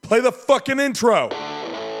Play the fucking intro.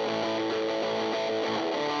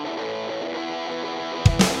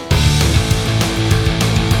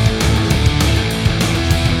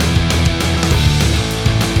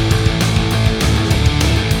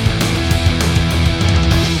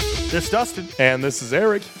 This is Dustin. And this is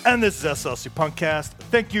Eric. And this is SLC Punkcast.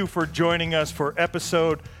 Thank you for joining us for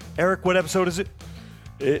episode. Eric, what episode is it?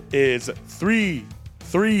 It is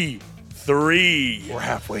 333. We're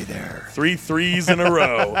halfway there. 3 threes in a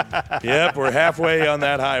row. Yep, we're halfway on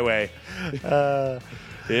that highway.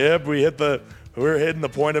 Yep, we're hitting the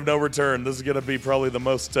point of no return. This is going to be probably the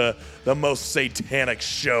most satanic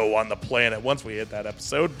show on the planet once we hit that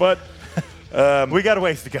episode. But we got a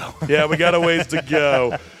ways to go. Yeah, we got a ways to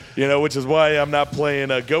go. You know, which is why I'm not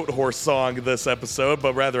playing a goat horse song this episode,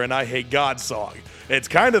 but rather an I Hate God song. It's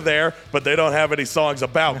kind of there, but they don't have any songs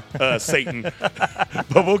about Satan.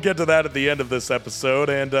 But we'll get to that at the end of this episode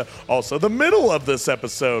and also the middle of this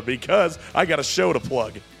episode because I got a show to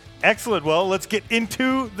plug. Excellent. Well, let's get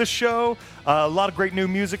into the show. A lot of great new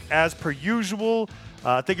music as per usual.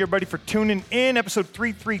 Thank you, everybody, for tuning in. Episode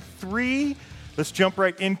 333. Let's jump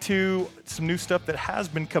right into some new stuff that has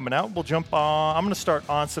been coming out. We'll jump on. I'm going to start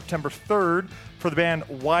on September 3rd for the band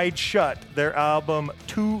Wide Shut, their album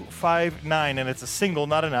 259, and it's a single,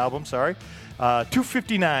 not an album, sorry.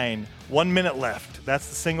 259, 1 minute left. That's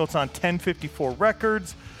the single. It's on 1054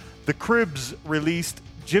 Records. The Cribs released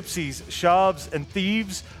Gypsies, Shavs, and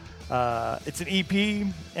Thieves. It's an EP,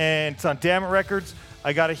 and it's on Damn It Records.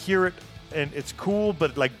 I got to hear it, and it's cool,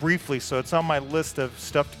 but like briefly, so it's on my list of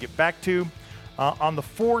stuff to get back to. On the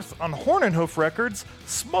 4th, on Horn and Hoof Records,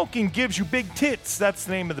 Smoking Gives You Big Tits. That's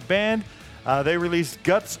the name of the band. They released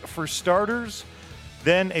Guts for Starters.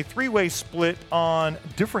 Then a three-way split on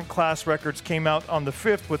Different Class Records came out on the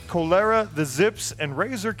 5th with Cholera, The Zips, and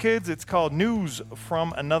Razor Kids. It's called News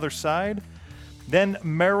from Another Side. Then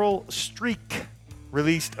Meryl Streak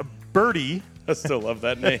released Birdie. I still love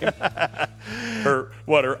that name.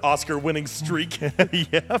 her Oscar-winning streak.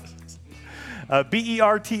 Yep.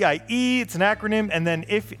 BERTIE, it's an acronym. And then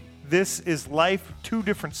If This Is Life, 2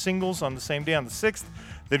 different singles on the same day on the 6th.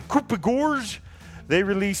 Then Coupe Gorge, they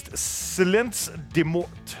released Silence de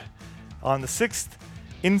Mort on the 6th.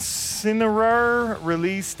 Incinerar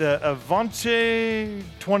released Avance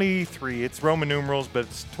 23. It's Roman numerals, but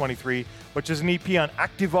it's 23, which is an EP on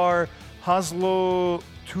Activar Haslo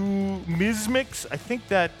Tumismix. I think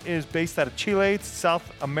that is based out of Chile. It's South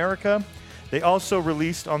America. They also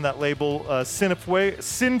released on that label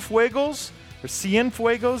Cienfuegos, or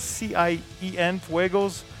Cienfuegos, C-I-E-N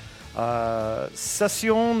Fuegos.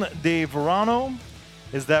 Session de Verano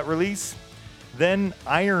is that release. Then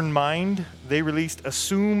Iron Mind, they released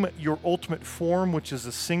Assume Your Ultimate Form, which is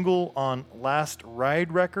a single on Last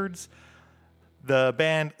Ride Records. The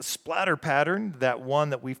band Splatter Pattern, that one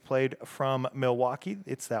that we've played from Milwaukee,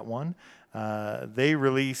 it's that one. They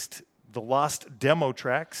released the Lost Demo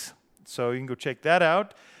Tracks. So you can go check that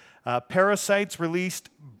out. Parasites released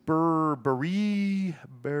Berivshnik,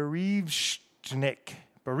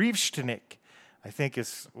 I think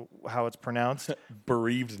is how it's pronounced.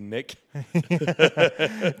 Bereaved Nick.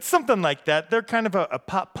 Something like that. They're kind of a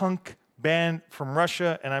pop punk band from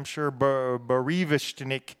Russia, and I'm sure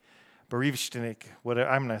Berivshnik, whatever.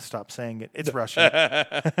 I'm going to stop saying it. It's Russian.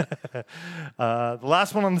 The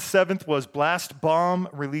last one on the 7th was Blast Bomb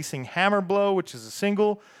releasing Hammer Blow, which is a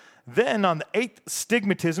single. Then on the 8th,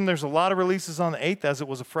 Stigmatism. There's a lot of releases on the 8th, as it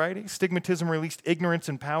was a Friday. Stigmatism released Ignorance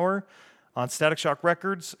and Power on Static Shock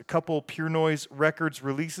Records. A couple Pure Noise Records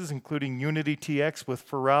releases, including Unity TX with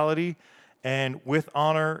Ferality and With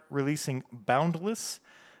Honor releasing Boundless.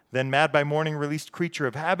 Then Mad by Morning released Creature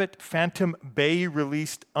of Habit. Phantom Bay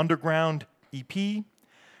released Underground EP.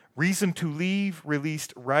 Reason to Leave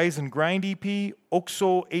released Rise and Grind EP.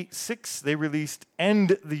 Oxo 86, they released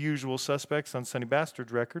End the Usual Suspects on Sunny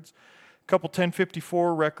Bastards Records. A couple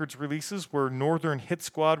 1054 Records releases were Northern Hit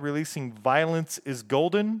Squad releasing Violence is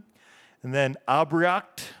Golden. And then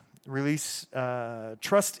Abriact released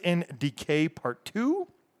Trust in Decay Part 2.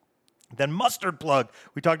 Then Mustard Plug,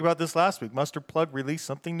 we talked about this last week. Mustard Plug released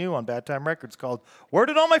something new on Bad Time Records called Where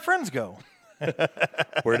Did All My Friends Go?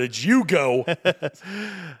 Where did you go?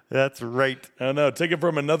 That's right. Oh, no. Take it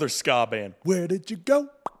from another ska band. Where did you go?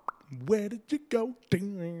 Where did you go?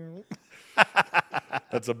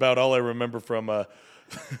 That's about all I remember from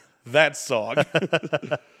that song.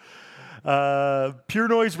 Pure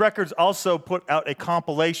Noise Records also put out a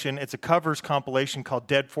compilation. It's a covers compilation called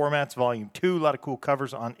Dead Formats Volume 2. A lot of cool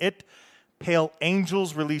covers on it. Pale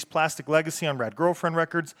Angels released Plastic Legacy on Rad Girlfriend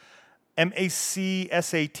Records.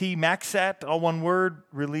 MACSAT, Maxat, all one word,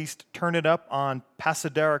 released Turn It Up on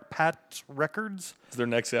Pasaderic Pat's Records. Is their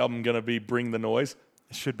next album going to be Bring the Noise?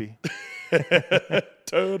 It should be.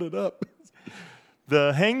 Turn it up.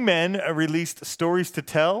 The Hangmen released Stories to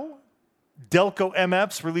Tell. Delco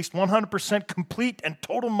MFs released 100% Complete and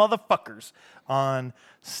Total Motherfuckers on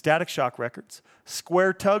Static Shock Records.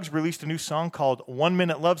 Square Tugs released a new song called 1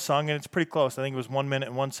 Minute Love Song, and it's pretty close. I think it was 1 minute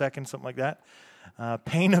and 1 second, something like that.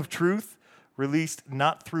 Pain of Truth released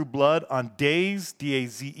Not Through Blood on Daze,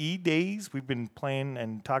 D-A-Z-E, Daze. We've been playing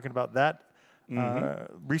and talking about that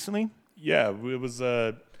recently. Yeah, it was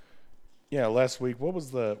last week. What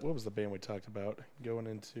was the band we talked about? Going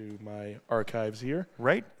into my archives here.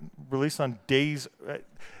 Right? Released on Daze.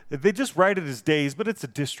 They just write it as Daze, but it's a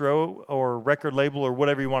distro or record label or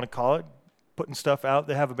whatever you want to call it. Putting stuff out.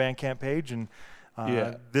 They have a Bandcamp page, and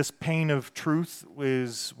this Pain of Truth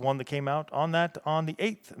is one that came out on the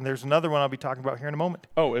 8th. And there's another one I'll be talking about here in a moment.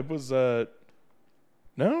 Oh, it was no,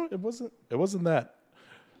 it wasn't. It wasn't that.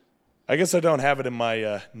 I guess I don't have it in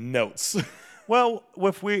my notes. Well,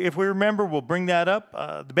 if we remember, we'll bring that up.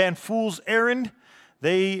 The band Fool's Errand,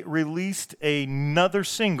 they released another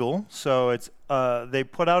single. So it's they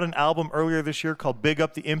put out an album earlier this year called Big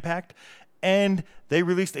Up the Impact, and they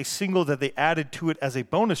released a single that they added to it as a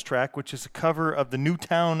bonus track, which is a cover of the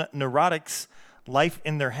Newtown Neurotics' Life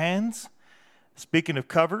in Their Hands. Speaking of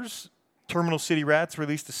covers, Terminal City Rats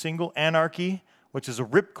released a single, Anarchy, which is a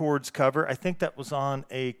Ripcords cover. I think that was on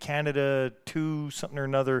a Canada 2 something or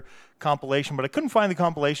another compilation, but I couldn't find the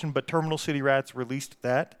compilation, but Terminal City Rats released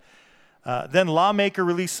that. Then Lawmaker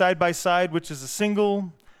released Side by Side, which is a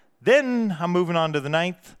single. Then I'm moving on to the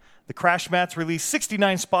 9th. The Crash Mats released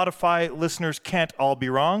 69 Spotify Listeners Can't All Be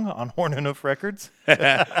Wrong on Horn and Hoof Records.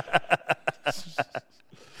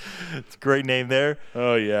 It's a great name there.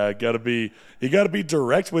 Oh yeah, you gotta be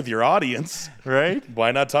direct with your audience, right?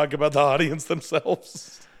 Why not talk about the audience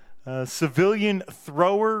themselves? Civilian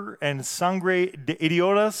Thrower and Sangre de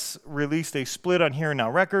Idiotas released a split on Here and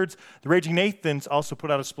Now Records. The Raging Nathans also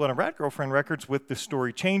put out a split on Rat Girlfriend Records with The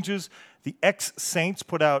Story Changes. The Ex-Saints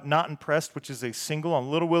put out Not Impressed, which is a single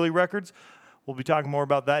on Little Willie Records. We'll be talking more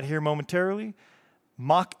about that here momentarily.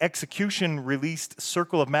 Mock Execution released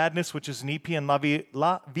Circle of Madness, which is an EP on La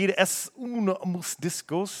Vida es unos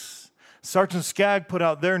discos. Sergeant Skag put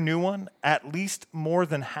out their new one, At Least More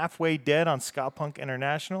Than Halfway Dead on Ska Punk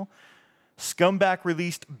International. Scumbag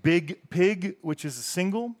released Big Pig, which is a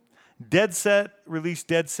single. Dead Set released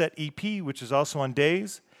Dead Set EP, which is also on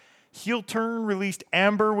Days. Heel Turn released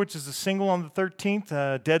Amber, which is a single on the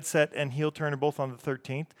 13th. Dead Set and Heel Turn are both on the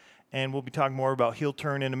 13th. And we'll be talking more about Heel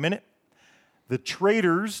Turn in a minute. The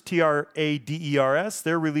Traders, Traders,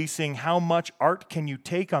 they're releasing How Much Art Can You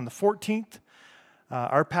Take on the 14th.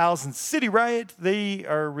 Our pals in City Riot, they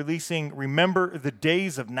are releasing Remember the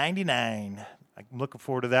Days of 99. I'm looking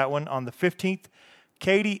forward to that one on the 15th.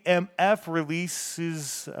 KDMF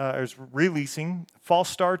is releasing False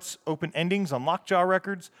Starts, Open Endings on Lockjaw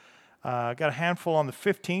Records. Got a handful on the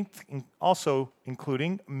 15th, also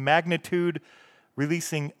including Magnitude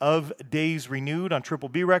releasing Of Days Renewed on Triple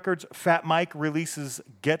B Records. Fat Mike releases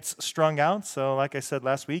Gets Strung Out. So like I said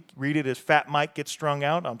last week, read it as Fat Mike Gets Strung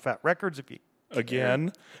Out on Fat Records if you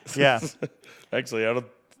Again? Yeah. Actually, I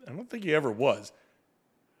don't think he ever was.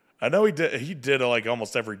 I know he did like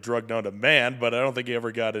almost every drug known to man, but I don't think he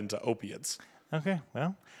ever got into opiates. Okay,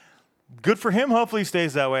 well, good for him. Hopefully he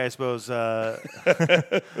stays that way, I suppose.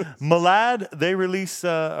 Malad, they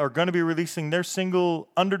are going to be releasing their single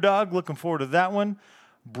Underdog. Looking forward to that one.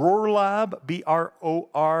 Brorlab,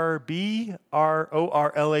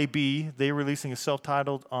 Brorblab, they releasing a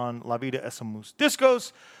self-titled on La Vida es unos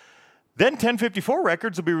discos. Then 1054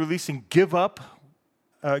 Records will be releasing Give Up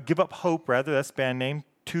Hope, rather, that's the band name.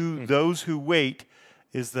 To Those Who Wait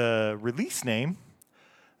is the release name.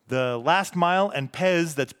 The Last Mile and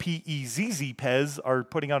Pez, that's P-E-Z-Z Pez, are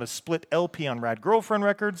putting out a split LP on Rad Girlfriend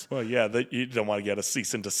Records. Well, yeah, you don't want to get a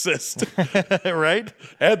cease and desist. Right?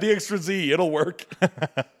 Add the extra Z, it'll work.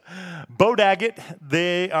 Bodaggett,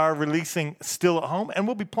 they are releasing Still at Home, and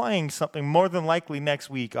we'll be playing something more than likely next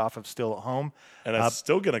week off of Still at Home. And I'm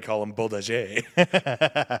still going to call him Bodage.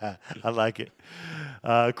 I like it.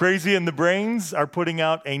 Crazy and the Brains are putting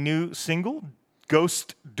out a new single,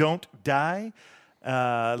 Ghost Don't Die.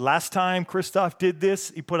 Last time Christoph did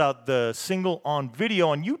this, he put out the single on video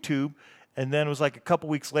on YouTube, and then it was like a couple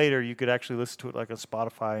weeks later you could actually listen to it like on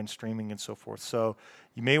Spotify and streaming and so forth. So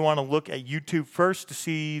you may want to look at YouTube first to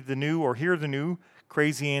see the new or hear the new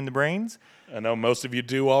Crazy and the Brains. I know most of you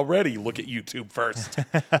do already. Look at YouTube first.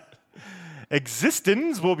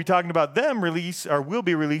 Existenz, we'll be talking about them. We'll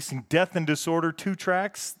be releasing Death and Disorder 2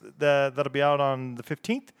 tracks. That'll be out on the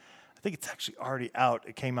 15th. I think it's actually already out.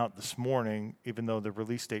 It came out this morning, even though the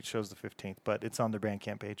release date shows the 15th, but it's on their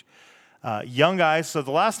Bandcamp page. Young Eyes. So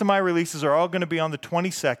the last of my releases are all going to be on the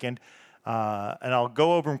 22nd, and I'll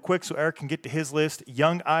go over them quick so Eric can get to his list.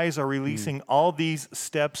 Young Eyes are releasing All These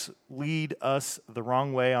Steps Lead Us the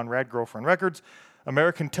Wrong Way on Rad Girlfriend Records.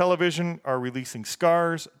 American Television are releasing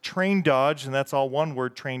Scars. Train Dodge, and that's all one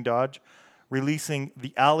word, Train Dodge, releasing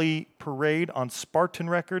The Alley Parade on Spartan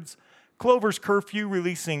Records. Clover's Curfew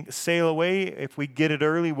releasing Sail Away. If we get it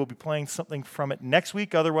early, we'll be playing something from it next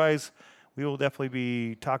week. Otherwise, we will definitely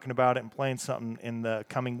be talking about it and playing something in the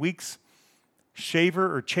coming weeks.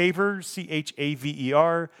 Chaver,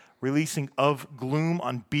 Chaver, releasing Of Gloom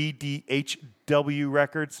on BDHW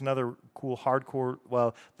Records. Another cool hardcore,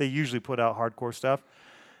 well, they usually put out hardcore stuff.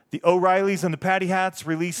 The O'Reillys and the Patty Hats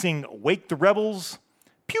releasing Wake the Rebels.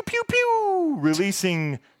 Pew, pew, pew,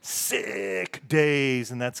 releasing Sick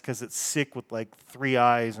Days, and that's because it's sick with like 3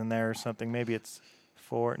 eyes in there or something. Maybe it's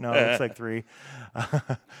 4. No, it's like 3.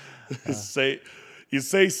 You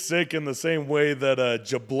say sick in the same way that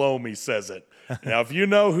Jablomi says it. Now, if you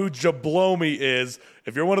know who Jablomi is,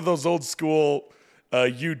 if you're one of those old school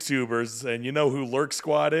YouTubers and you know who Lurk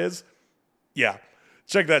Squad is, yeah,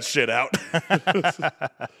 check that shit out.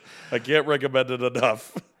 I can't recommend it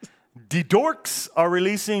enough. Die Dorks are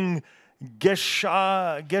releasing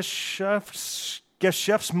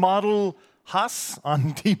Geschäftsmodel Hass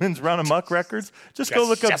on Demons Run Amok Records. Just go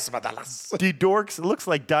look up Die Dorks. It looks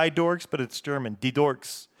like Die Dorks, but it's German. Die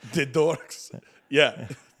Dorks. Die Dorks. Yeah.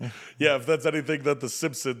 Yeah, if that's anything that The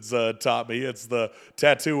Simpsons taught me, it's the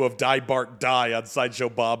tattoo of Die Bart Die on Sideshow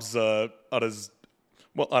Bob's on his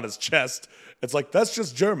chest. It's like, that's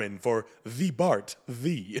just German for the Bart,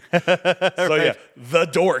 the. So yeah, the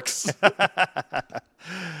Dorks.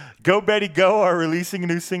 Go Betty Go are releasing a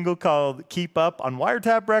new single called Keep Up on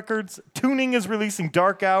Wiretap Records. Tuning is releasing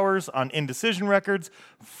Dark Hours on Indecision Records.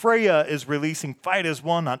 Freya is releasing Fight as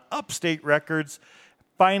One on Upstate Records.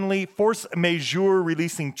 Finally, Force Majeure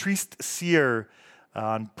releasing Triste Sier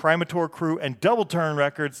on Primator Crew and Double Turn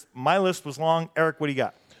Records. My list was long. Eric, what do you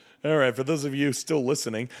got? All right, for those of you still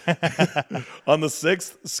listening, on the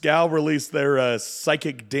 6th, Scal released their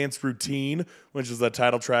Psychic Dance Routine, which is the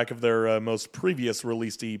title track of their most previous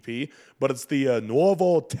released EP, but it's the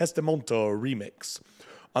Nuovo Testamento remix.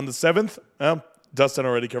 On the 7th, Dustin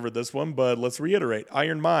already covered this one, but let's reiterate.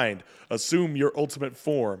 Iron Mind, Assume Your Ultimate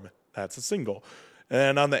Form. That's a single.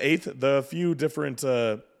 And on the 8th, a few different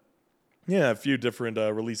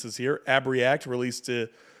releases here. Abreact released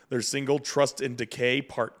their single, Trust in Decay,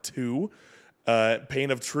 Part 2.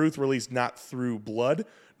 Pain of Truth released Not Through Blood.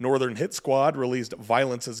 Northern Hit Squad released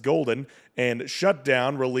Violence is Golden. And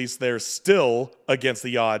Shutdown released their Still Against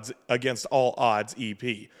All Odds EP.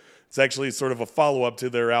 It's actually sort of a follow-up to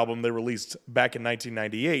their album they released back in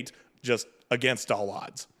 1998, just Against All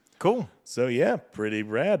Odds. Cool. So yeah, pretty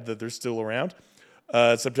rad that they're still around.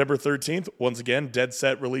 September 13th, once again, Dead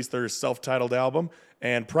Set released their self-titled album,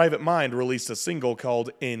 and Private Mind released a single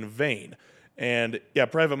called In Vain. And yeah,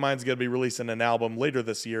 Private Mind's going to be releasing an album later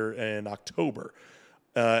this year in October.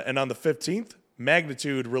 And on the 15th,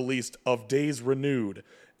 Magnitude released Of Days Renewed.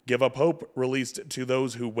 Give Up Hope released To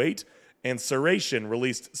Those Who Wait. And Serration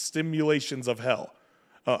released Stimulations of Hell.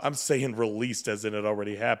 I'm saying released as in it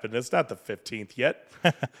already happened. It's not the 15th yet.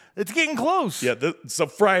 It's getting close. Yeah, so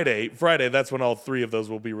Friday, that's when all 3 of those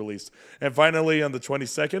will be released. And finally, on the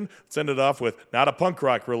 22nd, let's end it off with not a punk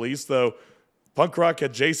rock release, though punk rock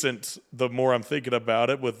adjacent the more I'm thinking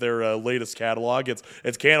about it with their latest catalog.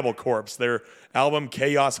 It's Cannibal Corpse, their album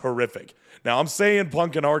Chaos Horrific. Now, I'm saying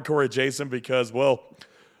punk and hardcore adjacent because, well,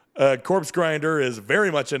 Corpse Grinder is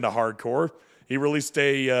very much into hardcore. He released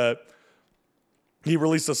a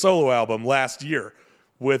solo album last year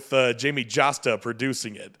with Jamie Josta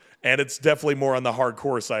producing it. And it's definitely more on the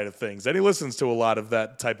hardcore side of things. And he listens to a lot of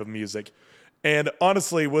that type of music. And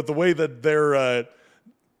honestly, with the way that their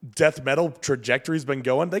death metal trajectory's been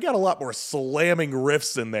going, they got a lot more slamming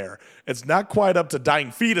riffs in there. It's not quite up to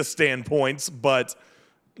Dying Fetus standpoints, but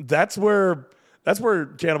that's where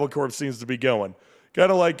Cannibal Corpse seems to be going.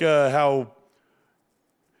 Kind of like how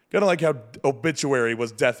Obituary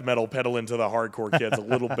was death metal pedaling to the hardcore kids a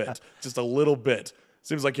little bit. Just a little bit.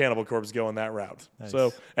 Seems like Cannibal Corpse going that route. Nice.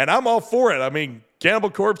 So, and I'm all for it. I mean, Cannibal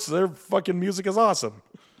Corpse, their fucking music is awesome.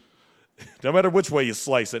 No matter which way you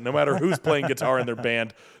slice it, no matter who's playing guitar in their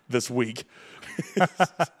band this week.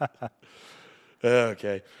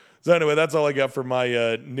 Okay. So anyway, that's all I got for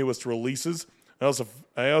my newest releases.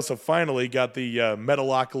 I also finally got the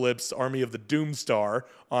Metalocalypse Army of the Doomstar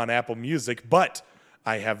on Apple Music, but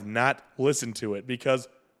I have not listened to it because,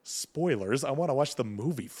 spoilers, I want to watch the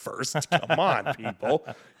movie first. Come on, people.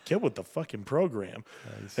 Get with the fucking program.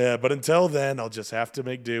 Nice. But until then, I'll just have to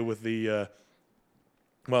make do with the...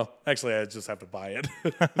 well, actually, I just have to buy it.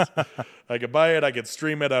 I could buy it. I could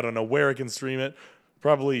stream it. I don't know where I can stream it.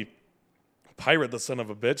 Probably pirate the son of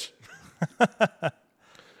a bitch.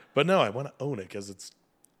 But no, I want to own it because it's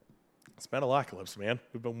Metalocalypse, man.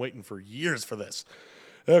 We've been waiting for years for this.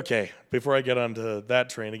 Okay, before I get onto that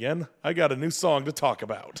train again, I got a new song to talk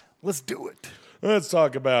about. Let's do it. Let's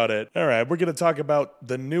talk about it. All right, we're going to talk about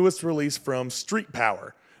the newest release from Street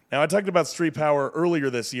Power. Now, I talked about Street Power earlier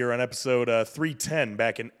this year on episode 310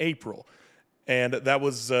 back in April, and that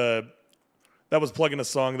was plugging a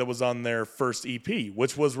song that was on their first EP,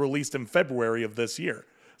 which was released in February of this year.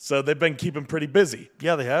 So they've been keeping pretty busy.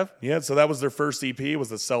 Yeah, they have. Yeah, so that was their first EP. It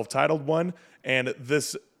was a self-titled one, and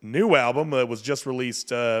this new album that was just released,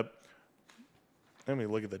 let me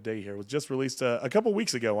look at the date here. It was just released a couple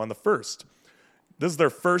weeks ago on the 1st. This is their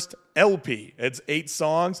first LP. It's 8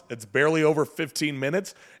 songs. It's barely over 15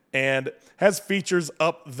 minutes and has features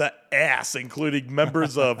up the ass, including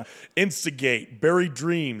members of Instigate, Buried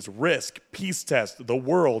Dreams, Risk, Peace Test, The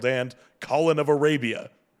World, and Colin of Arabia.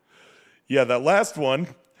 Yeah, that last one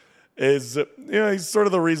is, he's sort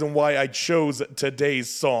of the reason why I chose today's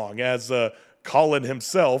song, as Colin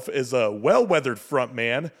himself is a well-weathered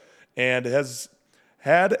frontman and has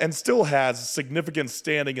had and still has significant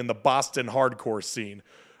standing in the Boston hardcore scene.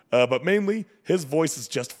 But mainly, his voice is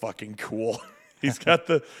just fucking cool.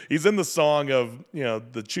 He's in the song of,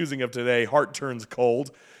 the choosing of today, Heart Turns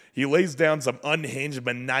Cold. He lays down some unhinged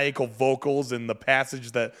maniacal vocals in the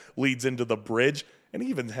passage that leads into the bridge, and he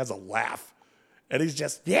even has a laugh. And he's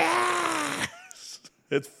just, yeah!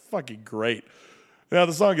 It's fucking great. Now,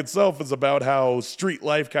 the song itself is about how street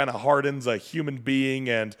life kind of hardens a human being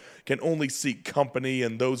and can only seek company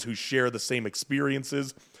in those who share the same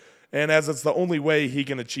experiences. And as it's the only way he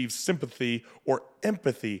can achieve sympathy or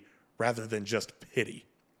empathy rather than just pity.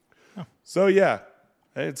 Oh. So, yeah,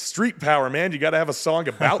 it's Street Power, man. You got to have a song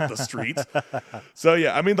about the streets. So,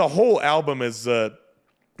 yeah, I mean, the whole album is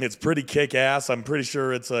it's pretty kick-ass. I'm pretty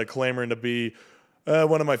sure it's clamoring to be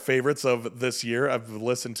one of my favorites of this year. I've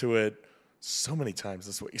listened to it so many times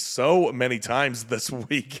this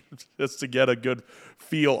week just to get a good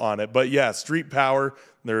feel on it. But yeah, Street Power,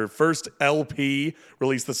 their first LP,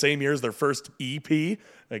 released the same year as their first EP.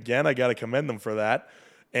 Again, I got to commend them for that.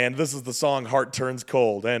 And this is the song Heart Turns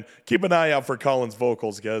Cold. And keep an eye out for Colin's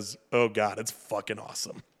vocals because, oh God, it's fucking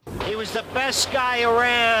awesome. He was the best guy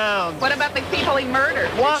around. What about the people he murdered?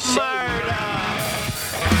 What murder?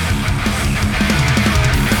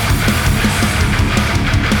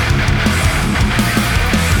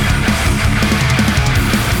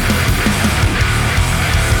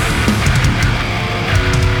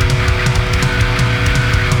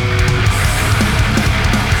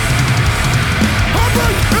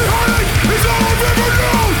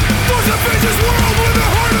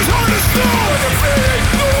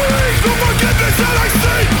 That I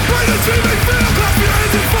see, when the team they fail, clap your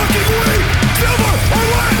hands and fucking weep. Silver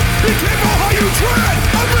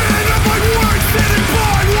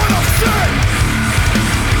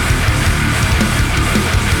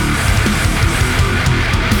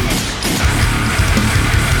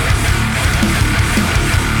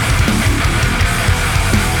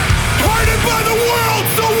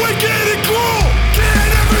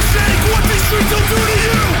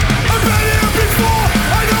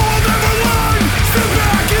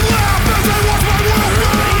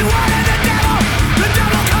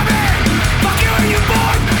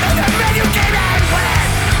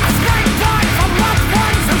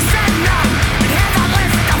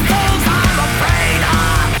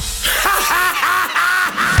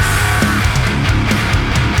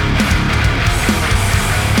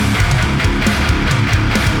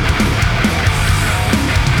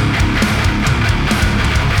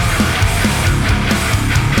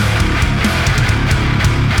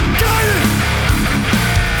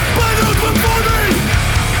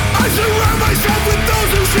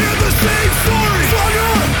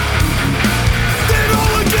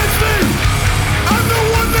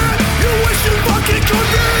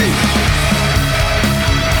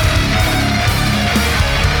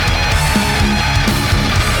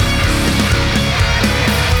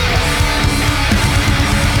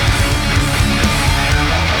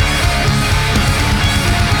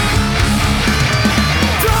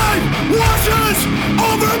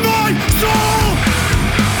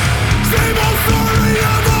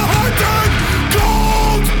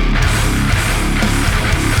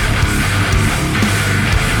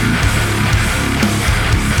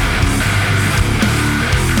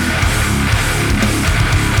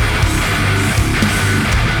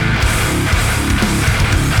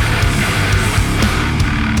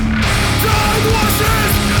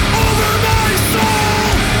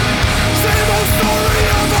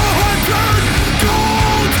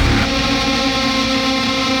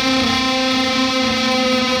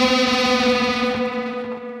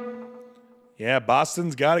Yeah,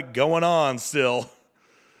 Boston's got it going on still.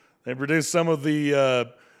 They produced some of the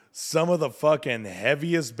fucking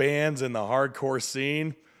heaviest bands in the hardcore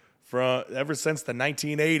scene from ever since the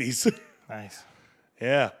 1980s. Nice.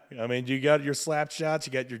 Yeah, I mean, you got your Slapshots,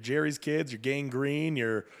 you got your Jerry's Kids, your Gangrene,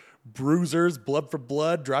 your Bruisers, Blood for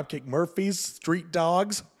Blood, Dropkick Murphys, Street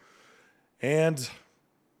Dogs, and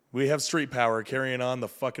we have Street Power carrying on the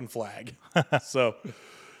fucking flag. So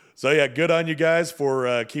yeah, good on you guys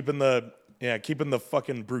for keeping the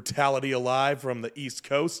fucking brutality alive from the East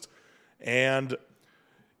Coast. And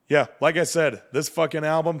yeah, like I said, this fucking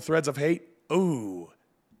album, Threads of Hate, ooh,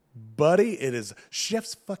 buddy, it is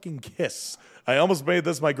chef's fucking kiss. I almost made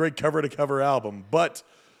this my great cover-to-cover album, but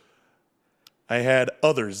I had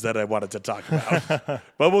others that I wanted to talk about.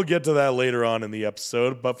 But we'll get to that later on in the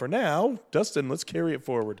episode. But for now, Dustin, let's carry it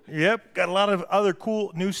forward. Yep, got a lot of other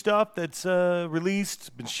cool new stuff that's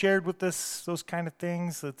released, been shared with us, those kind of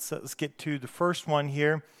things. Let's get to the first one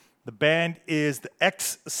here. The band is the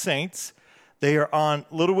Existenz. They are on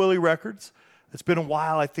Little Willie Records. It's been a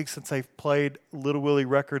while, I think, since I've played Little Willie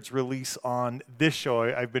Records release on this show.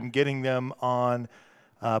 I've been getting them on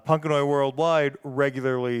Punkanoid Worldwide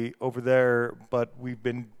regularly over there, but we've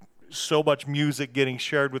been so much music getting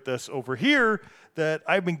shared with us over here that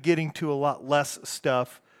I've been getting to a lot less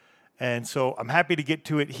stuff. And so I'm happy to get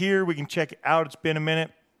to it here. We can check it out. It's been a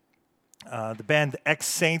minute. The band, the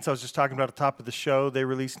Ex-Saints, I was just talking about at the top of the show, they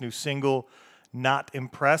released a new single, Not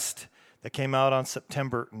Impressed, that came out on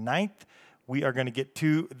September 9th. We are going to get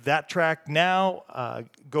to that track now.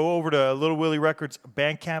 Go over to Little Willie Records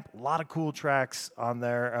Bandcamp. A lot of cool tracks on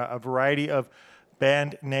there. A variety of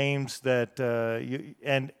band names that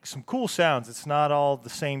and some cool sounds. It's not all the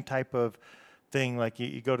same type of thing. Like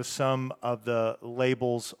you go to some of the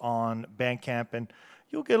labels on Bandcamp and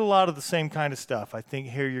you'll get a lot of the same kind of stuff. I think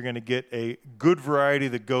here you're going to get a good variety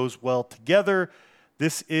that goes well together.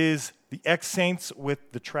 This is the Ex-Saints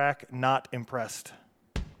with the track Not Impressed.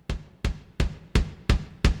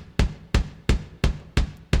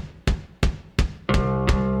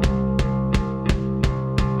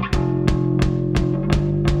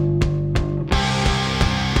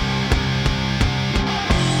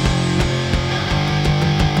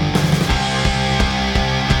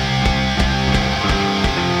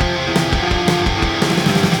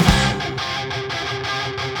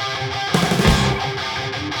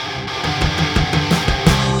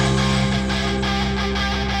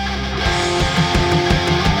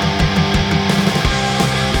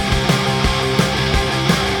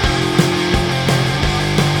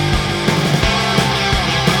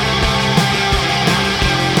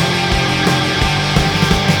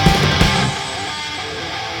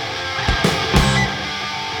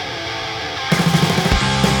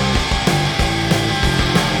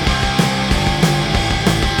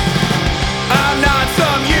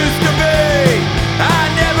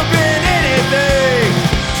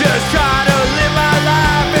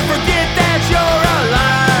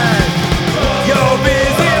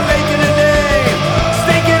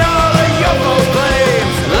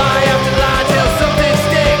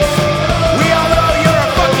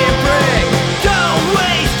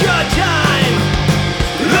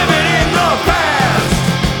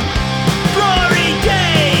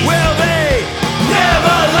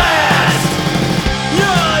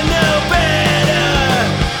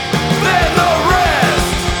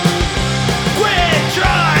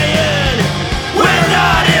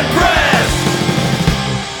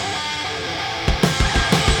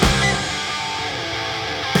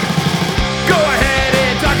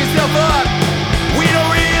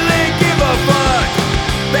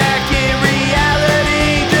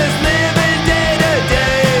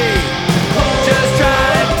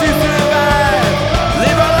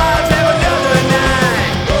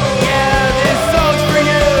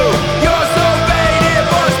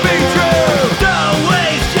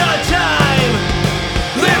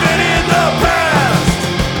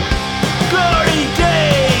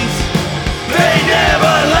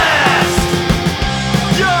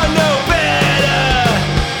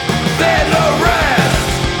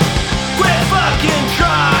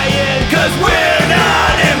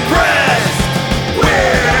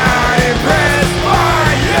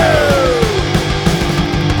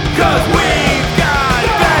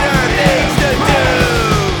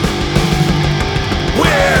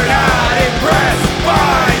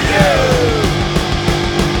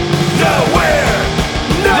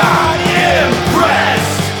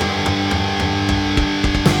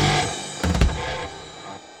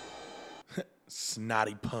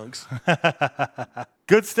 Snotty punks.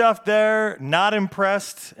 Good stuff there. Not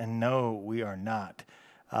impressed. And no, we are not.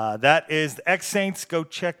 That is the X Saints. Go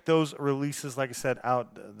check those releases, like I said,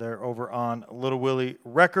 out there over on Little Willie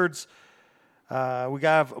Records. We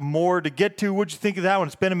got more to get to. What'd you think of that one?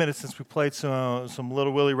 It's been a minute since we played some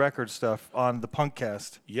Little Willie Records stuff on the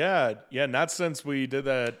Punkcast. Yeah, not since we did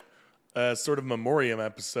that sort of memoriam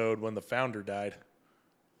episode when the founder died.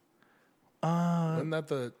 Wasn't that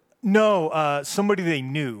the... No, somebody they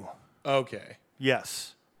knew. Okay.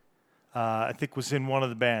 Yes. I think was in one of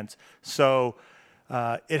the bands. So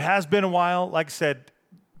it has been a while. Like I said,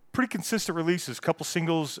 pretty consistent releases, a couple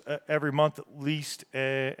singles every month at least.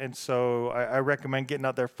 And so I recommend getting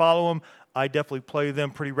out there, follow them. I definitely play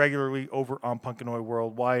them pretty regularly over on Punkanoi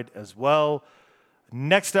Worldwide as well.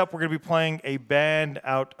 Next up, we're going to be playing a band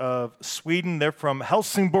out of Sweden. They're from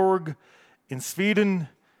Helsingborg in Sweden.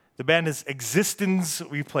 The band is Existenz.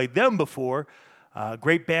 We've played them before.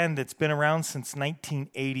 Great band that's been around since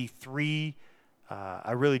 1983.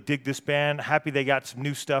 I really dig this band. Happy they got some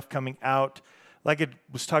new stuff coming out. Like I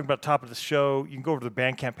was talking about top of the show, you can go over to the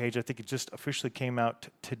Bandcamp page. I think it just officially came out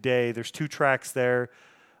today. There's 2 tracks there.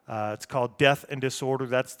 It's called Death and Disorder.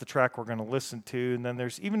 That's the track we're going to listen to. And then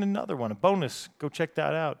there's even another one, a bonus. Go check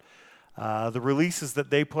that out. The releases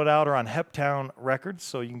that they put out are on Heptown Records,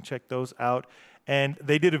 so you can check those out. And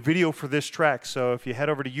they did a video for this track, so if you head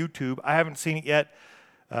over to YouTube, I haven't seen it yet,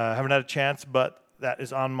 haven't had a chance, but that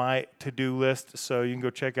is on my to-do list, so you can go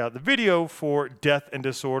check out the video for Death and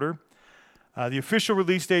Disorder. The official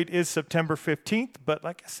release date is September 15th, but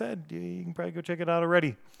like I said, you can probably go check it out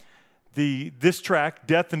already. This track,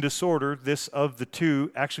 Death and Disorder, this of the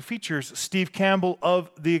 2, actually features Steve Campbell of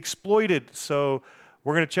The Exploited, so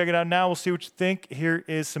we're going to check it out now. We'll see what you think. Here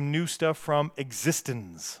is some new stuff from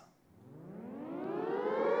Existenz.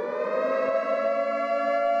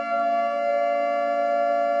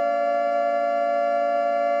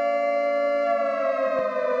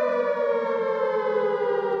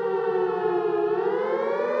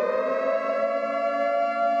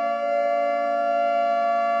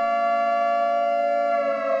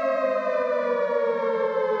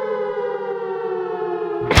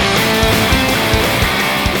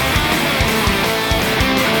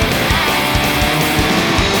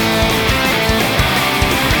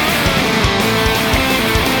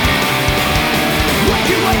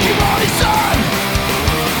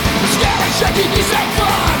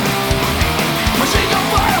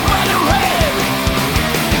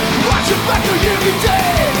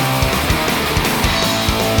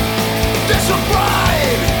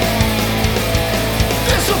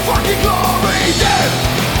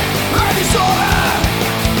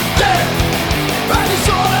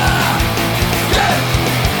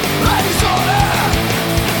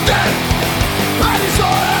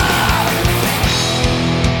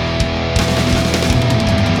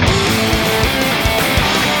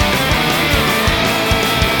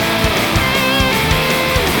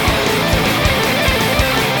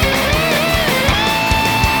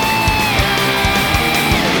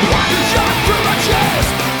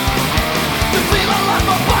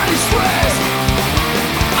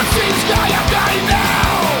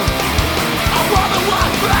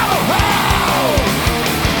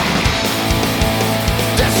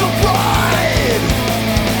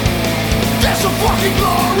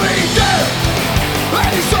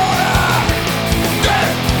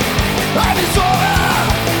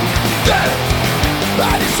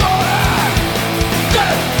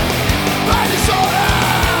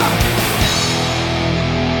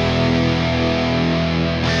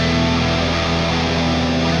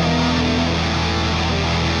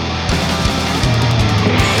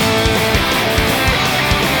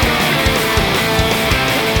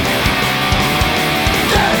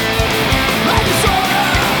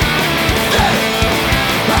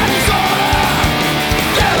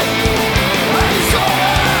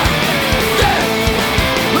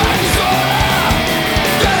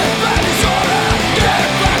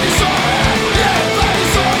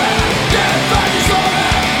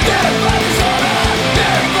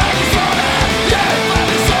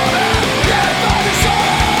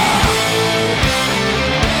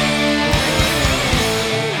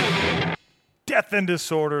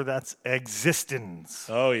 Disorder, that's Existenz.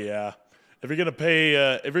 Oh yeah. If you're gonna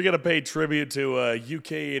pay tribute to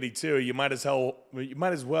UK82, you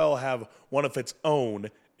might as well have one of its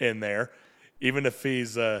own in there, even if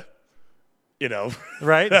he's right.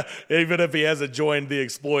 Even if he hasn't joined the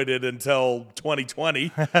Exploited until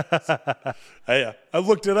 2020. I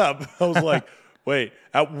looked it up. I was like, wait,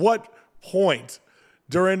 at what point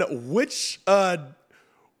during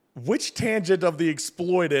which tangent of the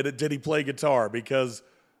Exploited did he play guitar? Because,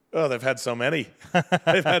 they've had so many.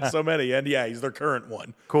 And yeah, he's their current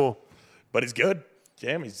one. Cool. But he's good.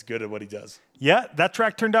 Damn, he's good at what he does. Yeah, that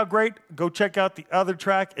track turned out great. Go check out the other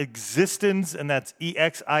track, Existenz, and that's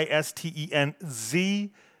Existenz.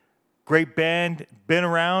 Great band, been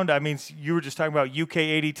around. I mean, you were just talking about UK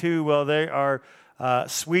 82. Well, they are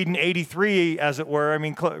Sweden 83, as it were. I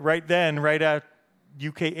mean, right then, right at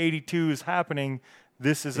UK 82 is happening,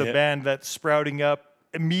 this is a band that's sprouting up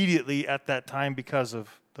immediately at that time because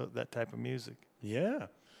of that type of music. Yeah.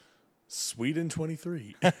 Sweden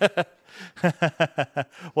 23.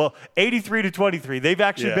 Well, 83 to 23. They've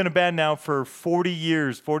actually been a band now for 40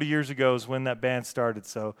 years. 40 years ago is when that band started.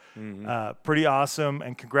 So pretty awesome.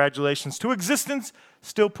 And congratulations to Existenz.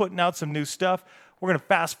 Still putting out some new stuff. We're going to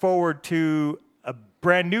fast forward to a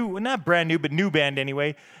brand new, well, not brand new, but new band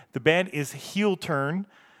anyway. The band is Heel Turn.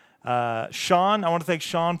 Sean, I want to thank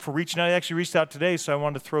Sean for reaching out. He actually reached out today, so I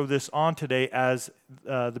wanted to throw this on today as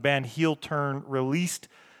the band Heel Turn released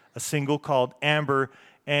a single called Amber,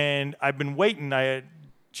 and I've been waiting.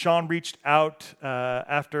 Sean reached out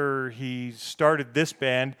after he started this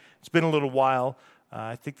band. It's been a little while.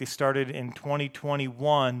 I think they started in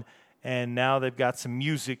 2021, and now they've got some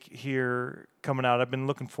music here coming out. I've been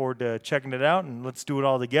looking forward to checking it out, and let's do it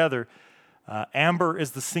all together. Amber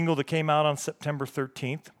is the single that came out on September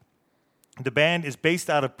 13th. The band is based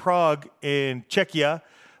out of Prague in Czechia,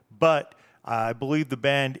 but I believe the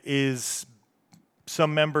band is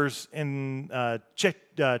some members in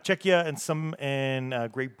Czechia and some in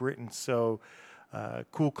Great Britain. So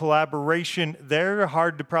cool collaboration there.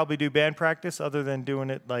 Hard to probably do band practice other than doing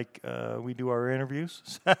it like we do our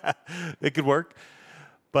interviews. It could work.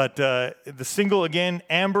 But the single, again,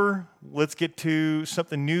 Amber. Let's get to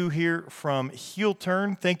something new here from Heel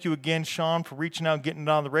Turn. Thank you again, Sean, for reaching out and getting it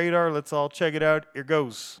on the radar. Let's all check it out. Here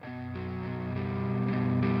goes.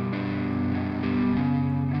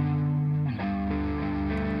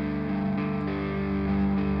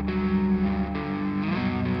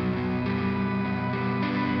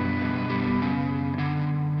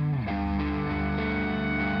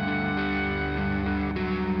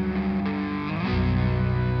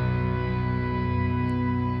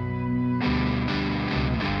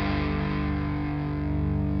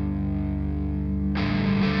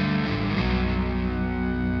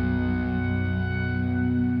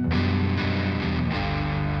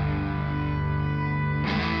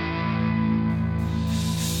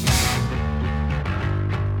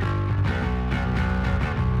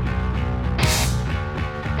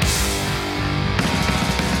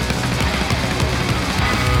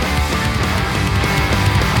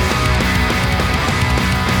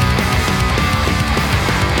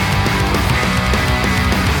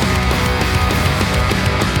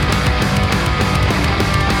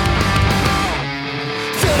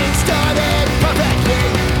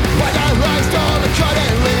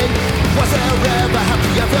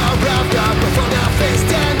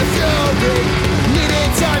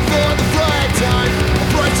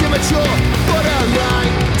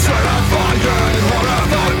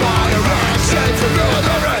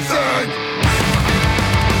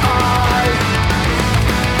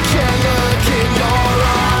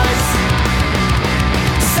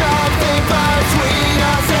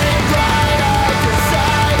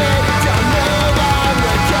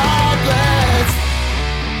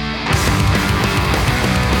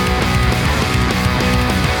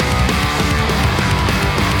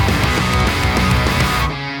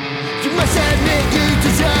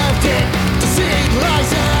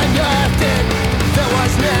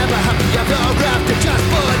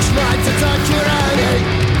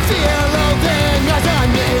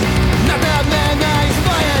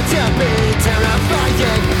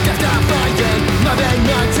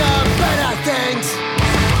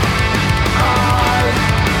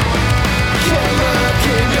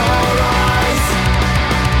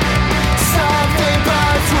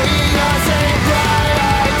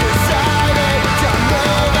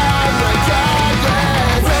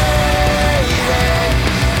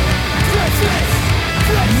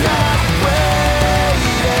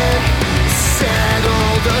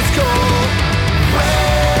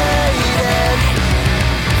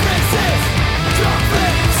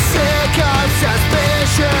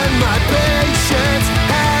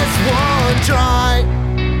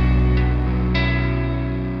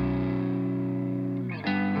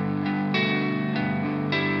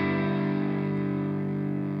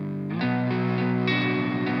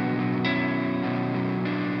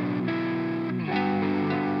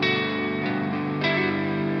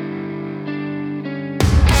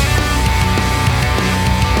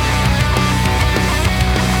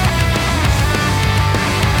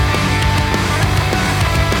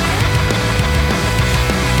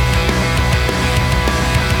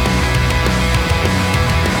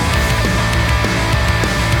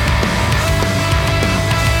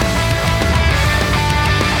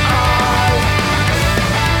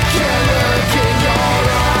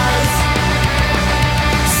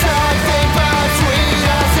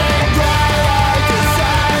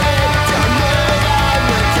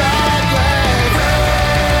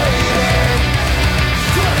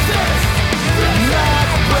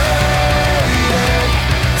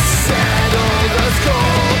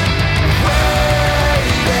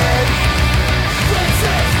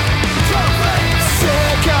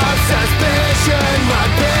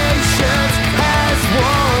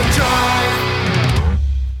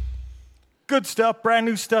 Good stuff, brand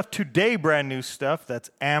new stuff today, brand new stuff.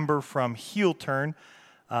 That's Amber from Heel Turn.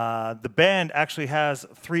 The band actually has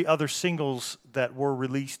 3 other singles that were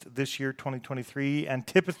released this year, 2023.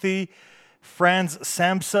 Antipathy, Franz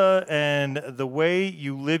Samsa, and The Way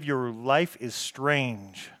You Live Your Life is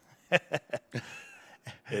Strange.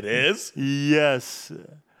 It is? Yes.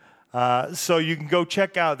 So you can go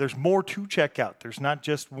check out. There's more to check out. There's not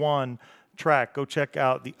just one track. Go check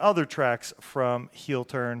out the other tracks from Heel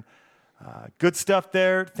Turn. Good stuff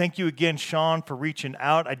there. Thank you again, Sean, for reaching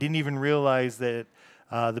out. I didn't even realize that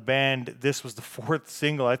the band, this was the 4th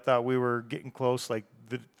single. I thought we were getting close, like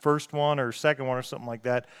the first one or second one or something like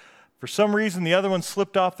that. For some reason, the other one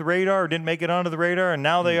slipped off the radar or didn't make it onto the radar, and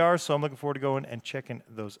now they are, so I'm looking forward to going and checking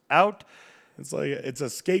those out. It's like it's a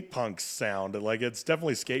skate punk sound. Like it's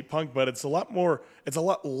definitely skate punk, but it's a lot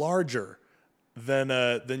larger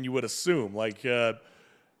than you would assume. Like the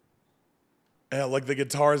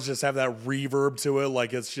guitars just have that reverb to it.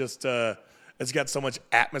 Like it's just it's got so much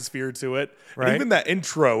atmosphere to it. Right. And even that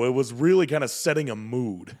intro, it was really kind of setting a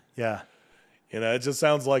mood. Yeah. It just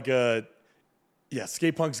sounds like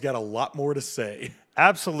skate punk's got a lot more to say.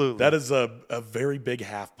 Absolutely. That is a very big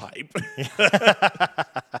half pipe.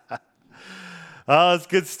 It's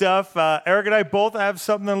good stuff. Eric and I both have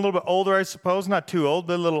something a little bit older, I suppose. Not too old,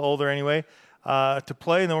 but a little older anyway, to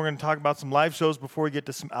play. And then we're going to talk about some live shows before we get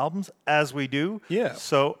to some albums, as we do. Yeah.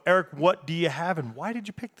 So, Eric, what do you have, and why did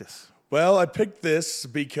you pick this? Well, I picked this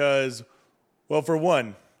because, well, for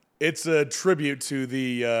one, it's a tribute to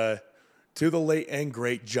the late and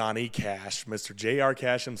great Johnny Cash, Mr. J.R.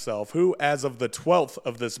 Cash himself, who, as of the 12th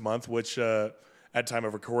of this month, which at time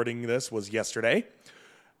of recording this was yesterday,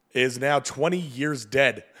 is now 20 years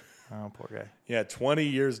dead. Oh, poor guy. Yeah, 20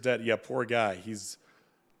 years dead. Yeah, poor guy. He's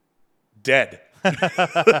dead.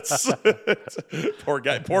 Poor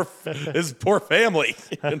guy. His poor family.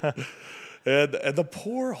 And the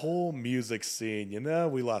poor whole music scene.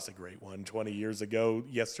 We lost a great one 20 years ago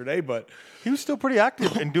yesterday, but He was still pretty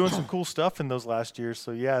active and doing some cool stuff in those last years.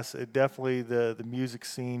 So, yes, it definitely, the music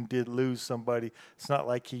scene did lose somebody. It's not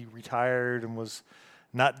like he retired and was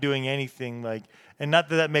not doing anything, and not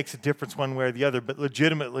that makes a difference one way or the other, but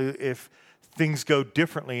legitimately, if things go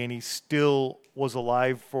differently and he still was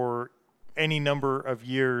alive for any number of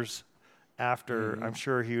years after, I'm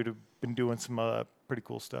sure he would have been doing some pretty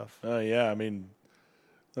cool stuff. yeah, I mean,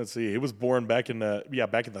 let's see. He was born back in the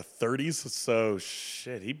 30s, so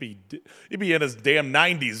shit, he'd be in his damn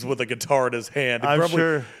 90s with a guitar in his hand. I'm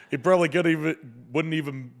sure he probably wouldn't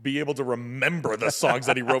even be able to remember the songs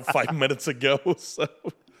that he wrote 5 minutes ago. So.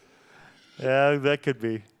 Yeah, that could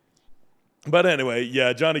be. But anyway,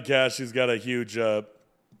 yeah, Johnny Cash, he's got a huge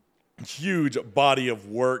body of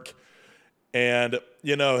work, and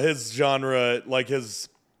his genre,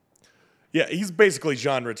 he's basically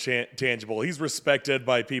genre tangible. He's respected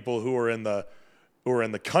by people who are in the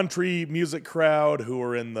country music crowd, who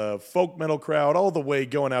are in the folk metal crowd, all the way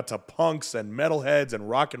going out to punks and metalheads and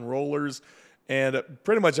rock and rollers, and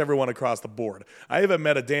pretty much everyone across the board. I haven't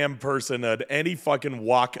met a damn person at any fucking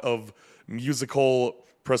walk of musical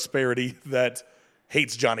prosperity that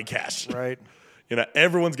hates Johnny Cash. Right.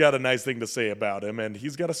 Everyone's got a nice thing to say about him, and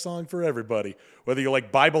he's got a song for everybody. Whether you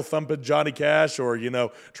like Bible thumping Johnny Cash, or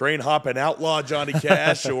train hopping outlaw Johnny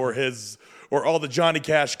Cash, or all the Johnny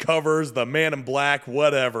Cash covers, the Man in Black,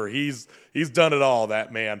 whatever. He's done it all.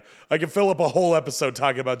 That man. I can fill up a whole episode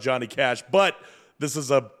talking about Johnny Cash, but this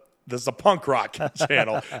is a punk rock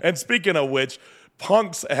channel. And speaking of which,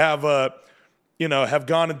 punks have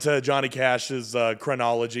gone into Johnny Cash's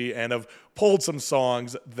chronology and have pulled some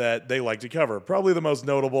songs that they like to cover. Probably the most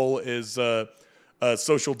notable is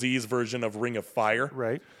Social D's version of Ring of Fire.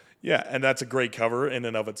 Right. Yeah, and that's a great cover in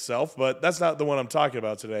and of itself, but that's not the one I'm talking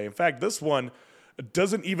about today. In fact, this one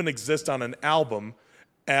doesn't even exist on an album,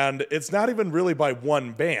 and it's not even really by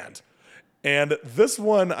one band. And this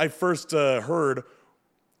one I first heard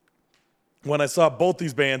when I saw both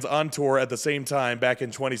these bands on tour at the same time back in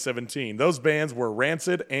 2017. Those bands were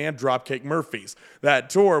Rancid and Dropkick Murphys. That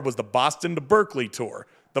tour was the Boston to Berkeley tour,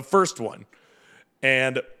 the first one.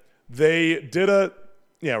 And they did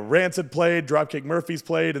Rancid played, Dropkick Murphys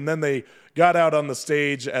played, and then they got out on the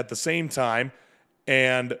stage at the same time,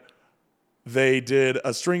 and they did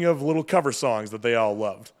a string of little cover songs that they all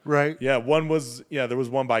loved. Right. Yeah, there was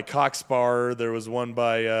one by Cockspar, there was one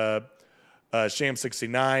by Sham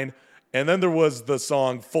 69, and then there was the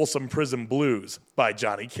song Folsom Prison Blues by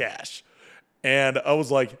Johnny Cash. And I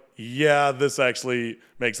was like, yeah, this actually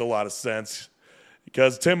makes a lot of sense.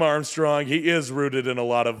 Because Tim Armstrong, he is rooted in a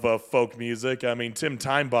lot of folk music. I mean, Tim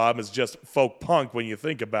Time Bomb is just folk punk when you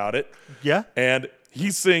think about it. Yeah. And he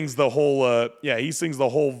sings the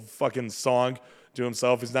whole fucking song to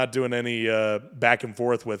himself. He's not doing any back and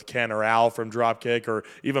forth with Ken or Al from Dropkick, or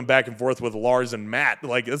even back and forth with Lars and Matt.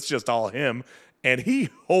 Like, it's just all him, and he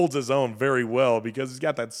holds his own very well because he's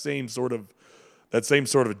got that same sort of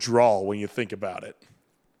drawl when you think about it.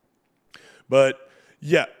 But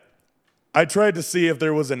yeah, I tried to see if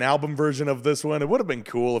there was an album version of this one. It would have been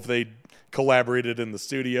cool if they collaborated in the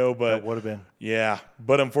studio, but That would have been. Yeah,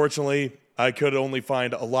 but unfortunately, I could only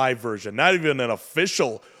find a live version, not even an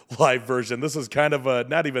official live version. This is kind of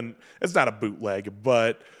it's not a bootleg,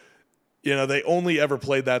 but they only ever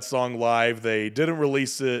played that song live. They didn't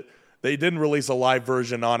release it. They didn't release a live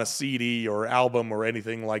version on a CD or album or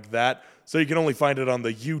anything like that. So you can only find it on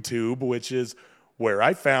the YouTube, which is where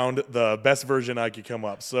I found the best version I could come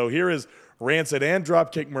up. So here is Rancid and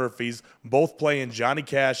Dropkick Murphys both playing Johnny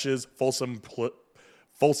Cash's Folsom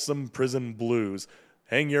Prison Blues.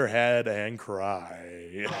 Hang your head and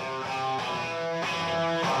cry.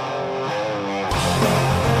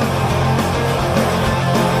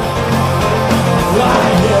 I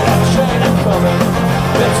hear that train coming,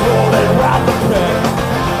 it's rolling round the bend.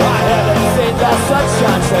 I haven't seen the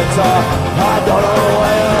sunshine since I don't know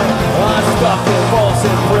where. I'm stuck in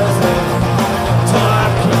Folsom Prison,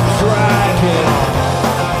 time keeps dragging.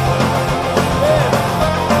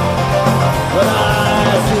 When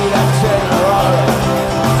I see that train rolling,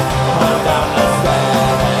 I'm down the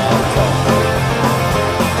stand and come.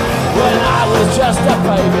 When I was just a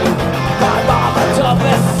baby, my mama told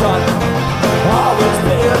me, son, always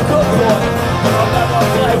be a good boy, I'll never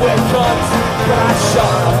play with guns. But I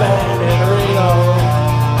shot a man in Reno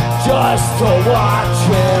just to watch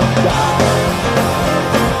him die.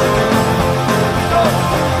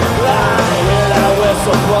 I hear that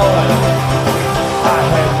whistle blowing, I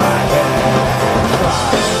hang my head and cry.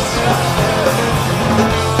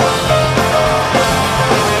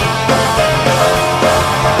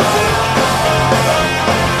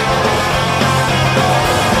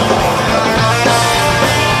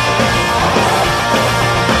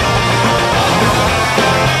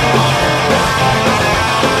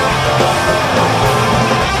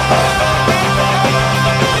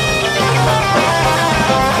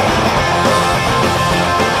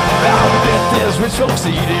 Rich folks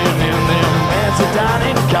eating in them fancy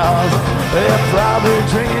dining cars. They're probably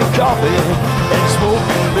drinking coffee and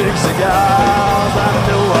smoking big cigars. I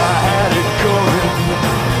know I had it coming,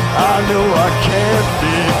 I know I can't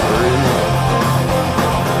be free,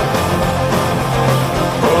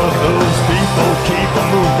 but those people keep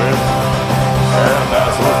moving, and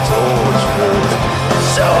that's what tortures me.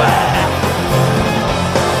 So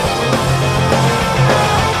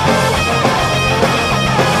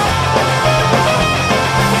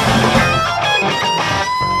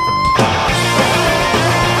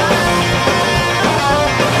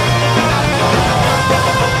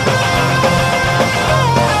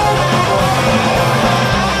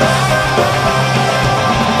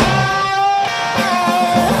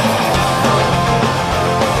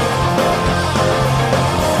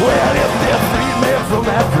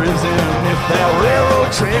that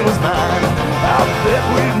railroad train was mine, I bet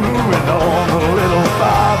we'd move it on a little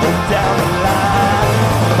farther down the line.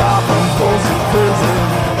 Far from Folsom Prison,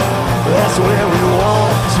 that's where we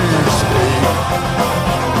want to stay.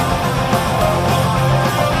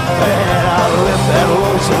 And I let that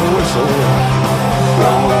lonesome whistle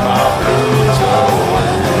blow my blues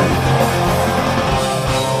away.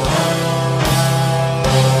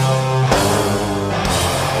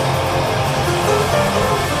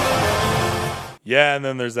 Yeah, and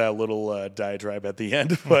then there's that little diatribe at the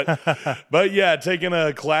end, but yeah, taking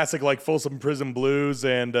a classic like Folsom Prison Blues,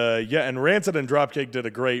 and and Rancid and Dropkick did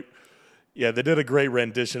a great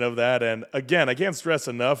rendition of that. And again, I can't stress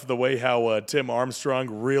enough the way how Tim Armstrong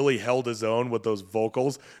really held his own with those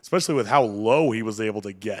vocals, especially with how low he was able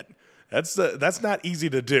to get. That's not easy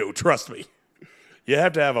to do, trust me. You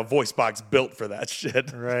have to have a voice box built for that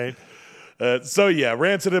shit. Right. So yeah,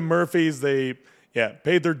 Rancid and Murphys, they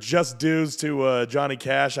paid their just dues to Johnny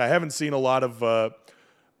Cash. I haven't seen a lot of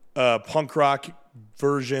punk rock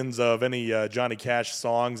versions of any Johnny Cash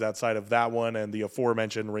songs outside of that one and the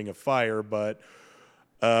aforementioned Ring of Fire. But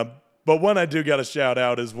one I do got to shout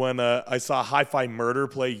out is when I saw Hi-Fi Murder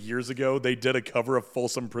play years ago. They did a cover of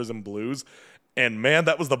Folsom Prison Blues. And man,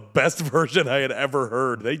 that was the best version I had ever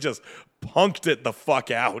heard. They just punked it the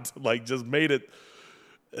fuck out. Like, just made it,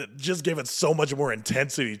 just gave it so much more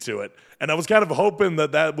intensity to it. And I was kind of hoping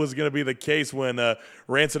that was going to be the case when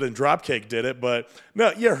Rancid and Dropkick did it. But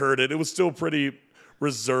no, you heard it. It was still pretty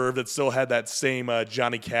reserved. It still had that same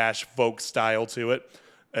Johnny Cash folk style to it.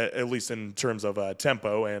 at least in terms of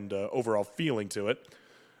tempo and overall feeling to it.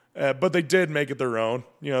 But they did make it their own.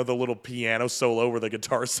 You know, the little piano solo where the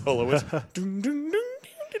guitar solo is.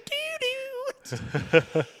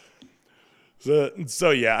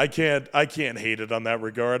 So yeah, I can't hate it on that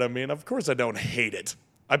regard. I mean, of course I don't hate it.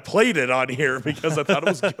 I played it on here because I thought it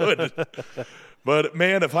was good. But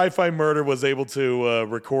man, if Hi-Fi Murder was able to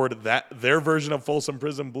record their version of Folsom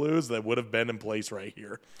Prison Blues, that would have been in place right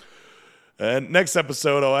here. And next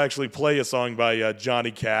episode, I'll actually play a song by Johnny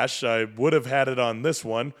Cash. I would have had it on this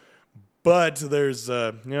one, but there's,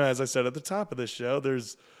 as I said at the top of this show,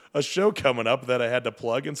 there's a show coming up that I had to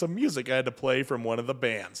plug and some music I had to play from one of the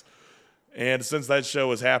bands. And since that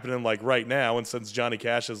show is happening like right now, and since Johnny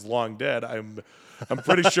Cash is long dead, I'm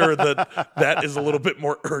pretty sure that is a little bit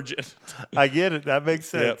more urgent. I get it. That makes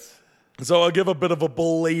sense. Yep. So I'll give a bit of a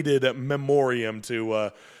belated memoriam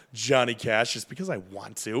to Johnny Cash just because I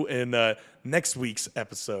want to. In next week's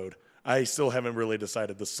episode, I still haven't really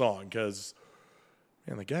decided the song because,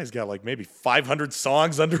 man, the guy's got like maybe 500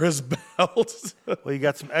 songs under his belt. Well, you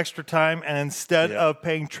got some extra time, and instead of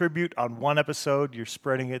paying tribute on one episode, you're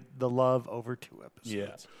spreading the love over 2 episodes.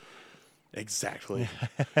 Yeah. Exactly.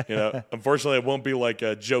 Unfortunately, it won't be like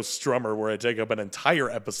Joe Strummer where I take up an entire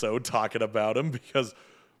episode talking about him because,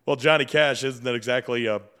 well, Johnny Cash isn't exactly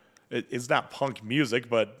it's not punk music,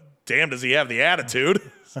 but damn, does he have the attitude?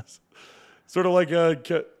 Sort of like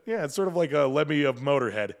it's sort of like a Lemmy of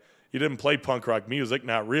Motorhead. He didn't play punk rock music,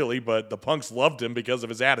 not really, but the punks loved him because of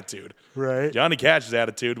his attitude. Right. Johnny Cash's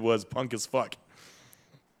attitude was punk as fuck.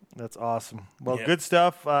 That's awesome. Well, good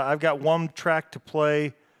stuff. I've got one track to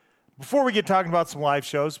play. Before we get talking about some live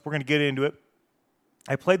shows, we're going to get into it.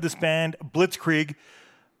 I played this band, Blitzkrieg.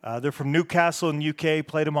 They're from Newcastle in the UK.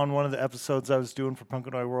 Played them on one of the episodes I was doing for Punk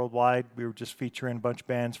and Oi Worldwide. We were just featuring a bunch of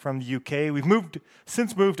bands from the UK. We've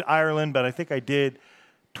since moved to Ireland, but I think I did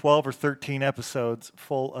 12 or 13 episodes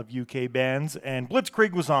full of UK bands, and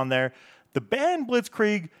Blitzkrieg was on there. The band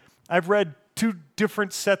Blitzkrieg, I've read 2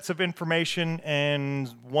 different sets of information, and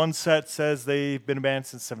one set says they've been a band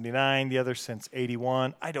since 79, the other since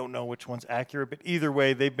 81. I don't know which one's accurate, but either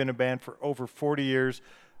way, they've been a band for over 40 years,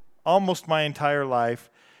 almost my entire life,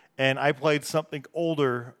 and I played something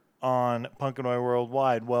older on Punk and Oi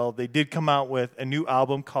Worldwide. Well, they did come out with a new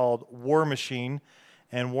album called War Machine,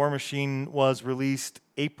 and War Machine was released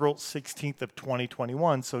April 16th of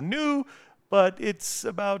 2021, so new, but it's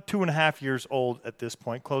about 2.5 years old at this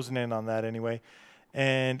point, closing in on that anyway.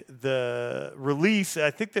 And the release,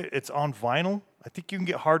 I think that it's on vinyl. I think you can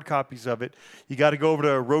get hard copies of it. You got to go over to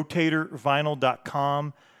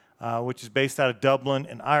rotatorvinyl.com, which is based out of Dublin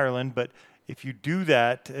in Ireland. But if you do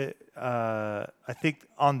that, I think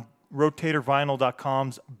on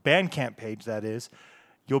rotatorvinyl.com's Bandcamp page, that is,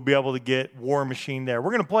 you'll be able to get War Machine there.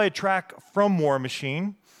 We're going to play a track from War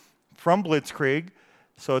Machine, from Blitzkrieg.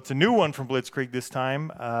 So it's a new one from Blitzkrieg this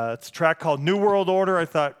time. It's a track called New World Order. I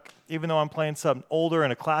thought, even though I'm playing something older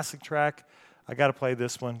and a classic track, I got to play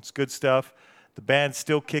this one. It's good stuff. The band's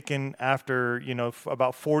still kicking after,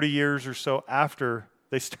 about 40 years or so after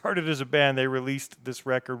they started as a band, they released this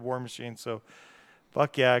record, War Machine. So,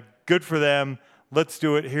 fuck yeah, good for them. Let's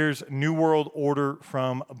do it. Here's New World Order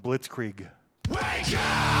from Blitzkrieg. Wake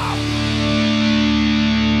up!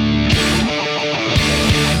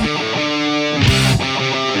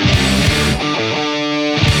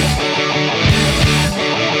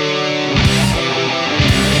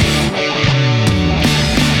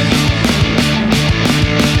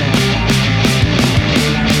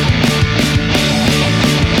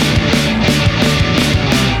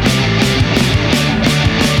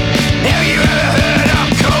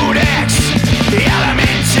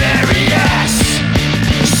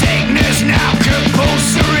 Sickness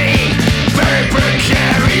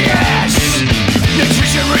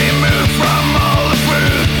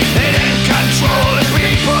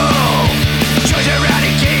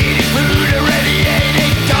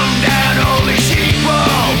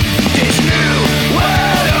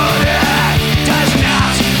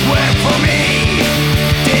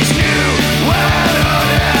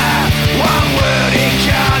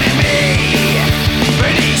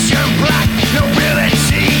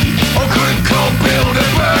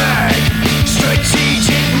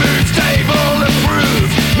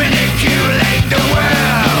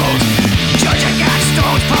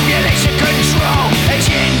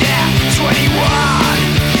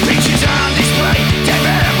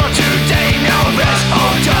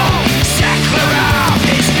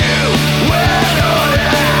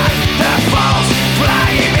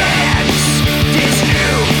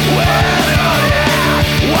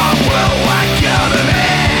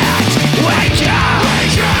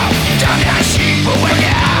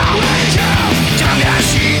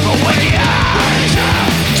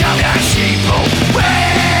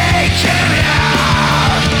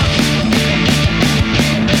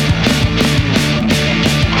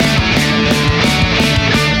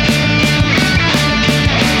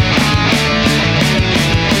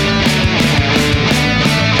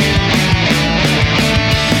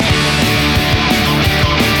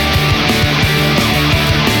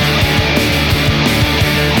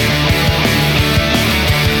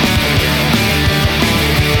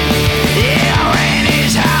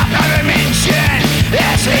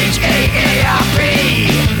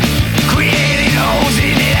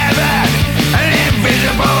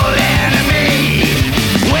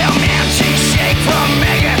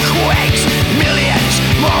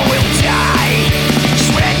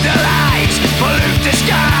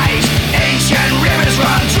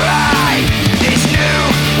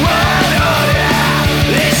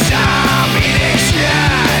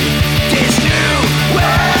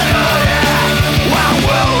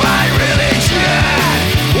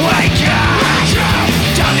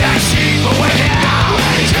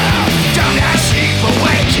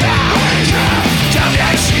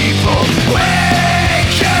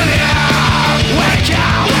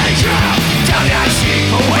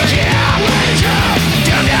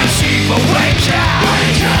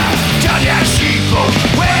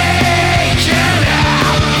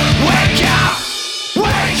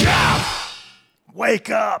wake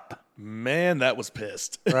up. Man, that was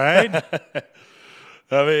pissed. Right?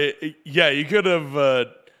 I mean, yeah, you could have.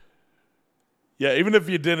 Yeah, even if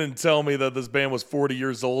you didn't tell me that this band was 40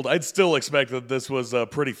 years old, I'd still expect that this was a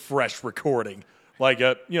pretty fresh recording. Like,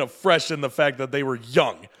 fresh in the fact that they were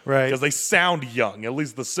young. Right. Because they sound young. At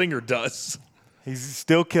least the singer does. He's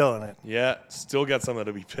still killing it. Yeah, still got something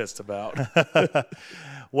to be pissed about.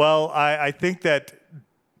 Well, I think that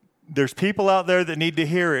there's people out there that need to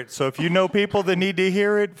hear it. So if you know people that need to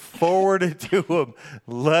hear it, forward it to them.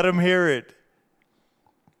 Let them hear it.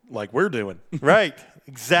 Like we're doing. Right.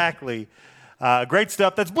 Exactly. Great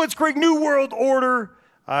stuff. That's Blitzkrieg New World Order.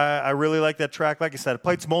 I really like that track. Like I said, I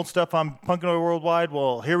played some old stuff on Punkin' Away Worldwide.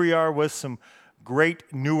 Well, here we are with some great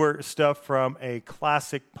newer stuff from a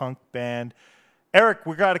classic punk band. Eric,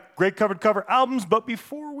 we got a great cover albums, but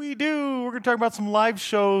before we do, we're going to talk about some live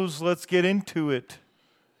shows. Let's get into it.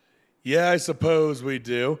 Yeah, I suppose we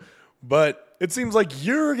do. But it seems like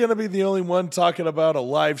you're going to be the only one talking about a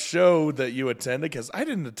live show that you attended, because I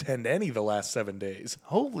didn't attend any the last 7 days.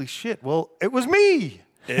 Holy shit. Well, it was me.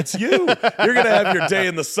 It's you. You're going to have your day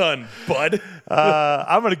in the sun, bud.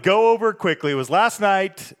 I'm going to go over it quickly. It was last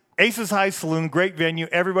night. Aces High Saloon, great venue.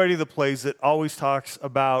 Everybody that plays it always talks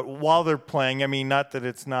about while they're playing. I mean, not that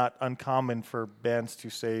it's not uncommon for bands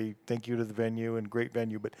to say thank you to the venue and great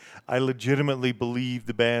venue, but I legitimately believe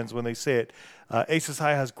the bands when they say it. Aces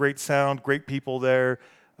High has great sound, great people there.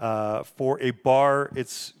 For a bar,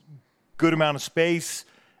 it's good amount of space,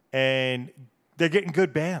 and they're getting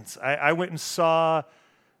good bands. I went and saw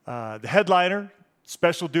the headliner,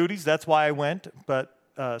 Special Duties. That's why I went, but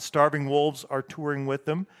Starving Wolves are touring with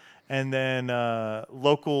them. And then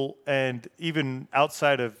local and even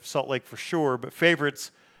outside of Salt Lake for sure, but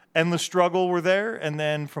favorites, Endless Struggle were there. And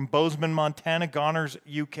then from Bozeman, Montana, Goners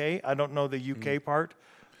UK. I don't know the UK part,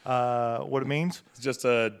 what it means. It's just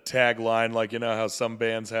a tagline, like, you know how some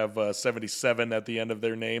bands have 77 at the end of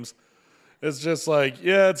their names? It's just like,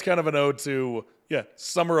 yeah, it's kind of an ode to,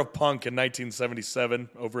 Summer of Punk in 1977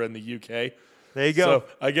 over in the UK. There you go. So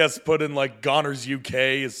I guess put in like Goners UK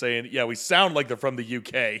is saying, yeah, we sound like they're from the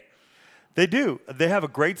UK. They do. They have a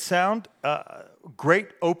great sound,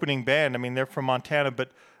 great opening band. I mean, they're from Montana, but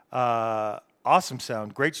awesome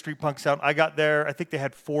sound, great street punk sound. I got there. I think they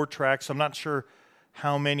had 4 tracks. So I'm not sure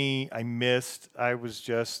how many I missed. I was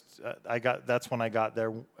just that's when I got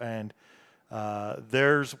there, and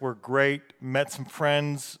theirs were great. Met some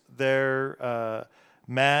friends there,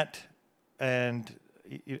 Matt and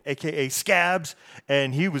AKA Scabs,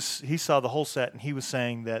 and he saw the whole set, and he was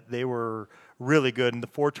saying that they were really good, and the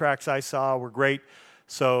 4 tracks I saw were great.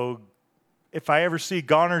 So if I ever see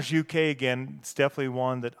Goners UK again, it's definitely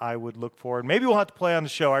one that I would look for. And maybe we'll have to play on the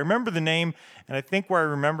show. I remember the name, and I think where I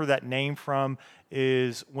remember that name from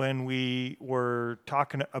is when we were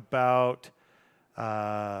talking about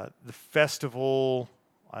the festival.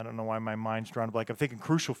 I don't know why my mind's drawn to blank. I'm thinking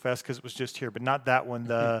Crucial Fest because it was just here, but not that one.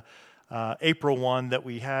 The April one that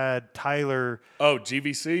we had, Tyler. Oh,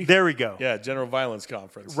 GVC? There we go. Yeah, General Violence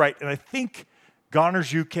Conference. Right, and I think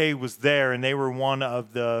Goners UK was there, and they were one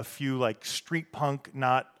of the few like street punk,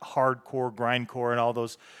 not hardcore, grindcore, and all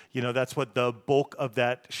those. You know, that's what the bulk of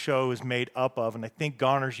that show is made up of. And I think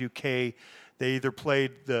Goners UK, they either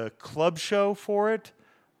played the club show for it,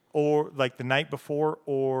 or like the night before,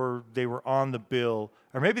 or they were on the bill,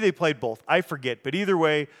 or maybe they played both. I forget, but either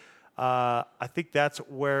way, I think that's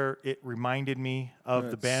where it reminded me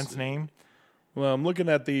of the band's name. Well, I'm looking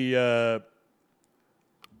at the.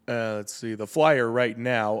 Let's see, the flyer right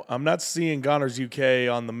now. I'm not seeing Goners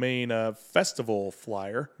UK on the main festival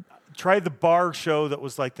flyer. Try the bar show that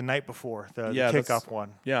was like the night before, the kickoff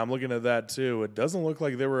one. Yeah, I'm looking at that too. It doesn't look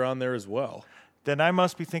like they were on there as well. Then I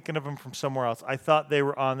must be thinking of them from somewhere else. I thought they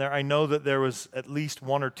were on there. I know that there was at least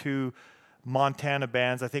 1 or 2 Montana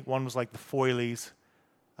bands. I think one was like the Foilies,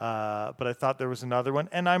 but I thought there was another one.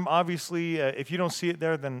 And I'm obviously, if you don't see it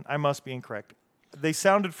there, then I must be incorrect. They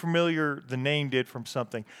sounded familiar, the name did, from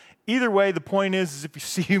something. Either way, the point is if you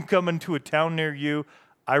see them coming to a town near you,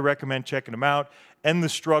 I recommend checking them out. And the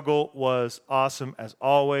Struggle was awesome, as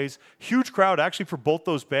always. Huge crowd, actually, for both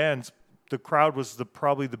those bands. The crowd was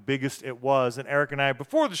probably the biggest it was. And Eric and I,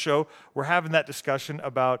 before the show, were having that discussion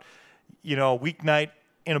about, a weeknight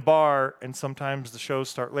in a bar, and sometimes the shows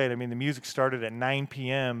start late. I mean, the music started at 9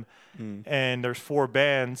 p.m., and there's 4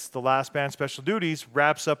 bands. The last band, Special Duties,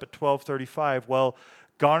 wraps up at 12:35. Well,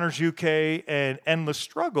 Goners UK and Endless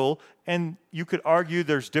Struggle, and you could argue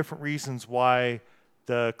there's different reasons why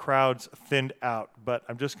the crowds thinned out. But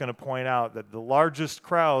I'm just going to point out that the largest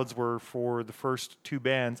crowds were for the first 2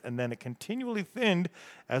 bands, and then it continually thinned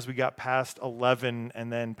as we got past 11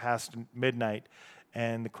 and then past midnight.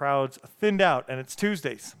 and the crowd's thinned out, and it's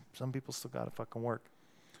Tuesdays. Some people still got to fucking work.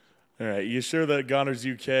 All right. You sure that Goners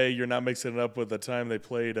UK, you're not mixing it up with the time they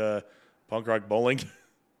played punk rock bowling?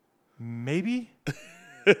 Maybe.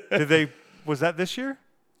 Was that this year?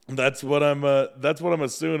 That's what I'm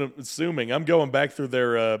assuming. I'm going back through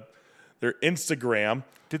their Instagram.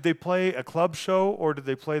 Did they play a club show or did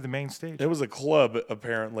they play the main stage? It was a club,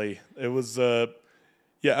 apparently. It was I'm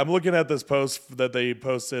looking at this post that they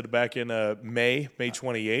posted back in May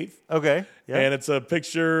 28th. Okay. Yeah. And it's a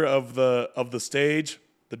picture of the stage,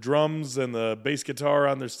 the drums and the bass guitar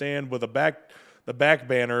on their stand with the back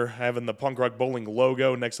banner having the punk rock bowling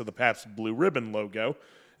logo next to the Pabst Blue Ribbon logo.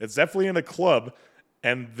 It's definitely in a club,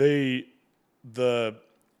 and the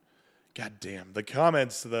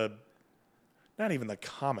comments, not even the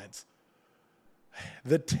comments,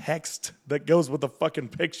 the text that goes with the fucking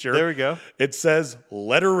picture. There we go. It says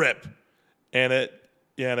 "Let her rip," and it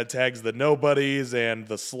tags the Nobodies and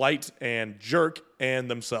the Slight and Jerk and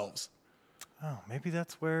themselves. Oh, maybe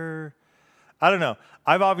that's where. I don't know.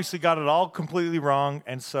 I've obviously got it all completely wrong,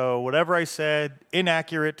 and so whatever I said,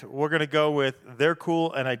 inaccurate, we're going to go with they're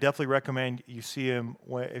cool, and I definitely recommend you see them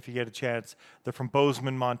if you get a chance. They're from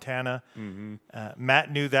Bozeman, Montana. Mm-hmm.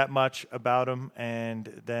 Matt knew that much about them,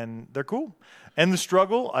 and then they're cool. And The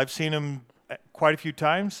Struggle, I've seen them quite a few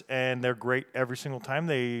times, and they're great every single time.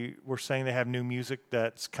 They were saying they have new music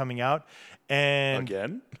that's coming out. And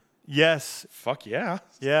Again? Yes. Fuck yeah.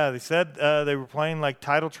 Yeah, they said they were playing like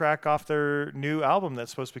title track off their new album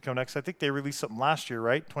that's supposed to be coming next. I think they released something last year,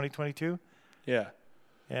 right? 2022? Yeah.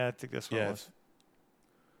 Yeah, I think that's what it was.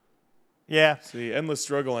 Yeah. See, Endless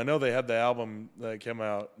Struggle, I know they had the album that came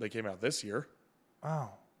out this year.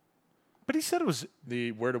 Oh. But he said it was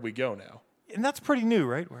the Where Do We Go Now? And that's pretty new,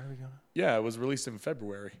 right? Where Do We Go Now? Yeah, it was released in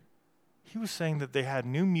February. He was saying that they had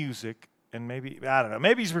new music. And maybe, I don't know,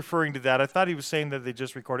 maybe he's referring to that. I thought he was saying that they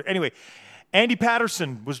just recorded. Anyway, Andy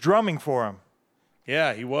Patterson was drumming for him.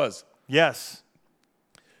 Yeah, he was. Yes.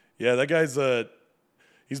 Yeah, that guy's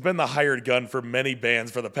he's been the hired gun for many bands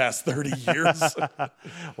for the past 30 years.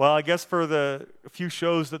 Well, I guess for the few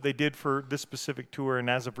shows that they did for this specific tour, and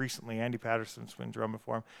as of recently, Andy Patterson's been drumming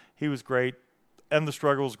for him. He was great. And The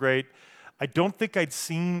Struggle was great. I don't think I'd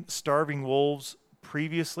seen Starving Wolves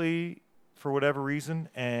previously for whatever reason,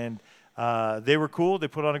 and they were cool. They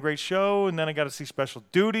put on a great show, and then I got to see Special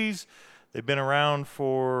Duties. They've been around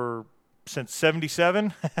since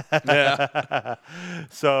 77. Yeah.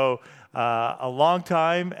 So a long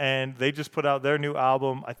time, and they just put out their new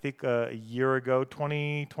album, I think a year ago,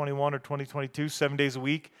 2021 or 2022, 7 days a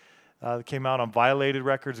week. It came out on Violated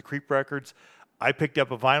Records, Creep Records. I picked up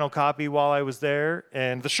a vinyl copy while I was there,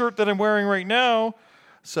 and the shirt that I'm wearing right now.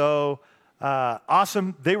 So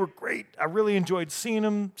awesome. They were great. I really enjoyed seeing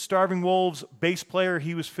them. Starving Wolves bass player,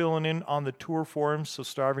 he was filling in on the tour for him. So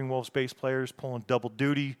Starving Wolves bass players pulling double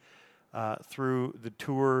duty through the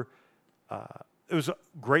tour. It was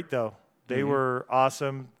great, though. They were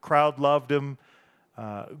awesome. Crowd loved them.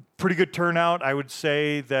 Pretty good turnout. I would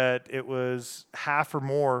say that it was half or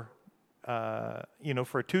more,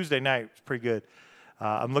 for a Tuesday night. It's pretty good.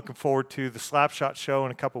 I'm looking forward to the Slapshot show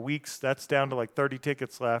in a couple weeks. That's down to like 30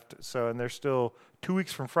 tickets left. And they're still 2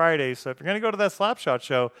 weeks from Friday. So if you're going to go to that Slapshot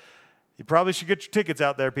show, you probably should get your tickets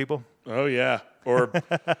out there, people. Oh, yeah. Or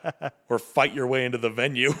fight your way into the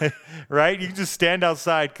venue. Right? You can just stand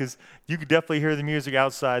outside because you could definitely hear the music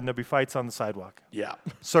outside, and there'll be fights on the sidewalk. Yeah.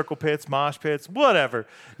 Circle pits, mosh pits, whatever.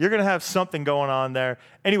 You're going to have something going on there.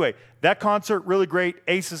 Anyway, that concert, really great.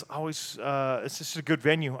 Aces, always, it's just a good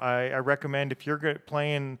venue. I recommend if you're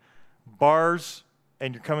playing bars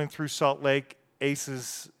and you're coming through Salt Lake,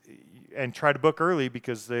 Aces, and try to book early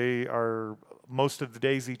because they are most of the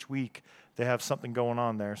days each week. They have something going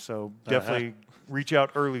on there. So definitely reach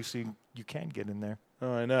out early so you can get in there.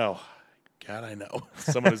 Oh, I know. God, I know.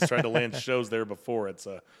 Someone who's tried to land shows there before. It's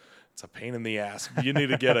a pain in the ass. You need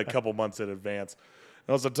to get a couple months in advance.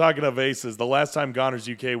 And also, talking of Aces, the last time Goners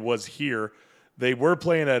UK was here, they were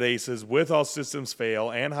playing at Aces with All Systems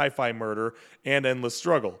Fail and Hi-Fi Murder and Endless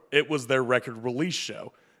Struggle. It was their record release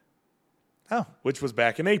show. Oh. Which was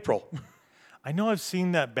back in April. I know I've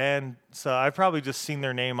seen that band, so I've probably just seen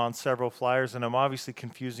their name on several flyers, and I'm obviously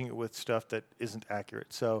confusing it with stuff that isn't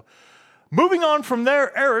accurate. So moving on from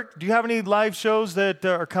there, Eric, do you have any live shows that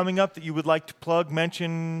are coming up that you would like to plug,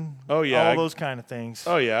 mention, all those kind of things?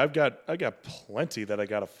 Oh, yeah, I got plenty that I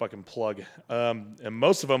got to fucking plug, and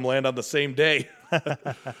most of them land on the same day.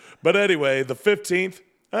 But anyway, the 15th,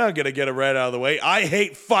 I'm going to get it right out of the way. I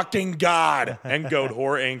hate fucking God and Goat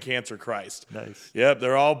Whore and Cancer Christ. Nice. Yep,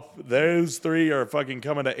 those three are fucking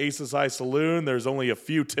coming to Aces High Saloon. There's only a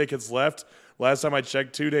few tickets left. Last time I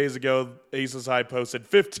checked 2 days ago, Aces High posted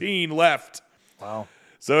 15 left. Wow.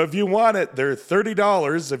 So if you want it, they're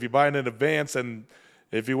 $30 if you buy it in advance, and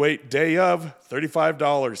if you wait day of,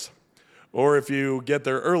 $35. Or if you get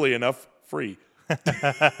there early enough, free.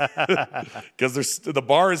 Because the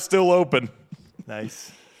bar is still open.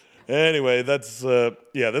 Nice. Anyway, that's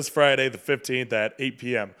this Friday the 15th at 8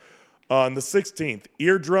 p.m. On the 16th,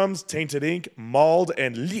 Eardrums, Tainted Ink, Mauled,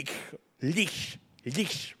 and Lich.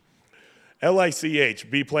 LICH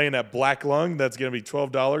be playing at Black Lung. That's going to be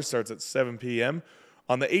 $12. Starts at 7 p.m.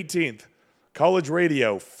 On the 18th, College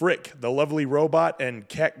Radio, Frick, The Lovely Robot, and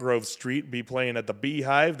Catgrove Street be playing at the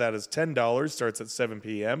Beehive. That is $10. Starts at 7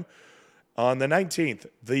 p.m. On the 19th,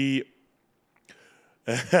 the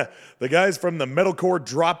guys from the Metalcore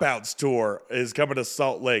Dropouts Tour is coming to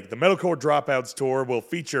Salt Lake. The Metalcore Dropouts Tour will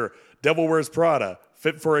feature Devil Wears Prada,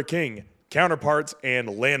 Fit for a King, Counterparts,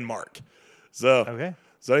 and Landmark.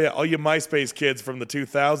 So yeah, all you MySpace kids from the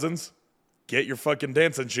 2000s, get your fucking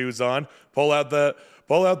dancing shoes on, pull out that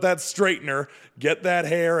straightener, get that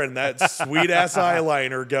hair and that sweet-ass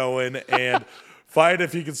eyeliner going, and find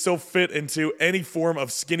if you can still fit into any form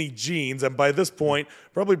of skinny jeans. And by this point,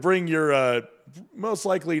 probably bring your most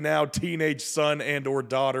likely now teenage son and or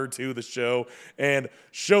daughter to the show and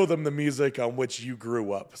show them the music on which you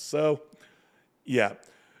grew up. So, yeah.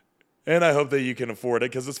 And I hope that you can afford it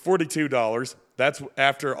because it's $42. That's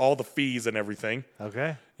after all the fees and everything.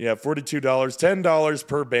 Okay. Yeah, $42, $10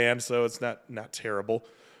 per band, so it's not terrible.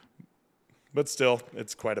 But still,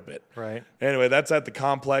 it's quite a bit. Right. Anyway, that's at the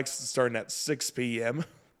Complex starting at 6 p.m.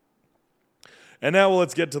 And now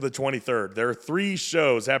let's get to the 23rd. There are 3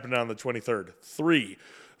 shows happening on the 23rd. 3.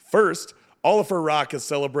 First, Oliver Rock is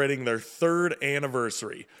celebrating their 3rd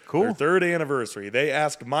anniversary. Cool. Their 3rd anniversary. They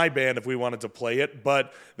asked my band if we wanted to play it,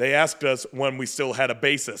 but they asked us when we still had a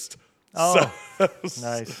bassist. Oh,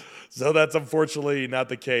 nice. So that's unfortunately not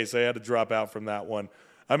the case. I had to drop out from that one.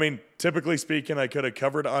 I mean, typically speaking, I could have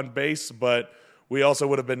covered on bass, but we also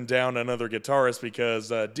would have been down another guitarist because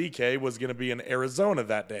DK was going to be in Arizona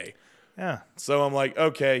that day. Yeah. So I'm like,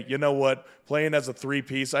 okay, you know what? Playing as a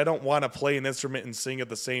 3-piece, I don't want to play an instrument and sing at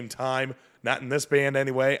the same time. Not in this band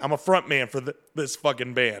anyway. I'm a front man for this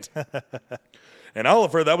fucking band. And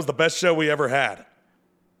Oliver, that was the best show we ever had.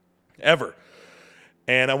 Ever.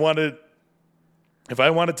 And if I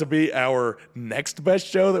want it to be our next best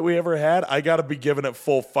show that we ever had, I got to be giving it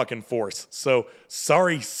full fucking force. So,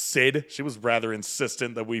 sorry, Sid. She was rather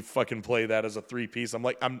insistent that we fucking play that as a 3-piece. I'm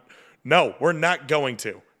like, no, we're not going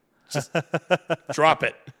to. Just drop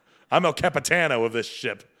it. I'm El Capitano of this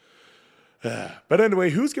ship. But anyway,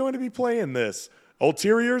 who's going to be playing this?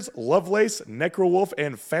 Ulteriors, Lovelace, Necrowolf,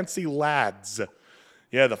 and Fancy Lads.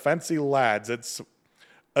 Yeah, the Fancy Lads. It's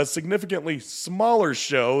a significantly smaller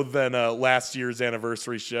show than last year's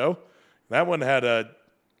anniversary show. That one had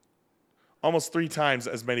almost 3 times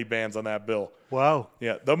as many bands on that bill. Wow.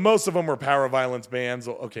 Yeah, most of them were power violence bands.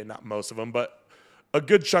 Okay, not most of them, but a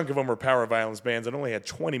good chunk of them were power violence bands and only had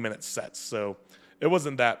 20-minute sets. So it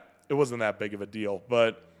wasn't that big of a deal,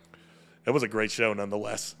 but it was a great show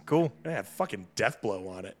nonetheless. Cool. It had fucking Deathblow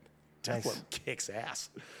on it. Nice. Deathblow kicks ass.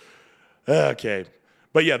 Okay.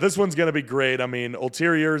 But yeah, this one's going to be great. I mean,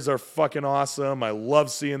 Ulteriors are fucking awesome. I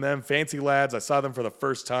love seeing them. Fancy Lads, I saw them for the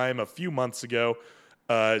first time a few months ago.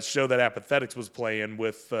 Show that Apathetics was playing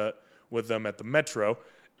with them at the Metro.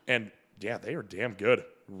 And yeah, they are damn good.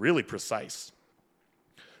 Really precise.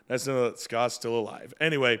 Nice to know that Ska's still alive.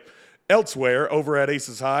 Anyway, elsewhere, over at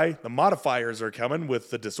Aces High, the Modifiers are coming with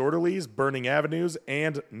the Disorderlies, Burning Avenues,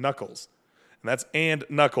 and Knuckles. And that's and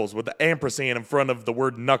Knuckles with the ampersand in front of the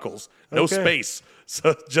word Knuckles. No space.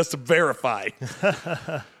 So just to verify.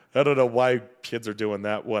 I don't know why kids are doing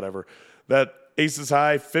that. Whatever. That Aces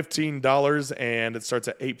High, $15, and it starts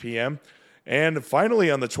at 8 p.m. And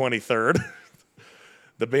finally on the 23rd,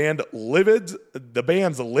 the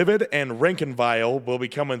bands Livid and Rankin-Vile will be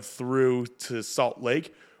coming through to Salt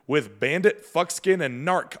Lake with Bandit, Fuckskin, and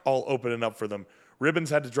Narc all opening up for them.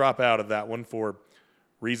 Ribbons had to drop out of that one for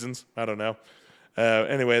reasons. I don't know.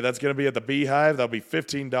 Anyway, that's going to be at the Beehive. That'll be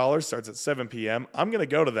 $15. Starts at 7 p.m. I'm going to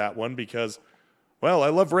go to that one because, well, I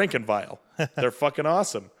love Rankin-Vile. They're fucking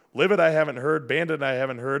awesome. Livid I haven't heard. Bandit I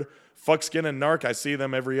haven't heard. Fuckskin and Narc, I see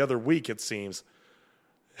them every other week, it seems.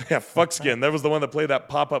 Yeah, Fuckskin. That was the one that played that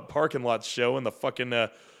pop-up parking lot show in the fucking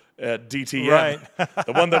DTM. Right.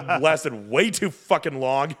 The one that lasted way too fucking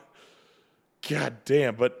long. God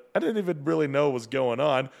damn, but I didn't even really know what was going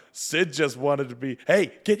on. Sid just wanted to be,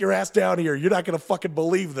 hey, get your ass down here. You're not going to fucking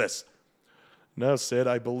believe this. No, Sid,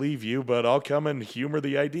 I believe you, but I'll come and humor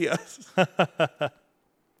the idea.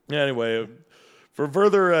 Anyway, for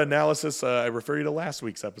further analysis, I refer you to last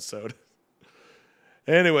week's episode.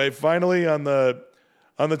 Anyway, finally on the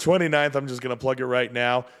 29th, I'm just going to plug it right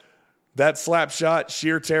now. That Slapshot,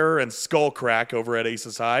 Sheer Terror, and Skull Crack over at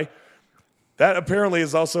Aces High. That apparently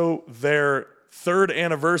is also their 3rd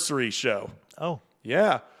anniversary show. Oh.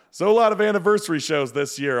 Yeah. So a lot of anniversary shows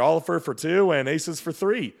this year. Oliver for 2 and Aces for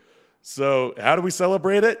 3. So how do we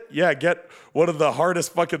celebrate it? Yeah, get one of the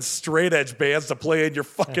hardest fucking straight edge bands to play in your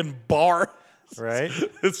fucking bar. Right.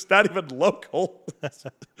 It's not even local.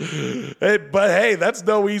 Hey, that's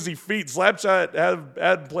no easy feat. Slapshot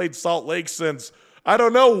hadn't played Salt Lake since I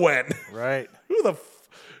don't know when. Right. Who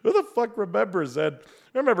the fuck remembers that?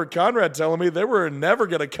 I remember Conrad telling me they were never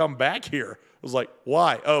going to come back here. I was like,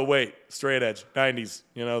 why? Oh, wait, straight edge, 90s.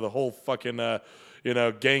 The whole fucking,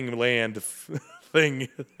 gangland thing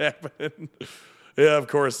happened. Yeah, of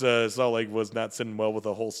course, Salt Lake was not sitting well with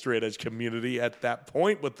the whole straight edge community at that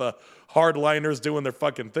point with the hardliners doing their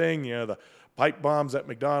fucking thing. The pipe bombs at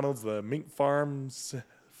McDonald's, the mink farms,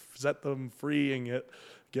 set them free and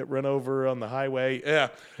get run over on the highway. Yeah.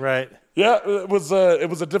 Right. Yeah, it was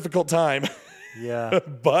a difficult time. Yeah.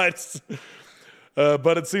 but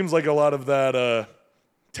it seems like a lot of that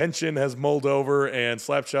tension has mulled over, and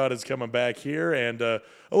Slapshot is coming back here, and a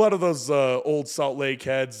lot of those old Salt Lake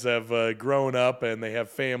heads have grown up, and they have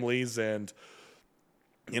families and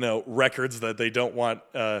records that they don't want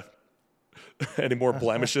any more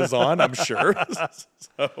blemishes on, I'm sure.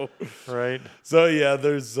 Right. So yeah,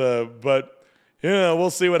 there's but we'll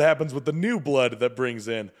see what happens with the new blood that brings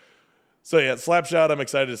in. So yeah, Slapshot, I'm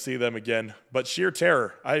excited to see them again. But Sheer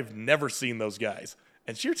Terror, I've never seen those guys.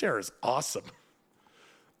 And Sheer Terror is awesome.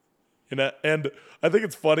 And I think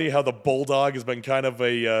it's funny how the Bulldog has been kind of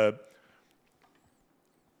an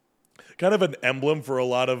emblem for a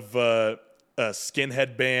lot of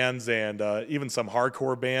skinhead bands and even some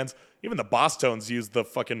hardcore bands. Even the Boss Tones use the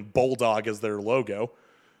fucking Bulldog as their logo.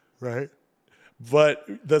 Right. But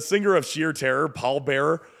the singer of Sheer Terror, Paul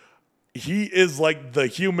Bearer, he is like the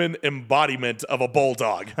human embodiment of a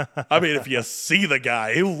bulldog. I mean, if you see the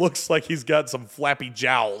guy, he looks like he's got some flappy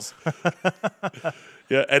jowls.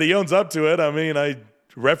 Yeah, and he owns up to it. I mean, I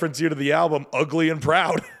reference you to the album Ugly and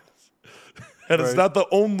Proud. And it's not the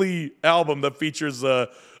only album that features a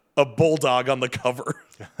bulldog on the cover.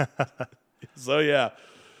 So, yeah.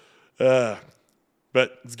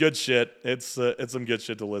 But it's good shit. It's some good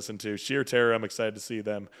shit to listen to. Sheer Terror, I'm excited to see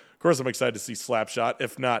them. Of course, I'm excited to see Slapshot,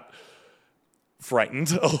 if not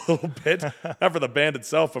frightened a little bit. Not for the band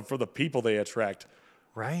itself, but for the people they attract.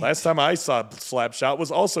 Right. Last time I saw Slapshot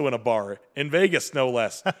was also in a bar in Vegas, no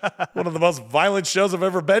less. One of the most violent shows I've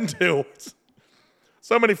ever been to.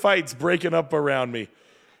 So many fights breaking up around me.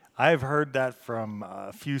 I've heard that from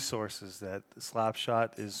a few sources that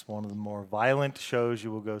Slapshot is one of the more violent shows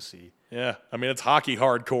you will go see. Yeah, I mean, it's hockey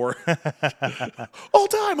hardcore.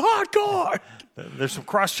 All-time hardcore! There's some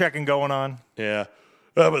cross-checking going on. Yeah,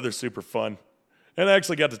 but they're super fun. And I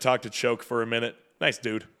actually got to talk to Choke for a minute. Nice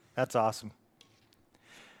dude. That's awesome.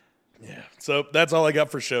 Yeah, so that's all I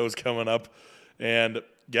got for shows coming up. And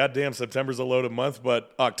goddamn, September's a loaded month,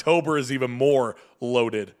 but October is even more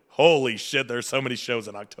loaded. Holy shit, there's so many shows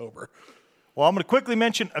in October. Well, I'm going to quickly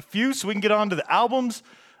mention a few so we can get on to the albums.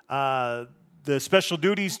 The Special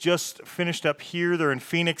Duties just finished up here. They're in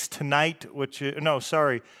Phoenix tonight, they're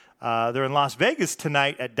in Las Vegas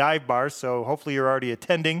tonight at Dive Bar, so hopefully you're already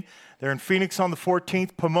attending. They're in Phoenix on the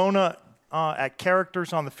 14th, Pomona at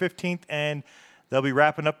Characters on the 15th, and they'll be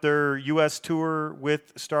wrapping up their U.S. tour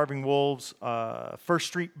with Starving Wolves, First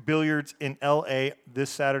Street Billiards in L.A. this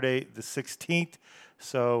Saturday, the 16th.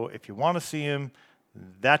 So if you want to see him,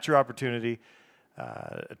 that's your opportunity.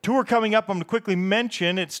 A tour coming up, I'm going to quickly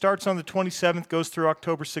mention. It starts on the 27th, goes through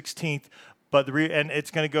October 16th, and it's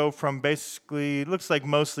going to go from basically, it looks like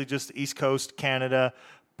mostly just the East Coast, Canada,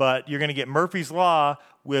 but you're going to get Murphy's Law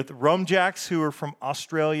with Rumjacks, who are from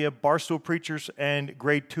Australia, Barstool Preachers, and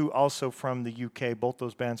Grade 2 also from the UK, both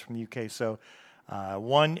those bands from the UK. So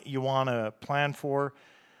one you want to plan for.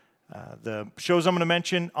 The shows I'm going to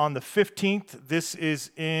mention on the 15th, this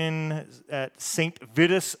is at St.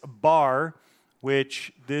 Vitus Bar,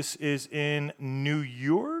 which this is in New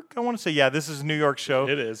York. I want to say, yeah, this is a New York show.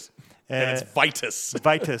 It is. And it's Vitus.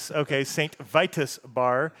 Vitus, okay, St. Vitus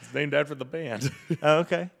Bar. It's named after the band.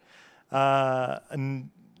 Okay. And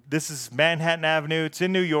this is Manhattan Avenue. It's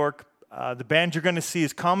in New York. The band you're going to see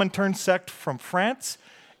is Comintern Sect from France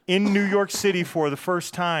in New York City for the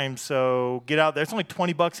first time. So get out there. It's only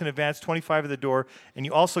 $20 in advance, $25 at the door. And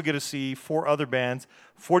you also get to see 4 other bands,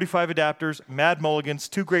 45 Adapters, Mad Mulligans,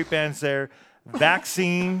 2 great bands there,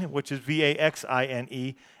 Vaccine, which is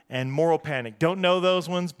Vaxine, and Moral Panic. Don't know those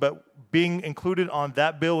ones, but being included on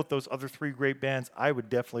that bill with those other 3 great bands, I would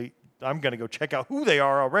definitely I'm going to go check out who they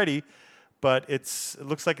are already. But it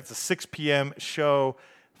looks like it's a 6 p.m. show.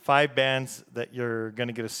 5 bands that you're going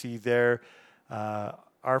to get to see there.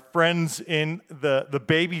 Our friends in the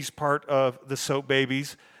babies part of the Soap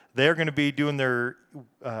Babies, they're going to be doing their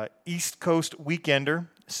East Coast Weekender,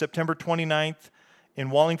 September 29th in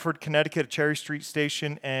Wallingford, Connecticut at Cherry Street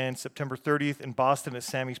Station, and September 30th in Boston at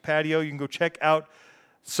Sammy's Patio. You can go check out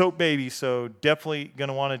Soap Babies, so definitely going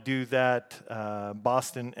to want to do that,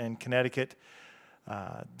 Boston and Connecticut.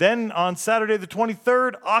 Then on Saturday the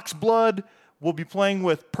 23rd, Oxblood will be playing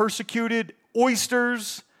with Persecuted,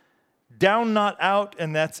 Oysters, Down Not Out,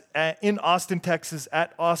 and that's in Austin, Texas,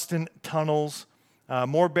 at Austin Tunnels.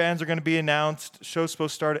 More bands are going to be announced. Show's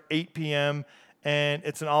supposed to start at 8 p.m., and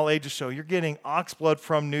it's an all-ages show. You're getting Oxblood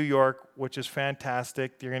from New York, which is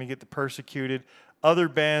fantastic. You're going to get the Persecuted. Other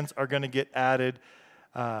bands are going to get added.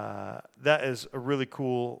 That is a really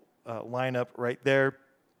cool lineup right there.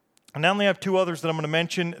 And I only have 2 others that I'm going to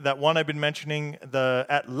mention. That one I've been mentioning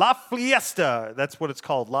at La Fiesta. That's what it's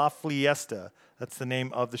called, La Fiesta. That's the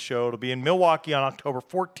name of the show. It'll be in Milwaukee on October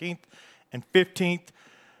 14th and 15th.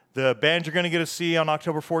 The bands you're going to get to see on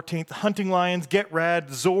October 14th, Hunting Lions, Get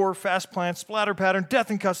Rad, Zor, Fast Plant, Splatter Pattern,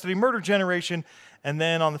 Death in Custody, Murder Generation. And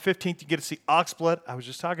then on the 15th, you get to see Oxblood. I was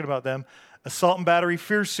just talking about them. Assault and Battery,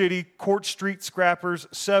 Fierce City, Court Street Scrappers,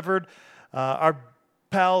 Severed, our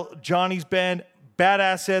pal Johnny's band, Bad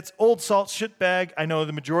Assets, Old Salt, Shitbag. I know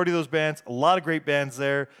the majority of those bands, a lot of great bands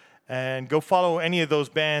there. And go follow any of those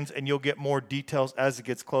bands, and you'll get more details as it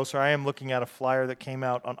gets closer. I am looking at a flyer that came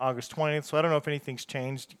out on August 20th, so I don't know if anything's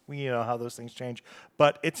changed. You know how those things change.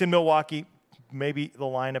 But it's in Milwaukee. Maybe the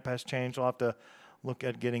lineup has changed. I'll have to look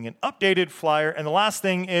at getting an updated flyer. And the last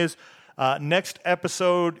thing is, next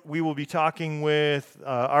episode, we will be talking with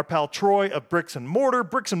our pal Troy of Bricks and Mortar.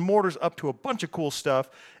 Bricks and Mortar's up to a bunch of cool stuff.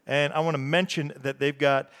 And I want to mention that they've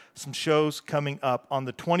got some shows coming up. On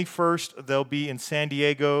the 21st, they'll be in San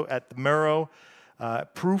Diego at the Murrow.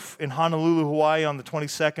 Proof in Honolulu, Hawaii on the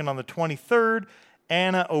 22nd. On the 23rd,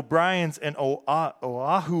 Anna O'Brien's in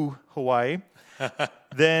Oahu, Hawaii.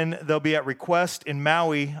 Then they'll be at Request in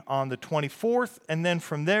Maui on the 24th. And then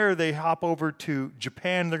from there, they hop over to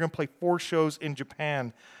Japan. They're going to play 4 shows in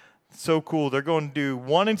Japan. So cool. They're going to do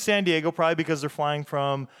 1 in San Diego, probably because they're flying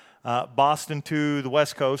from Boston to the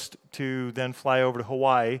West Coast to then fly over to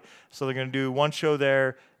Hawaii. So they're going to do 1 show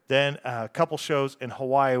there, then a couple shows in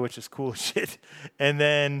Hawaii, which is cool shit. And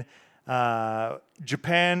then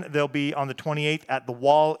Japan, they'll be on the 28th at the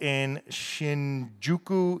Wall in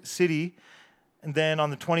Shinjuku City. And then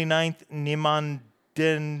on the 29th, Niman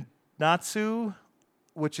Denatsu,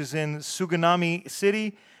 which is in Suganami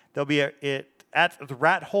City. They'll be at the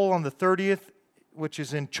Rat Hole on the 30th, which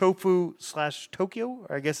is in Chofu/Tokyo.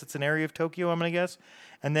 Or I guess it's an area of Tokyo, I'm going to guess.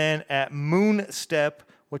 And then at Moon Step,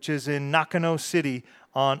 which is in Nakano City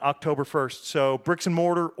on October 1st. So Bricks and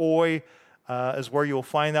Mortar, Oi, is where you'll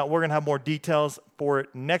find that. We're going to have more details for it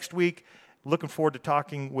next week. Looking forward to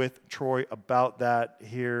talking with Troy about that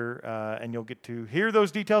here, and you'll get to hear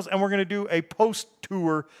those details. And we're going to do a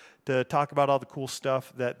post-tour to talk about all the cool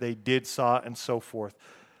stuff that they did, saw, and so forth.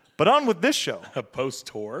 But on with this show. A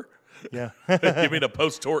post-tour? Yeah. You mean a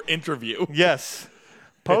post-tour interview? Yes.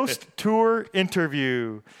 Post-tour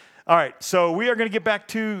interview. All right, so we are going to get back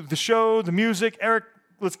to the show, the music. Eric,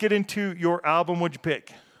 let's get into your album. What'd you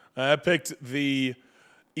pick? I picked the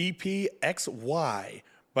EP XY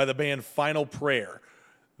by the band Final Prayer.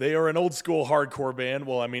 They are an old-school hardcore band.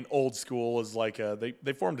 Well, I mean, old school is like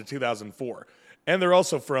they formed in 2004. And they're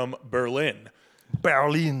also from Berlin.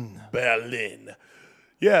 Berlin.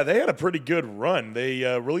 Yeah, they had a pretty good run. They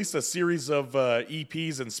released a series of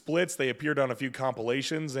EPs and splits. They appeared on a few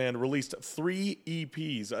compilations and released 3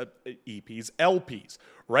 LPs.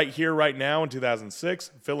 Right Here, Right Now in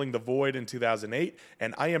 2006, Filling the Void in 2008,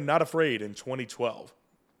 and I Am Not Afraid in 2012.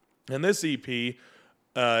 And this EP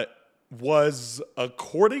was,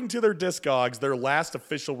 according to their Discogs, their last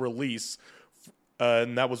official release,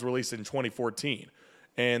 and that was released in 2014.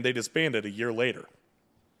 And they disbanded a year later.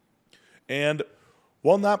 And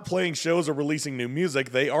while not playing shows or releasing new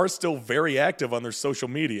music, they are still very active on their social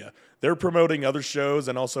media. They're promoting other shows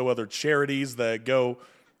and also other charities that go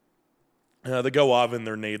off in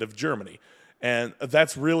their native Germany. And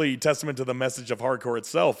that's really testament to the message of hardcore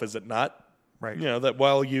itself, is it not? Right. You know, that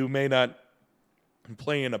while you may not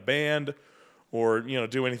play in a band or,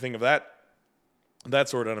 do anything of that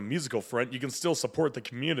sort on a musical front, you can still support the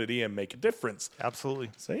community and make a difference. Absolutely.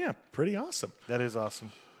 So yeah, pretty awesome. That is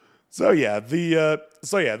awesome. So yeah,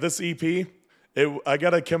 this EP, I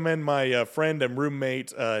gotta commend my friend and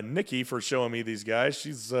roommate Nikki for showing me these guys.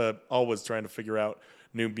 She's always trying to figure out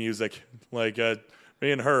new music. Like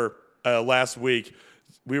me and her, last week,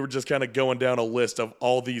 we were just kind of going down a list of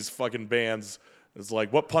all these fucking bands. It's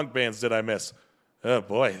like, what punk bands did I miss? Oh,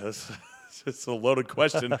 boy, it's a loaded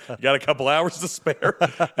question. You got a couple hours to spare.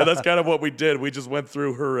 And that's kind of what we did. We just went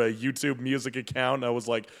through her YouTube music account. And I was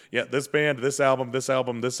like, yeah, this band, this album, this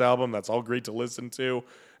album, this album. That's all great to listen to.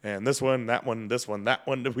 And this one, that one, this one, that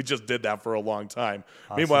one. We just did that for a long time.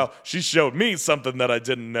 Awesome. Meanwhile, she showed me something that I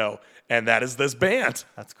didn't know. And that is this band.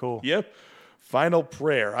 That's cool. Yep. Final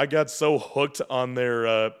Prayer. I got so hooked on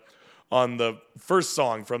their on the first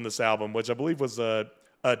song from this album, which I believe was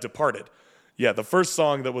Departed. Yeah, the first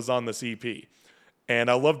song that was on this EP.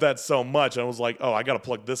 And I loved that so much. I was like, oh, I got to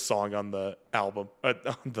plug this song on the album,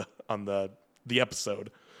 on the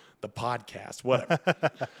episode, the podcast, whatever.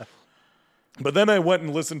 But then I went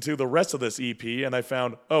and listened to the rest of this EP, and I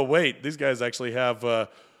found, oh, wait, these guys actually have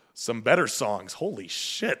some better songs. Holy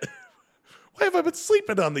shit. Why have I been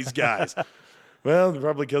sleeping on these guys? Well,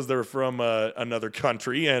 probably because they're from another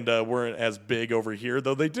country and weren't as big over here,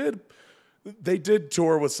 though they did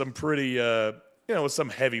tour with some pretty, with some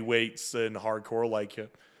heavyweights and hardcore, like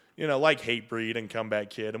Hatebreed and Comeback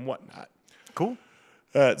Kid and whatnot. Cool.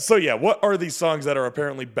 So yeah, what are these songs that are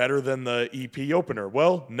apparently better than the EP opener?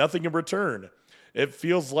 Well, Nothing in Return. It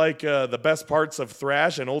feels like the best parts of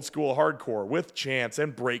thrash and old school hardcore with chants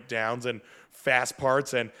and breakdowns and fast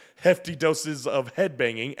parts and hefty doses of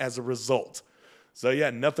headbanging as a result. So yeah,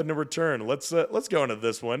 Nothing in Return. Let's go into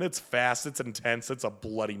this one. It's fast, it's intense, it's a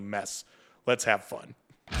bloody mess. Let's have fun.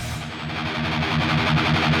 I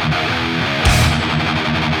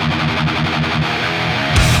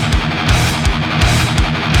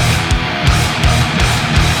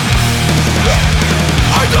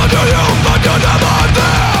don't know you, but you're never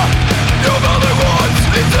there. You've only once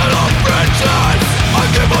instead of friendships. I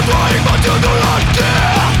keep on trying, but you do not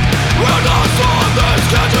care. We're not on this,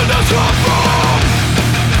 can't you just come from?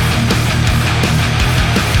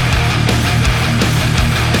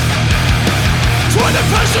 20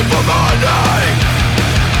 passion for money,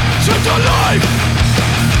 such a life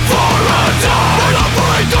for a time. But I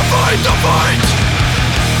fight to fight to fight.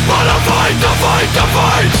 But I fight to fight to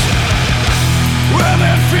fight. When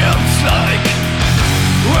it feels like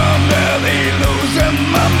we're merely losing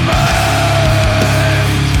my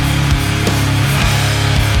mind.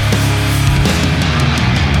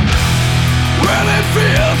 When it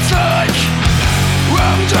feels like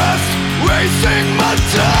I'm just wasting my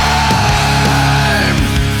time.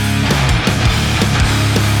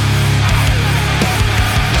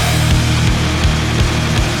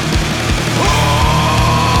 Oh,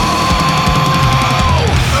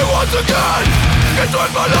 and once again, it's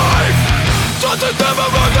with my life. Does it never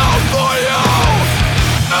work out for you?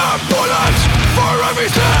 And bullets for every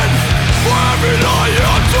sin, for every lie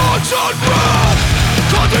you touch and breath.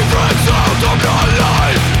 Cutting friends out of your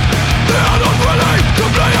life. They are not willing to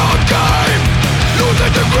play a game.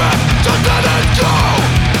 Losing the grip, just let it go.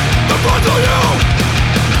 The front of you,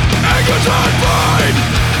 anguish and pain.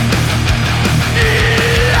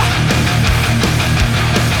 Yeah.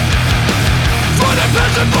 Fighting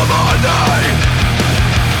passion for money,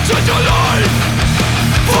 such a life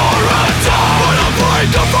for a time. But I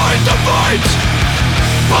fight to fight to fight.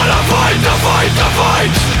 But I fight to fight to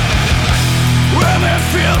fight. When it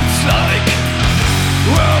feels like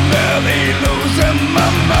we're merely losing my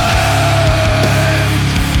mind.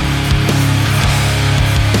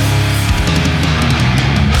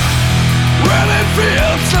 When it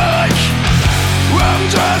feels like I'm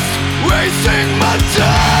just wasting my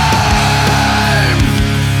time.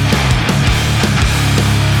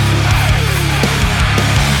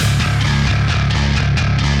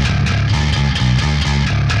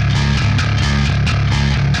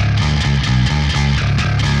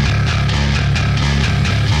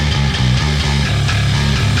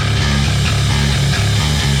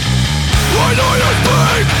 Why do you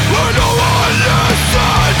speak when no one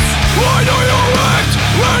listens? Why do you act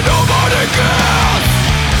when nobody cares?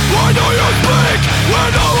 Why do you speak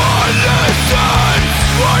when no one listens?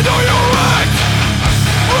 Why do you act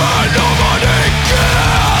when nobody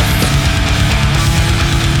cares?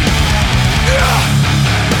 Yeah.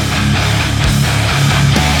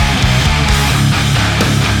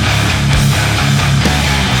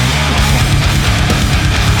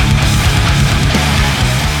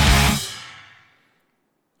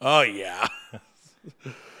 Oh yeah.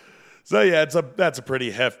 So yeah, that's a pretty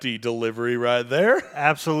hefty delivery right there.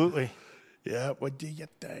 Absolutely. Yeah, what do you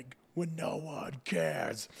think when no one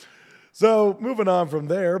cares? So moving on from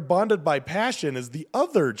there, Bonded by Passion is the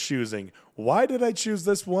other choosing. Why did I choose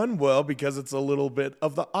this one? Well, because it's a little bit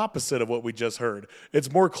of the opposite of what we just heard.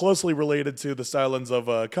 It's more closely related to the stylings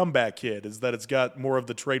of Comeback Kid, is that it's got more of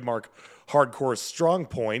the trademark hardcore strong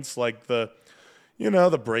points, like the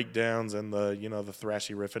breakdowns and the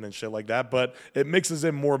thrashy riffing and shit like that, but it mixes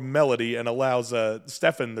in more melody and allows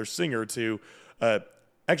Stefan, their singer, to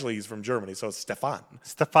actually he's from Germany, so it's Stefan.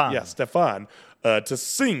 Yeah, Stefan, to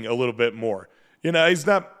sing a little bit more. He's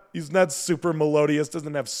not super melodious,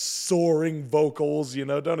 doesn't have soaring vocals,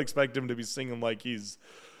 don't expect him to be singing like he's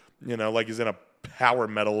in a power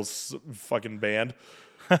metal fucking band.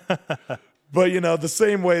 But, the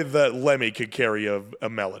same way that Lemmy could carry a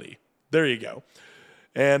melody. There you go.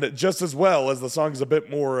 And just as well as the song's a bit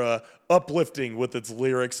more uplifting with its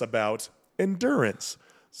lyrics about endurance.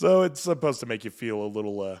 So it's supposed to make you feel a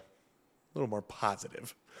little more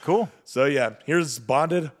positive. Cool. So yeah, here's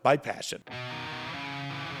Bonded by Passion.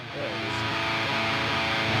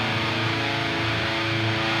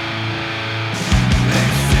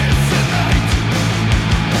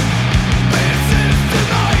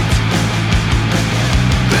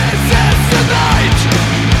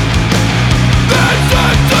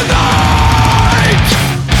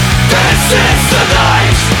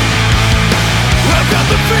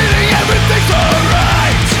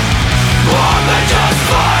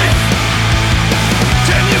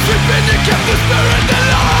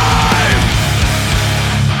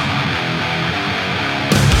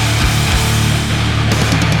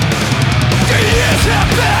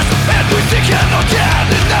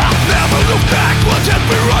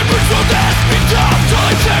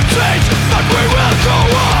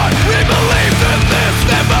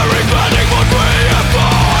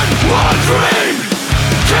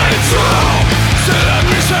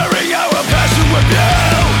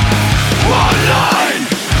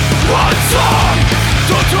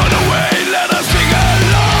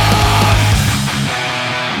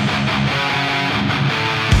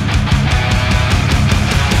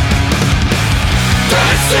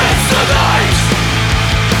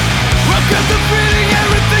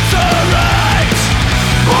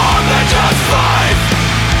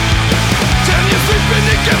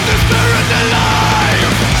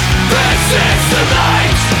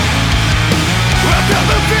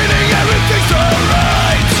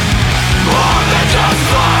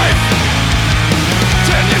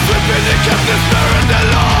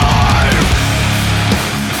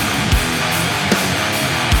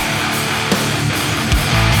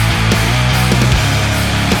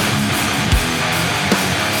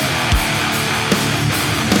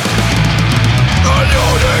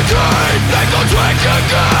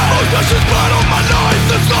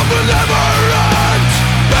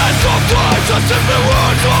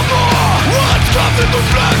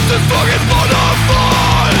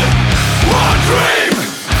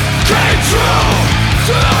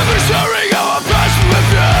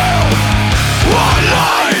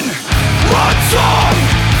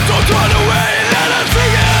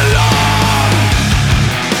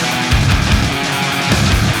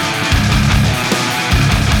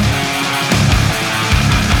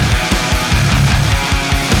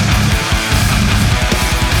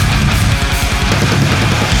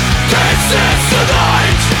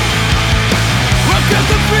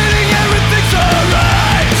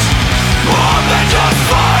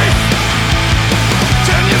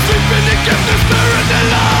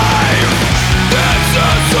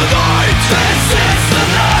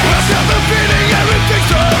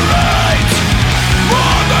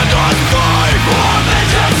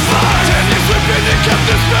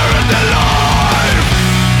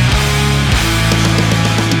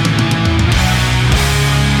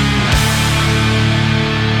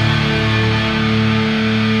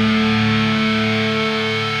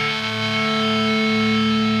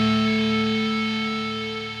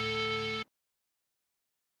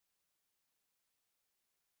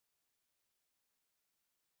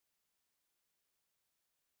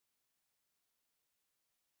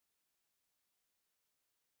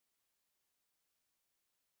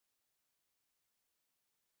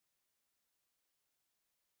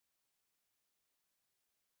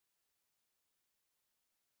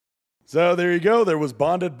 So there you go. There was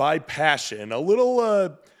Bonded by Passion. A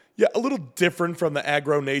little different from the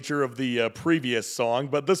aggro nature of the previous song,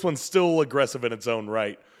 but this one's still aggressive in its own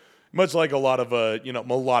right. Much like a lot of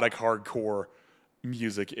melodic hardcore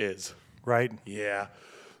music is. Right. Yeah.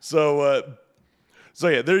 So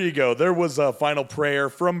yeah, there you go. There was a Final Prayer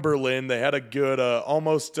from Berlin. They had a good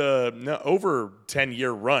almost over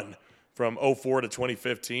 10-year run from 2004 to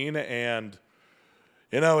 2015, and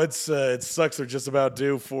it sucks they're just about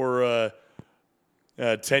due for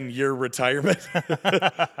 10-year retirement.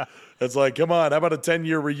 It's like, come on, how about a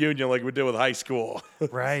 10-year reunion like we did with high school?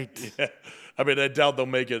 Right. Yeah. I mean, I doubt they'll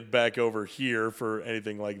make it back over here for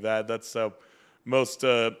anything like that. That's most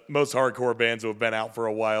hardcore bands who have been out for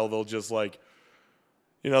a while, they'll just like,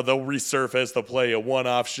 they'll resurface, they'll play a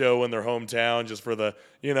one-off show in their hometown just for the,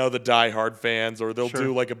 the diehard fans, or they'll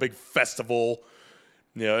do like a big festival.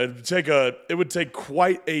 It would take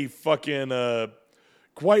quite a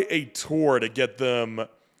tour to get them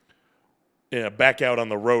back out on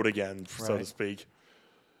the road again, so to speak.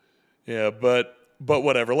 Yeah, but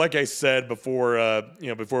whatever. Like I said before,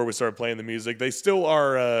 before we started playing the music, they still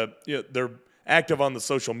are. They're active on the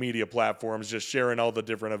social media platforms, just sharing all the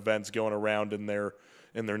different events going around in their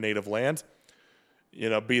native land.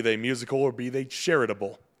 Be they musical or be they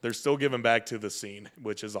charitable, they're still giving back to the scene,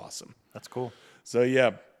 which is awesome. That's cool. So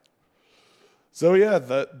yeah,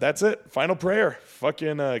 that's it. Final prayer.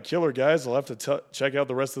 Fucking killer, guys. I'll have to check out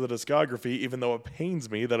the rest of the discography, even though it pains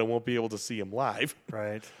me that I won't be able to see him live.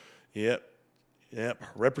 Right. Yep.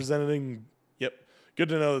 Representing. Yep. Good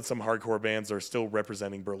to know that some hardcore bands are still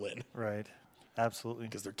representing Berlin. Right. Absolutely.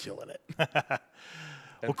 Because they're killing it.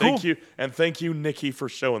 Well, cool. Thank you, Nikki, for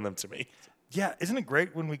showing them to me. Yeah, isn't it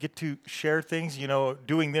great when we get to share things?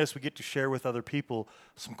 Doing this, we get to share with other people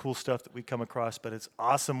some cool stuff that we come across. But it's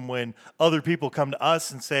awesome when other people come to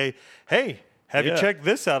us and say, hey, have you checked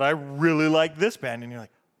this out? I really like this band. And you're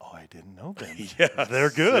like, oh, I didn't know them. Yeah, they're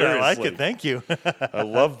good. seriously. I like it. Thank you. I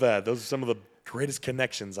love that. Those are some of the greatest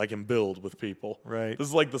connections I can build with people. Right. This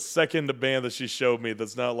is like the second band that she showed me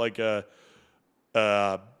that's not like a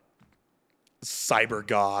cyber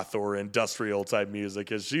goth or industrial type music.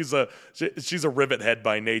 Because she's a rivet head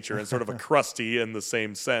by nature and sort of a crusty in the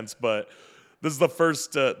same sense. But this is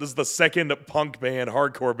the second punk band,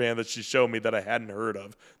 hardcore band that she showed me that I hadn't heard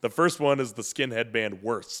of. The first one is the skinhead band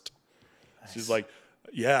Worst. Nice. She's like,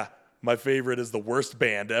 yeah, my favorite is the worst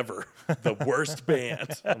band ever. The worst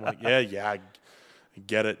band. I'm like, yeah, I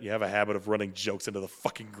get it. You have a habit of running jokes into the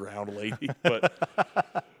fucking ground, lady.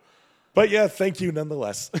 But yeah, thank you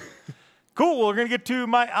nonetheless. Cool. Well, we're going to get to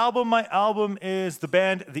my album. My album is the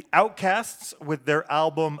band The Outcasts with their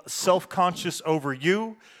album Self-Conscious Over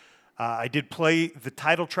You. I did play the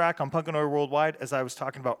title track on Punk and Oi Worldwide, as I was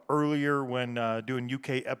talking about earlier when doing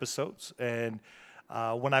UK episodes. And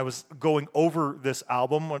when I was going over this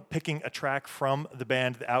album, when picking a track from the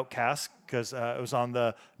band The Outcasts, because it was on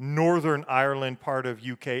the Northern Ireland part of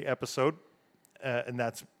UK episode, and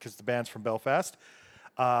that's because the band's from Belfast.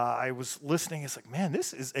 I was listening. It's like, man,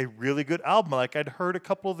 this is a really good album. Like, I'd heard a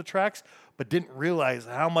couple of the tracks, but didn't realize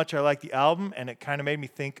how much I liked the album. And it kind of made me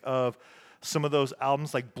think of some of those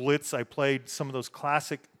albums like Blitz. I played some of those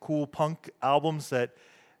classic cool punk albums that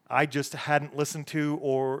I just hadn't listened to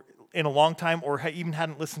or in a long time or even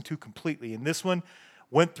hadn't listened to completely. And this one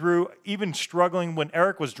went through, even struggling when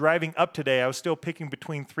Eric was driving up today, I was still picking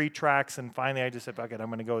between 3 tracks, and finally I just said, okay, I'm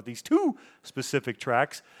going to go with these 2 specific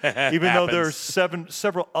tracks, even though there's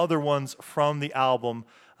several other ones from the album,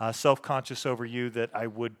 Self-Conscious Over You, that I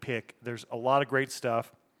would pick. There's a lot of great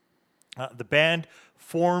stuff. The band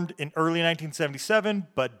formed in early 1977,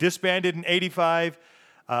 but disbanded in 85.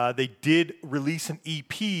 They did release an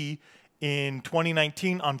EP in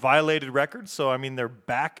 2019 on Violated Records, so I mean they're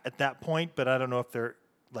back at that point, but I don't know if they're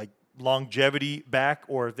like longevity back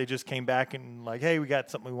or if they just came back and like, hey, we got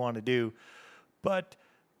something we want to do. But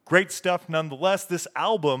great stuff nonetheless. This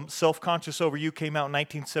album, Self-Conscious Over You, came out in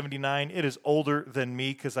 1979. It is older than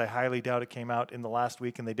me because I highly doubt it came out in the last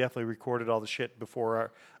week, and they definitely recorded all the shit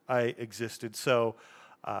before I existed. So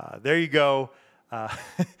there you go.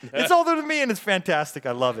 It's older than me, and it's fantastic.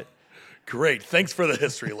 I love it. Great. Thanks for the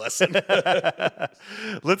history lesson.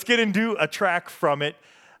 Let's get into a track from it.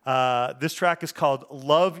 This track is called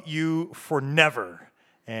Love You For Never,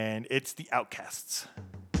 and it's The Outcasts.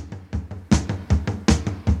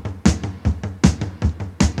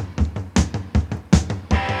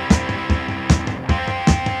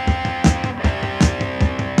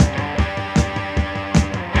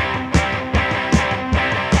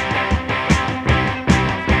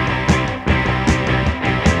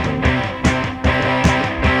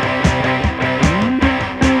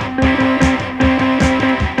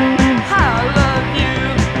 I love you,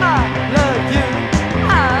 I love you,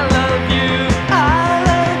 I love you, I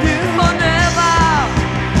love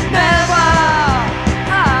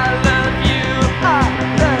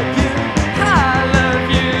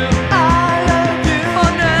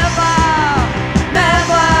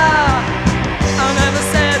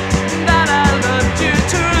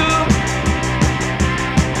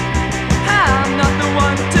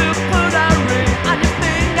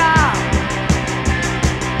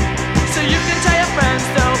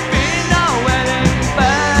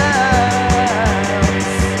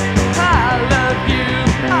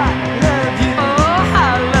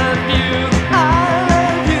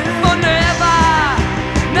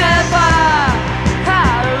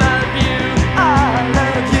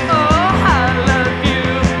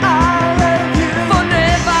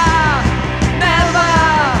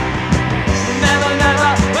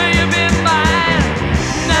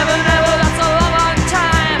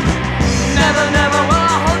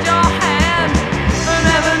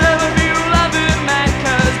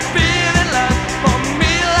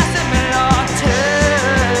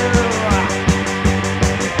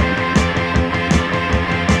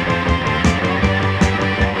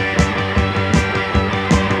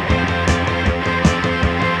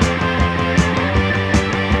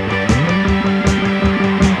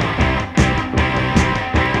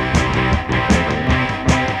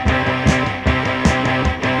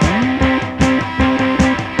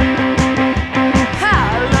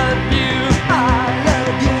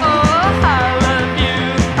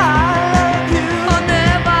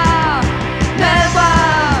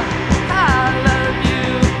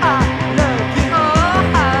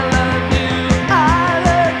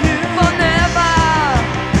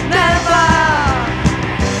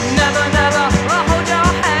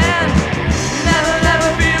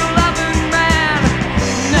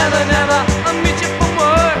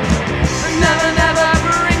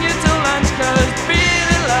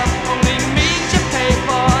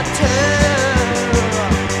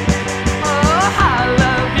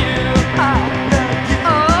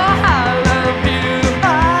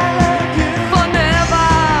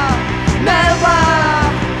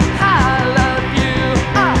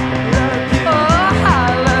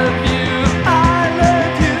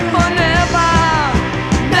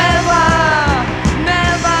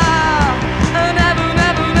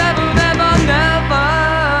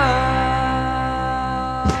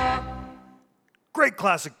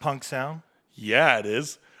classic punk sound. Yeah, it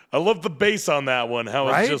is. I love the bass on that one. How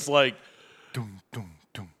Right? it's just like, Dum, dum,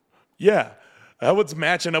 dum. yeah. How it's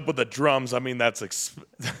matching up with the drums. I mean, that's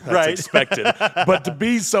Right. expected. But to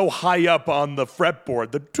be so high up on the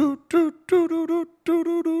fretboard, the toot, toot, toot, toot, toot, toot,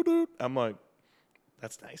 toot, toot, toot, I'm like,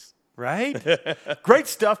 that's nice. Right? Great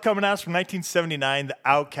stuff coming out from 1979, The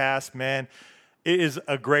Outcasts, man. It is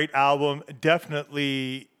a great album.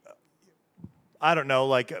 Definitely, I don't know,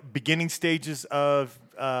 like beginning stages of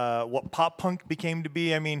what pop punk became to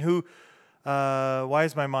be. I mean, why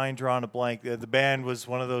is my mind drawing a blank? The band was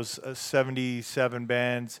one of those 77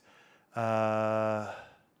 bands. Fucking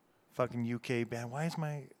UK band. Why is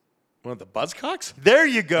my... What, the Buzzcocks? There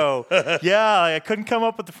you go. Yeah, I couldn't come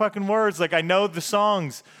up with the fucking words. Like, I know the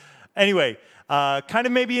songs. Anyway, kind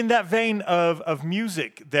of maybe in that vein of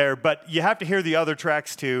music there, but you have to hear the other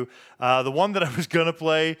tracks too. The one that I was going to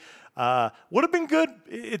play would have been good.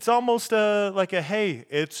 It's almost like hey,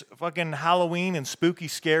 it's fucking Halloween and spooky,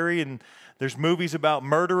 scary, and there's movies about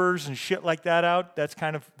murderers and shit like that out. That's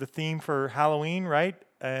kind of the theme for Halloween, right?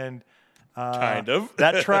 And Kind of.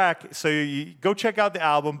 that track, so you go check out the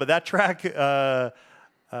album, but that track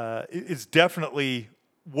is definitely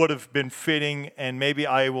would have been fitting, and maybe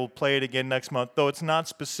I will play it again next month, though it's not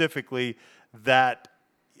specifically that,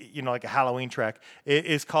 like a Halloween track. It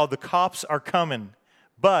is called The Cops Are Coming,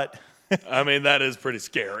 but... I mean, that is pretty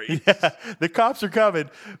scary. Yeah, the cops are coming,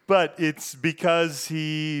 but it's because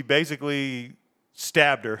he basically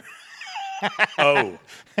stabbed her. Oh.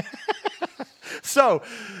 So,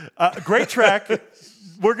 great track.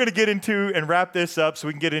 We're going to get into and wrap this up so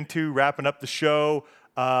we can get into wrapping up the show.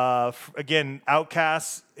 Again,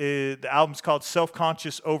 Outcasts, the album's called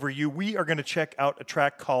Self-Conscious Over You. We are going to check out a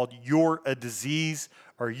track called You're a Disease,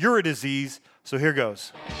 or You're a Disease. So here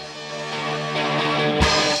goes.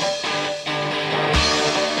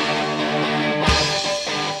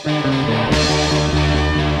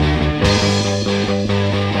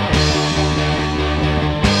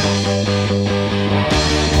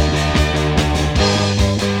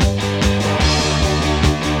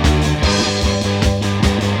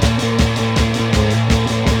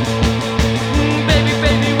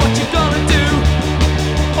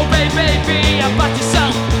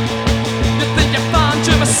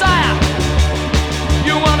 Messiah,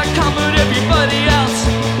 you wanna comfort everybody else.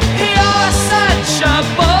 You're such a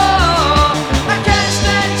bore. I can't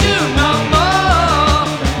stand you no more.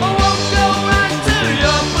 I won't go right to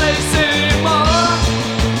your place anymore.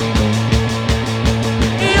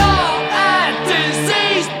 You're a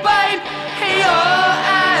disease, babe. You're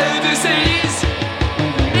a disease.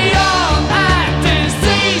 You're a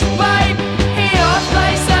disease, babe. Your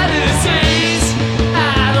place a disease.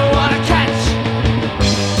 I don't wanna catch.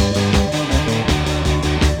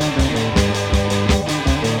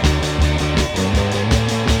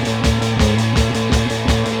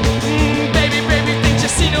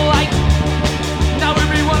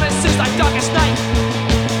 Darkest night.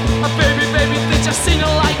 Baby, did you see no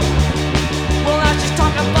light? Well, I just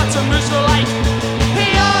talk about some miserable light.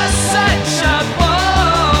 You're such a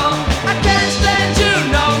bore. I can't stand you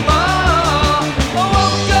no more. I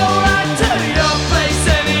won't go right to your place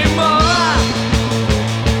anymore.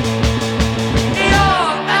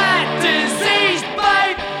 You're a disease,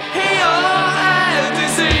 babe. You're a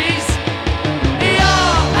disease.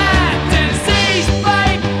 You're a disease,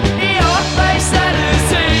 babe. Your place a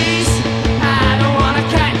disease. I don't want to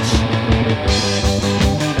catch.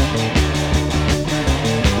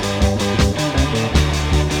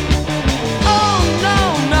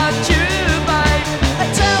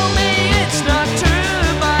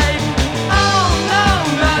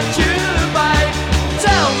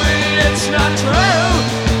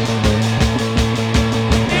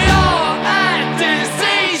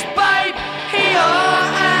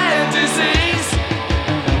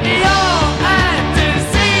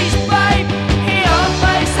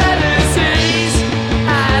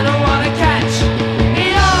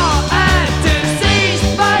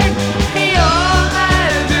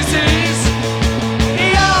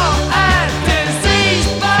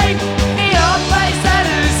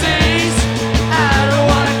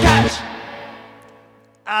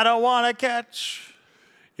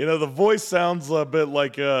 The voice sounds a bit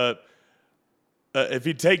like if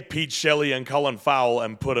you take Pete Shelley and Colin Powell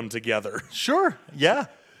and put them together. Sure, yeah.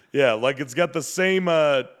 Yeah, like it's got the same,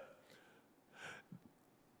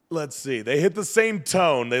 let's see, they hit the same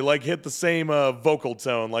tone. They hit the same vocal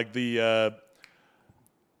tone, like the,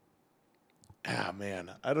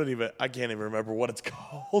 man, I can't even remember what it's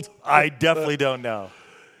called. I definitely don't know.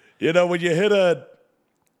 When you hit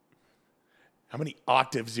how many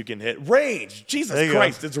octaves you can hit. Range. Jesus There you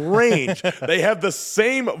Christ, go. it's range. They have the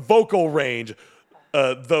same vocal range,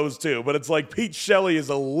 those two. But it's like Pete Shelley is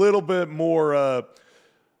a little bit more,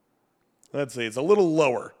 let's see, it's a little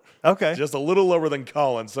lower. Okay. Just a little lower than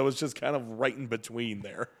Colin. So it's just kind of right in between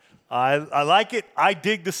there. I like it. I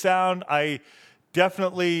dig the sound. I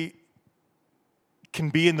definitely can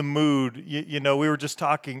be in the mood. You know, we were just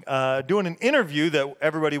talking, doing an interview that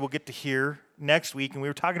everybody will get to hear next week, and we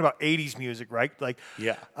were talking about 80s music, right? Like,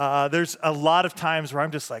 Yeah. there's a lot of times where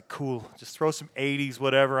I'm just like, cool, just throw some 80s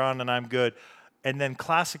whatever on, and I'm good. And then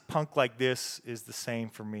classic punk like this is the same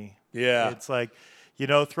for me. Yeah. It's like, you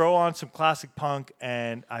know, throw on some classic punk,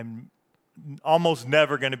 and I'm almost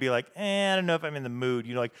never going to be like, I don't know if I'm in the mood.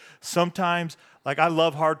 You know, like sometimes, like I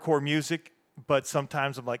love hardcore music, but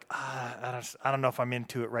sometimes I'm like, I don't know if I'm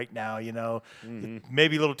into it right now. You know,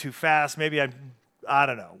 maybe a little too fast. Maybe I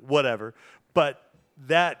don't know, whatever. But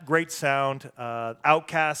that great sound,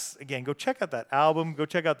 Outcasts. Again, go check out that album. Go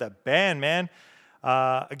check out that band, man.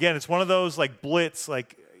 Again, it's one of those like Blitz.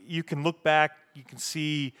 Like you can look back, you can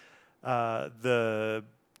see the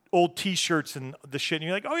old T-shirts and the shit, and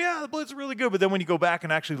you're like, oh yeah, the Blitz are really good. But then when you go back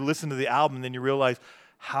and actually listen to the album, then you realize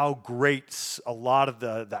how great a lot of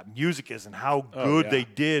that music is and how good they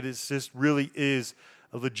did. It just really is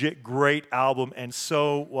a legit great album, and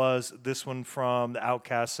so was this one from the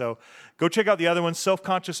Outcasts. So go check out the other one,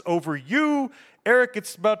 Self-Conscious Over You. Eric,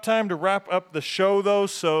 it's about time to wrap up the show, though.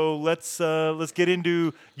 So let's get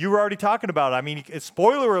into. You were already talking about it. I mean, it's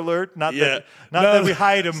spoiler alert. Not that we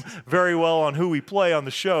hide them very well on who we play on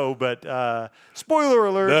the show, but spoiler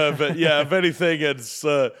alert. But yeah, if anything, it's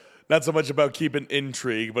not so much about keeping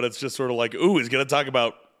intrigue, but it's just sort of like, ooh, he's going to talk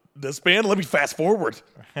about this band. Let me fast forward.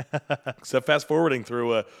 Except fast forwarding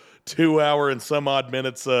through a 2 hour and some odd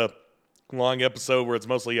minutes long episode where it's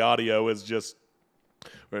mostly audio where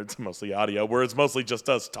it's mostly just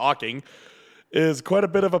us talking is quite a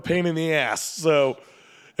bit of a pain in the ass. So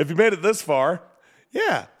if you made it this far,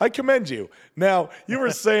 yeah, I commend you. Now, you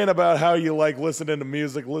were saying about how you like listening to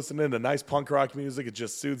music, listening to nice punk rock music. It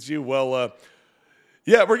just soothes you. Well,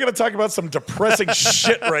 yeah, we're going to talk about some depressing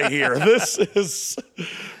shit right here.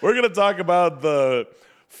 We're going to talk about the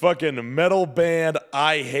fucking metal band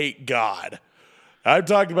EYEHATEGOD. I've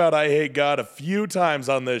talked about EYEHATEGOD a few times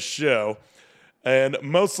on this show, and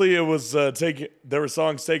mostly it was there were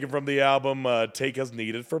songs taken from the album Take As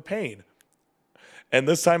Needed for Pain. And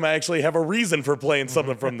this time I actually have a reason for playing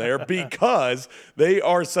something from there because they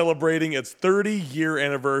are celebrating its 30-year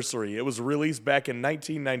anniversary. It was released back in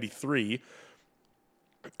 1993.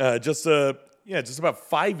 Just about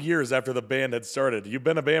 5 years after the band had started. You've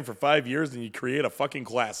been a band for 5 years and you create a fucking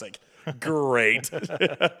classic. Great.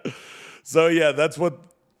 So yeah,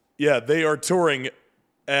 they are touring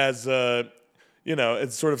as,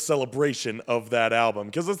 it's sort of celebration of that album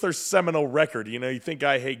because it's their seminal record. You know, you think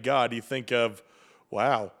EYEHATEGOD, you think of,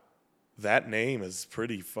 wow, that name is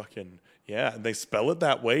pretty fucking, yeah, and they spell it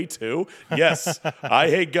that way too. Yes,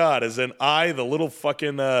 EYEHATEGOD is an I, the little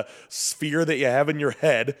fucking sphere that you have in your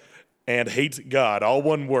head, and hate God, all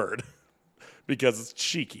one word, because it's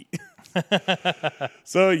cheeky.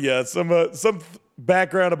 So yeah, some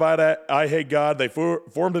background about EYEHATEGOD. They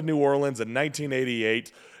formed in New Orleans in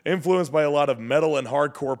 1988, influenced by a lot of metal and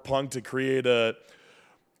hardcore punk to create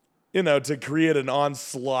an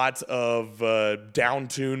onslaught of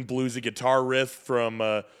down-tuned bluesy guitar riff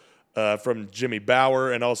from Jimmy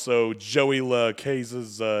Bower and also Joey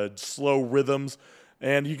LaCaze's slow rhythms.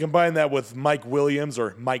 And you combine that with Mike Williams,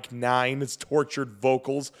 or Mike 9, his tortured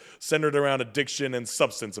vocals centered around addiction and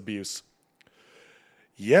substance abuse.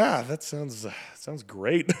 Yeah, that sounds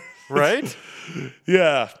great. Right?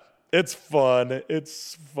 Yeah, it's fun.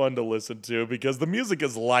 It's fun to listen to because the music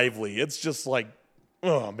is lively. It's just like,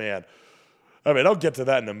 oh, man. I mean, I'll get to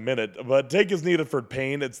that in a minute. But Take As Needed for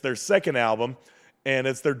Pain, it's their second album. And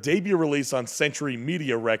it's their debut release on Century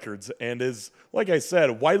Media Records and is, like I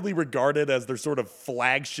said, widely regarded as their sort of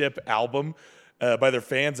flagship album by their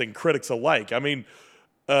fans and critics alike. I mean,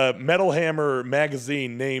 Metal Hammer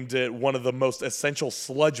magazine named it one of the most essential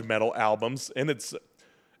sludge metal albums in its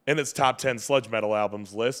top 10 sludge metal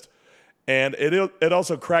albums list. And it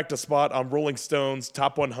also cracked a spot on Rolling Stone's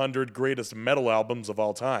top 100 greatest metal albums of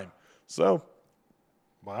all time. So,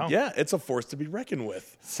 wow. Yeah, it's a force to be reckoned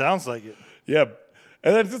with. Sounds like it. Yeah.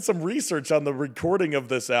 And I did some research on the recording of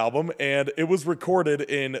this album, and it was recorded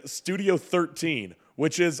in Studio 13,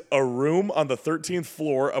 which is a room on the 13th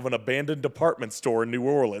floor of an abandoned department store in New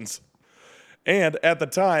Orleans. And at the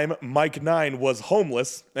time, Mike 9 was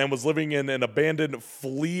homeless and was living in an abandoned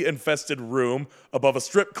flea-infested room above a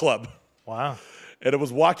strip club. Wow. And it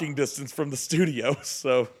was walking distance from the studio,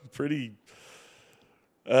 so pretty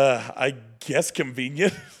I guess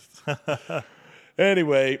convenient.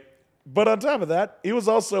 Anyway, but on top of that, he was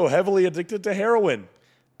also heavily addicted to heroin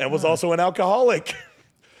and was also an alcoholic.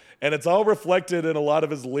 And it's all reflected in a lot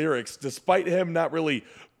of his lyrics, despite him not really,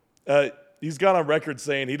 he's gone on record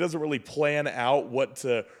saying he doesn't really plan out what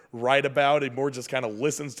to write about. He more just kind of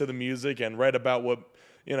listens to the music and write about what,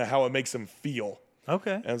 how it makes him feel.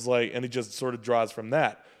 Okay. And he just sort of draws from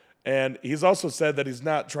that. And he's also said that he's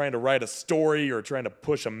not trying to write a story or trying to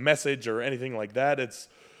push a message or anything like that. It's,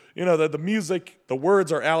 the music, the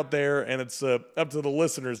words are out there, and it's up to the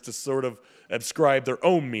listeners to sort of ascribe their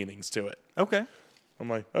own meanings to it. Okay. I'm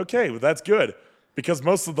like, okay, well, that's good. Because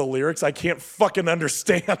most of the lyrics I can't fucking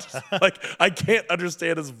understand. I can't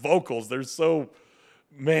understand his vocals. They're so,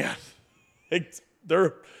 man,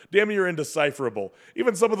 they're damn near indecipherable.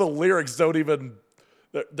 Even some of the lyrics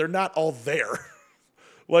they're not all there.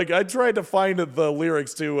 I tried to find the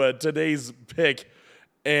lyrics to today's pick,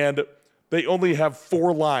 and they only have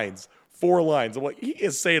 4 lines. 4 lines. I'm like, he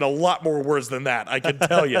is saying a lot more words than that, I can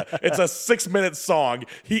tell you. It's a 6-minute song.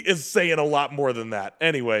 He is saying a lot more than that.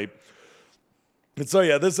 Anyway, and so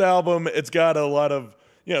yeah, this album, it's got a lot of,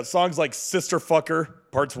 songs like Sister Fucker,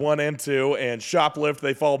 parts 1 and 2, and Shoplift.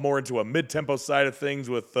 They fall more into a mid-tempo side of things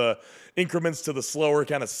with increments to the slower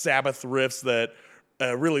kind of Sabbath riffs that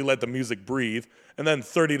really let the music breathe. And then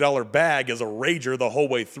 $30 Bag is a rager the whole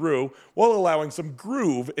way through, while allowing some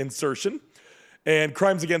groove insertion. And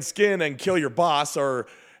Crimes Against Skin and Kill Your Boss are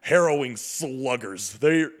harrowing sluggers.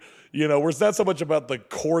 Where it's not so much about the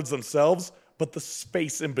chords themselves, but the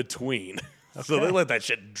space in between. Okay. So they let that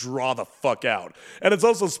shit draw the fuck out. And it's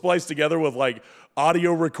also spliced together with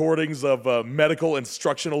audio recordings of medical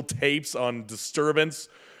instructional tapes on Disturbance,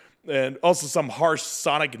 and also some harsh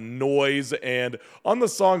sonic noise. And on the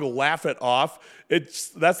song Laugh It Off,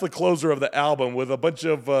 that's the closer of the album with a bunch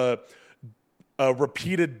of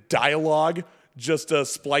repeated dialogue just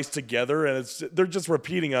spliced together, and they're just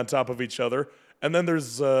repeating on top of each other. And then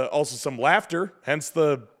there's also some laughter, hence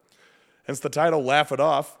the title Laugh It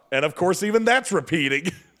Off. And of course, even that's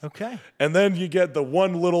repeating. Okay. And then you get the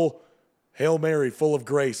one little Hail Mary full of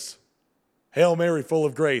grace. Hail Mary full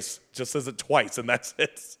of grace. Just says it twice, and that's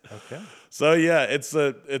it. Okay. So yeah, it's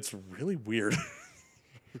really weird.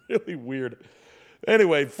 Really weird.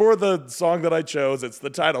 Anyway, for the song that I chose, it's the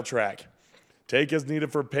title track, Take As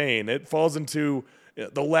Needed for Pain. It falls into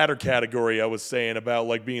the latter category I was saying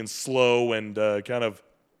about being slow and kind of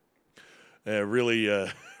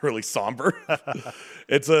really somber.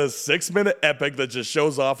 It's a 6-minute epic that just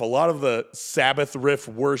shows off a lot of the Sabbath riff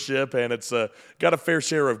worship, and it's got a fair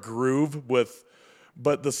share of groove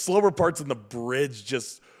but the slower parts in the bridge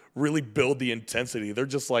just really build the intensity. They're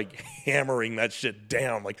just hammering that shit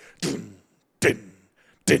down, dun, dun,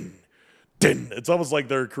 dun, dun. It's almost like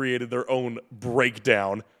they're created their own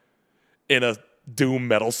breakdown in a doom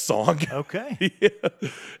metal song. Okay. Yeah.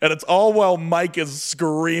 And it's all while Mike is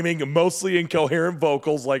screaming, mostly incoherent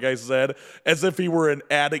vocals, like I said, as if he were an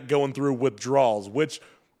addict going through withdrawals, which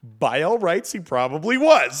by all rights he probably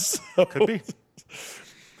was. Could be.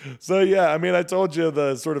 So yeah, I told you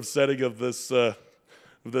the sort of setting of this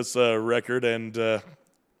record, and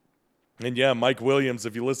yeah, Mike Williams,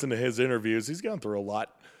 if you listen to his interviews, he's gone through a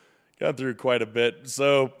lot. Gone through quite a bit.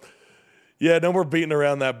 So yeah, no more beating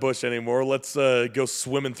around that bush anymore. Let's go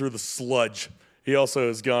swimming through the sludge. He also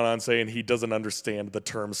has gone on saying he doesn't understand the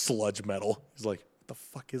term sludge metal. He's like, what the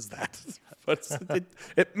fuck is that? But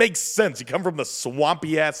it makes sense. You come from the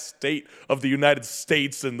swampy-ass state of the United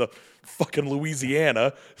States and the fucking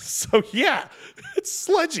Louisiana. So yeah, it's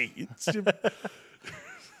sludgy.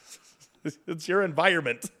 It's your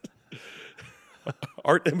environment.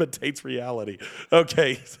 Art imitates reality.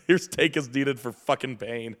 Okay, here's Take As Needed for fucking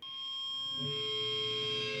Pain.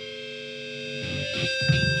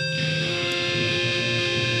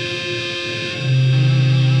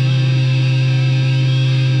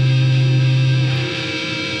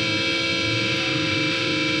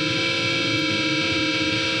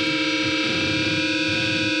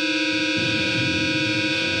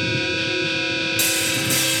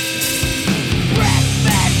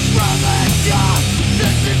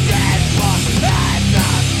 Dead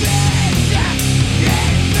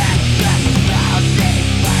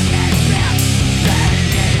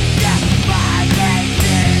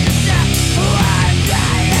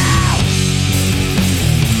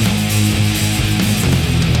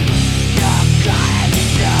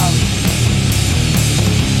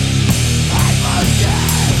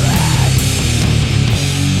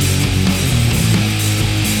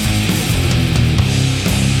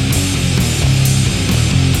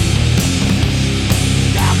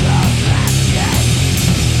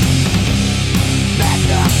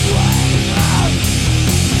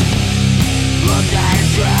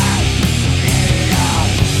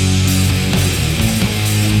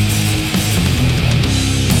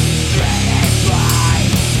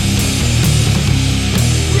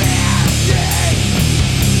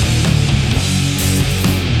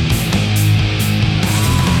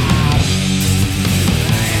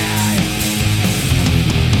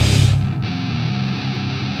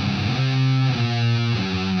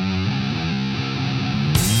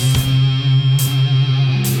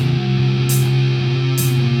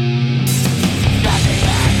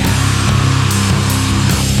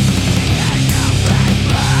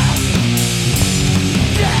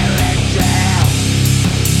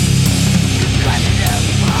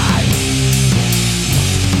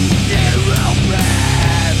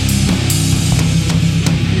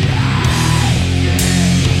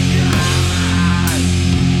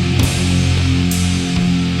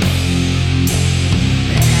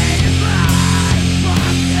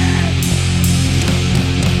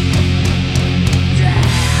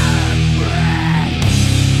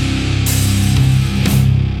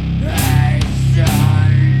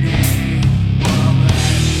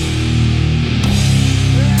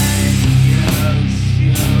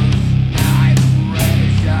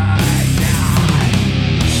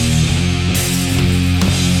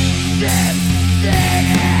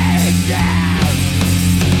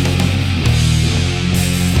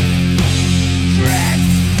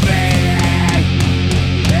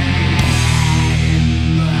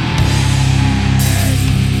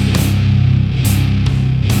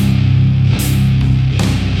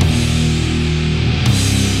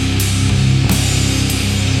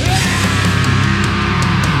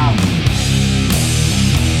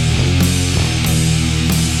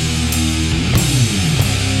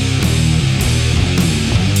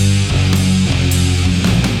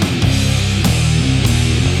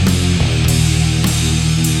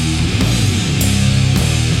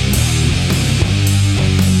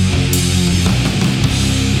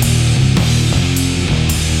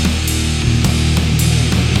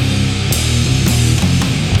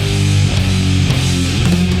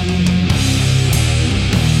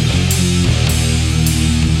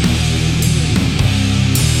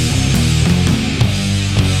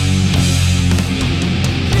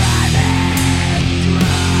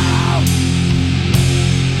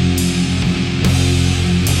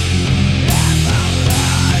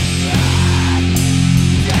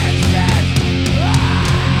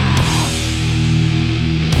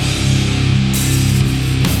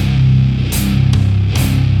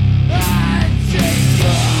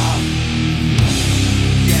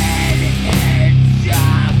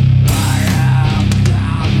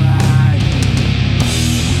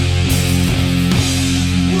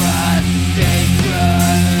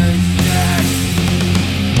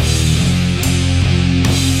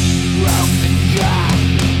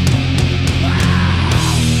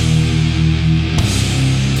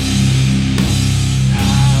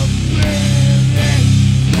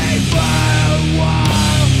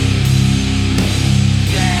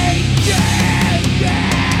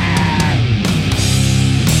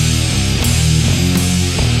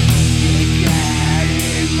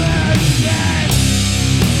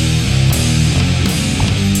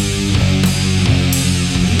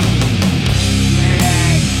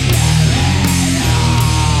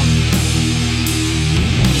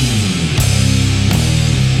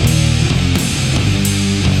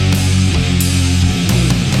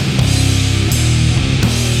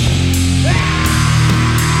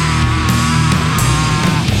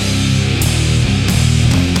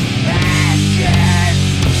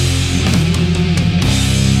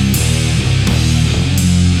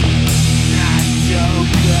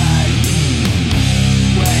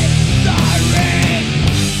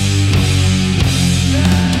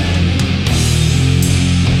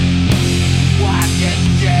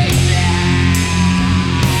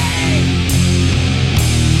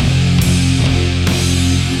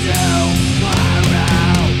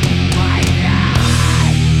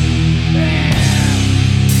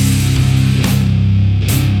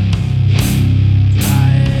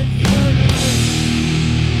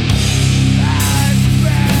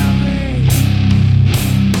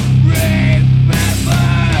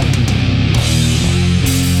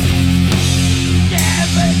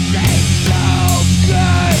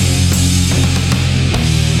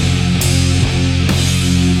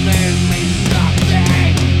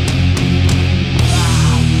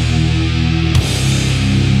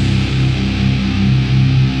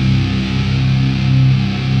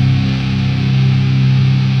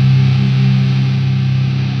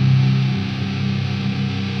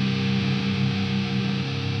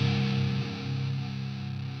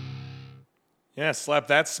Yeah, slap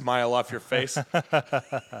that smile off your face.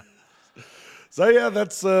 So yeah,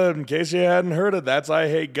 that's in case you hadn't heard it, that's I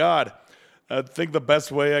Hate God. I think the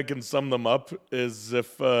best way I can sum them up is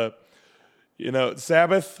if,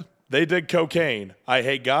 Sabbath, they did cocaine. I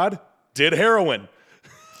Hate God did heroin.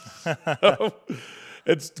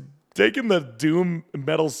 It's taking the doom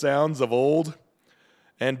metal sounds of old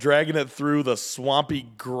and dragging it through the swampy,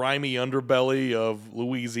 grimy underbelly of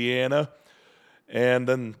Louisiana, and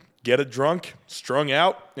then get it drunk, strung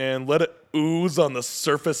out, and let it ooze on the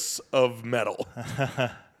surface of metal.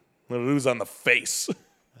 Let it ooze on the face.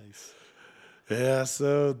 Nice. Yeah,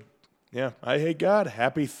 so, I Hate God.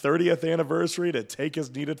 Happy 30th anniversary to Take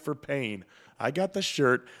As Needed for Pain. I got the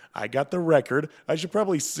shirt. I got the record. I should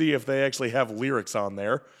probably see if they actually have lyrics on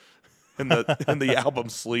there in the album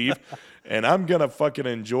sleeve. And I'm going to fucking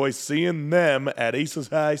enjoy seeing them at Ace's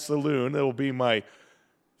High Saloon. It'll be my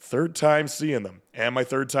third time seeing them and my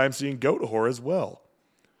third time seeing Goat Whore as well.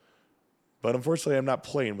 But unfortunately, I'm not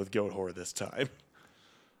playing with Goat Whore this time.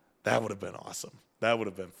 That would have been awesome. That would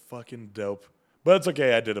have been fucking dope. But it's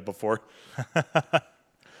okay. I did it before.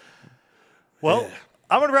 Well,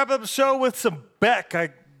 I'm going to wrap up the show with some Beck. I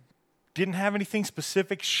didn't have anything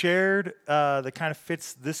specific shared that kind of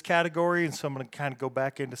fits this category, and so I'm going to kind of go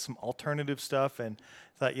back into some alternative stuff. And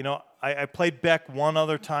thought, I played Beck one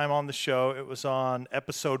other time on the show. It was on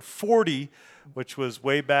episode 40, which was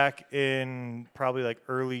way back in probably like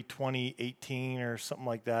early 2018 or something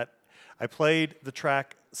like that. I played the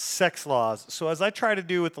track Sex Laws. So as I try to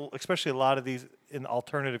do with especially a lot of these in the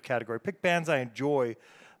alternative category, pick bands I enjoy,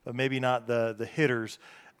 but maybe not the hitters.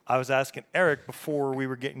 I was asking Eric before we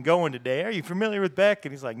were getting going today, are you familiar with Beck?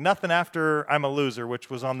 And he's like, nothing after I'm a Loser, which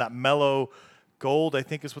was on that Mellow Gold, I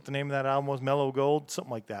think is what the name of that album was, Mellow Gold,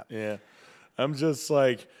 something like that. Yeah. I'm just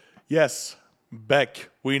like, yes, Beck,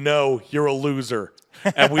 we know you're a loser.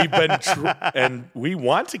 And we've been and we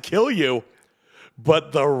want to kill you,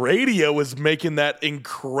 but the radio is making that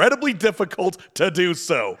incredibly difficult to do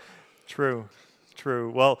so. True.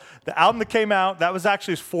 Well, the album that came out, that was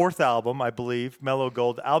actually his fourth album, I believe, Mellow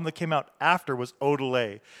Gold. The album that came out after was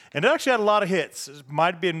Odelay. And it actually had a lot of hits. It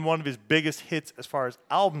might have been one of his biggest hits as far as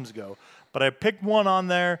albums go. But I picked one on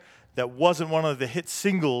there that wasn't one of the hit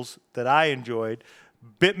singles that I enjoyed.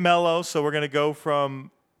 Bit mellow, so we're going to go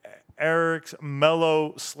from Eric's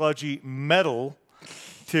mellow, sludgy metal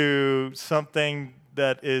to something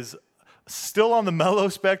that is still on the mellow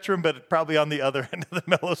spectrum, but probably on the other end of the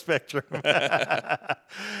mellow spectrum.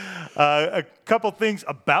 A couple things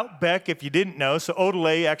about Beck, if you didn't know. So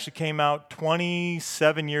Odelay actually came out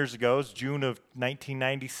 27 years ago. It's June of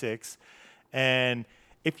 1996. And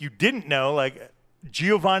if you didn't know, like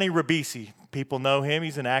Giovanni Ribisi, people know him.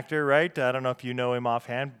 He's an actor, right? I don't know if you know him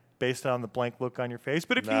offhand based on the blank look on your face.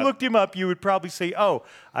 But if you looked him up, you would probably say, oh,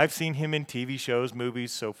 I've seen him in TV shows,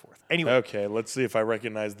 movies, so forth. Anyway. Okay, let's see if I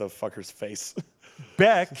recognize the fucker's face.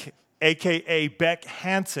 Beck, a.k.a. Beck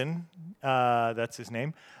Hansen, that's his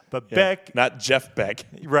name. But Yeah, Beck. not Jeff Beck.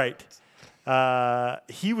 Right.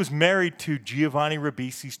 He was married to Giovanni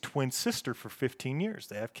Ribisi's twin sister for 15 years.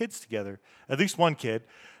 They have kids together, at least one kid.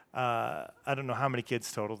 I don't know how many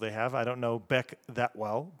kids total they have. I don't know Beck that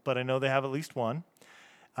well, but I know they have at least one.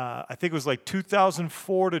 I think it was like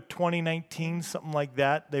 2004 to 2019, something like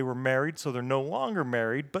that. They were married, so they're no longer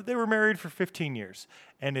married, but they were married for 15 years.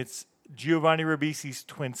 And it's Giovanni Ribisi's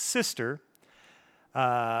twin sister.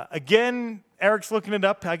 Again, Eric's looking it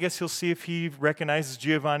up. I guess he'll see if he recognizes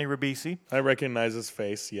Giovanni Ribisi. I recognize his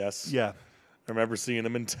face, yes. Yeah. I remember seeing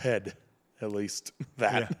him in Ted, at least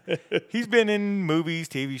that. Yeah. He's been in movies,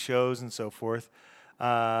 TV shows, and so forth.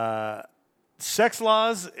 Sex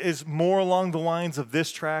Laws is more along the lines of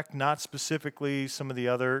this track, not specifically some of the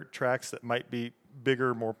other tracks that might be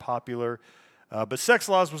bigger, more popular. But Sex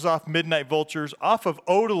Laws was off Midnight Vultures. Off of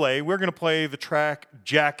Odelay, we're going to play the track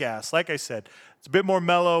Jackass. Like I said, it's a bit more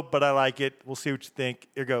mellow, but I like it. We'll see what you think.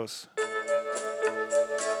 Here goes.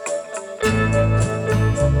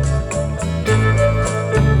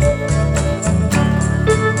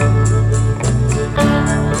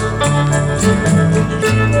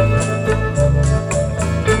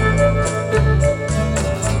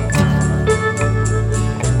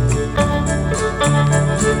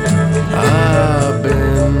 I've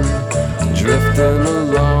been drifting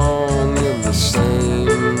along in the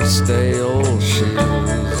same stale shoes,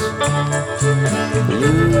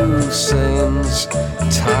 loose ends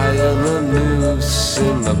tying a noose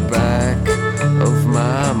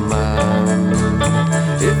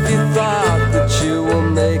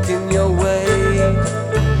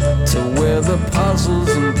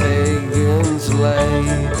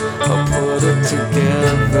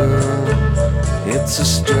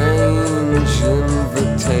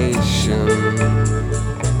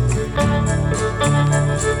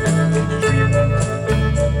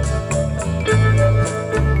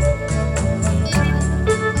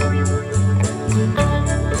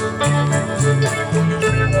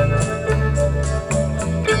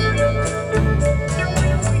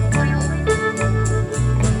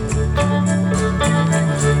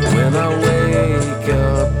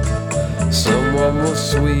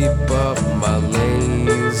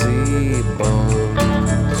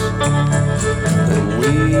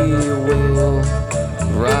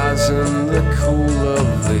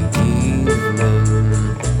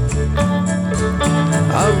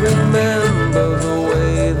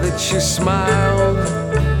smiled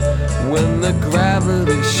when the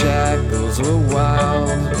gravity shackles were wild.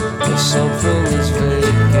 But something is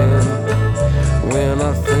vacant when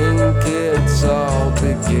I think it's all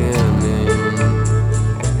beginning.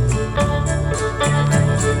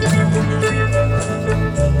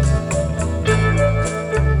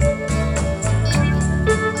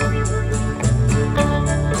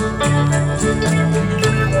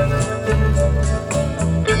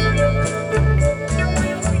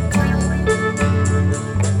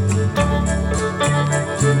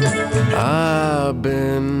 I've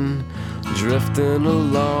been drifting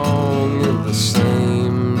along in the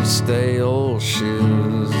same stale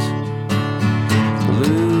shoes,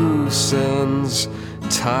 loose ends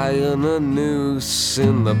tying a noose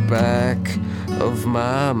in the back of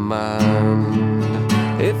my mind.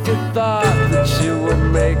 If you thought that you were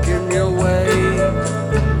making your way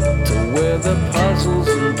to where the puzzles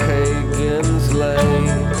and pagans lay,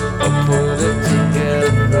 or put it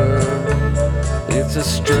together, it's a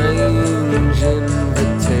strange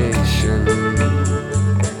invitation.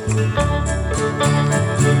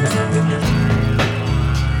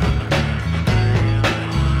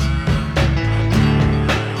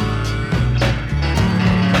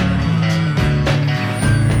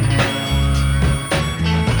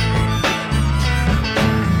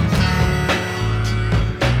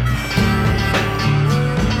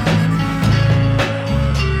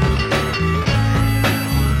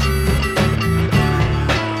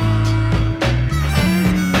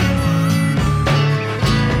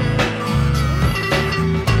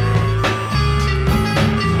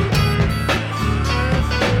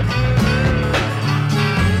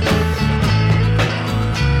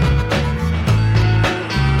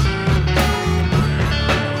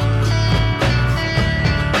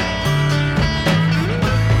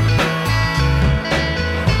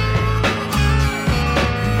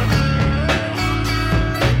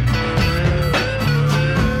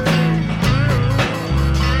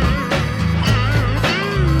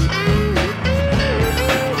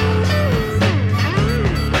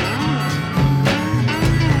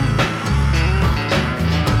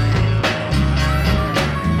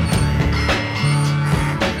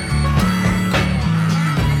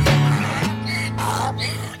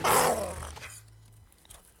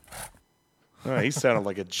 He sounded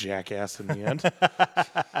like a jackass in the end.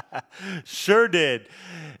 Sure did.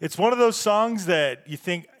 It's one of those songs that you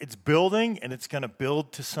think it's building and it's going to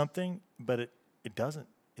build to something, but it doesn't.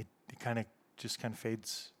 It kind of just kind of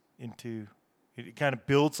fades into, it kind of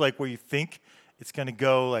builds like where you think it's going to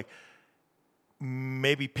go, like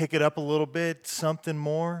maybe pick it up a little bit, something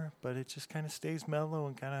more, but it just kind of stays mellow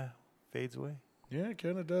and kind of fades away. Yeah, it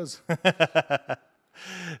kind of does.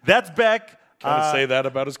 That's Beck. Kind of say that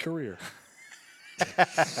about his career.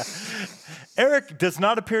 Eric does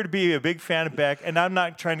not appear to be a big fan of Beck, and I'm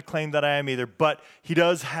not trying to claim that I am either, but he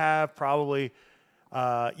does have probably,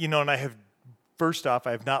 and I have, first off,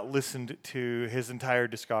 I have not listened to his entire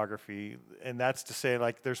discography, and that's to say,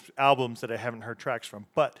 like, there's albums that I haven't heard tracks from,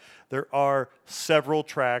 but there are several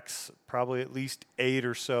tracks, probably at least 8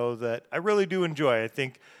 or so, that I really do enjoy. I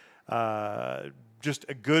think just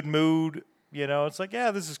a good mood, it's like,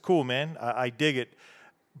 yeah, this is cool, man. I dig it.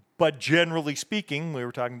 But generally speaking, we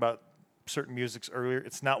were talking about certain musics earlier,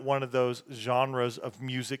 it's not one of those genres of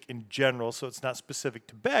music in general, so it's not specific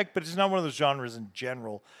to Beck, but it's not one of those genres in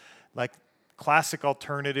general. Like classic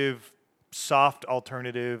alternative, soft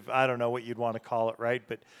alternative, I don't know what you'd want to call it, right?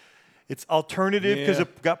 But it's alternative because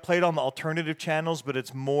it got played on the alternative channels, but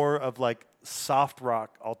it's more of like soft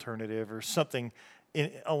rock alternative or something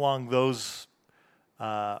along those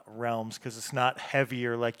realms, because it's not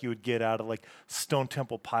heavier like you would get out of like Stone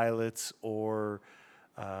Temple Pilots or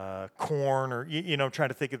Korn, or trying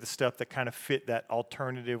to think of the stuff that kind of fit that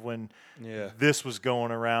alternative when this was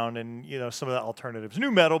going around, and some of that alternatives new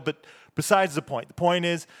metal. But besides the point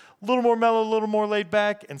is a little more mellow, a little more laid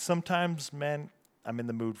back, and sometimes, man, I'm in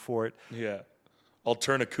the mood for it. Yeah,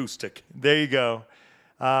 alternacoustic. There you go.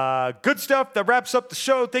 Good stuff. That wraps up the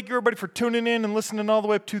show. Thank you, everybody, for tuning in and listening all the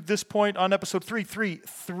way up to this point on episode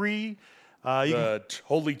 333.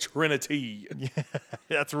 Holy Trinity. Yeah,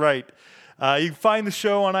 that's right. You can find the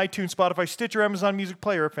show on iTunes, Spotify, Stitcher, Amazon Music,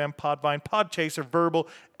 Player FM, Podvine, Podchaser, Verbal,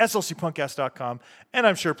 slcpunkcast.com, and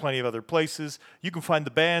I'm sure plenty of other places. You can find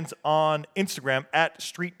the bands on Instagram at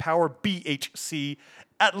StreetPowerBHC,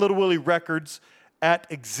 at Little Willie Records, at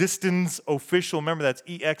Existenz Official. Remember, that's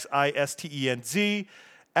EXISTENZ.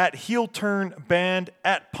 At Heel Turn Band,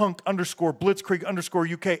 at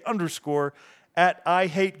Punk_Blitzkrieg_UK_, at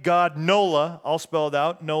EYEHATEGOD NOLA, all spelled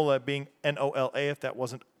out, NOLA being NOLA, if that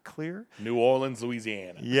wasn't clear. New Orleans,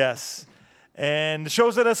 Louisiana. Yes. And the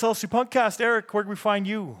show's at SLC Punkcast. Eric, where can we find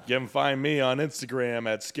you? You can find me on Instagram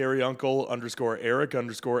at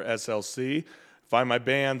scaryuncle_Eric_SLC. Find my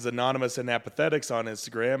bands Anonymous and Apathetics on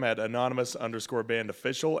Instagram at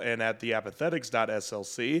anonymous_bandofficial and at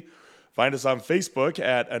theapathetics.slc. Find us on Facebook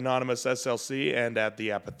at AnonymousSLC and at The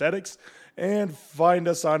Apathetics. And find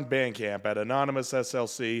us on Bandcamp at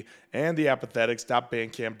AnonymousSLC and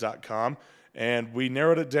TheApathetics.bandcamp.com. And we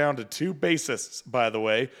narrowed it down to 2 bassists, by the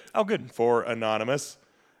way. Oh, good. For Anonymous.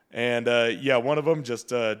 And, one of them just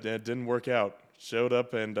didn't work out. Showed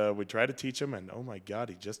up, and we tried to teach him, and oh, my God,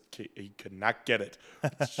 he could not get it.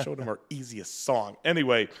 Showed him our easiest song.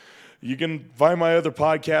 Anyway, you can find my other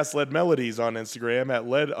podcast, Lead Melodies, on Instagram at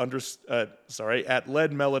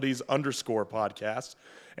 @leadmelodies_podcast,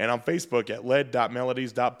 and on Facebook at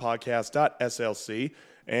lead.melodies.podcast.slc,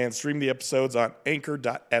 and stream the episodes on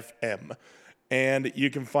anchor.fm. And you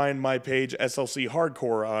can find my page, SLC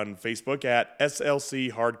Hardcore, on Facebook at SLC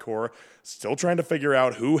Hardcore. Still trying to figure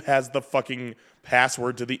out who has the fucking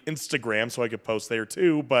password to the Instagram so I could post there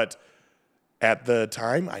too, but at the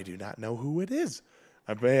time, I do not know who it is.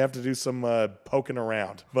 I may have to do some poking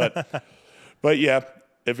around. But yeah,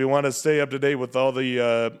 if you want to stay up to date with all the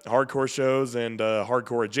hardcore shows and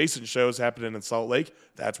hardcore adjacent shows happening in Salt Lake,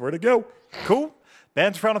 that's where to go. Cool.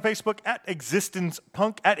 Bands are found on Facebook at Existenz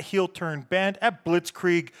Punk, at Heel Turn Band, at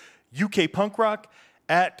Blitzkrieg, UK Punk Rock,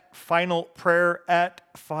 at Final Prayer, at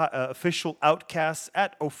Official Outcasts,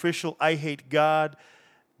 at Official I Hate God.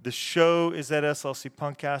 The show is at SLC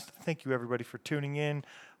Punkcast. Thank you, everybody, for tuning in.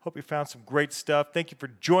 Hope you found some great stuff. Thank you for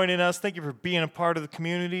joining us. Thank you for being a part of the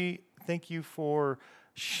community. Thank you for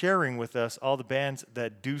sharing with us all the bands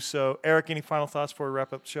that do so. Eric, any final thoughts before we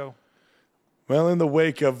wrap up the show? Well, in the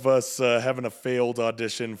wake of us having a failed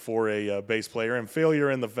audition for a bass player, and failure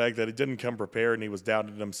in the fact that he didn't come prepared and he was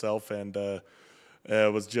doubting himself and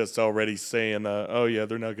was just already saying, oh, yeah,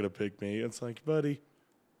 they're not going to pick me. It's like, buddy,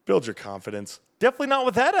 build your confidence. Definitely not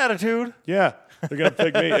with that attitude. Yeah, they're going to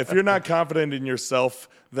pick me. If you're not confident in yourself,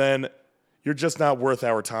 then you're just not worth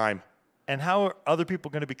our time. And how are other people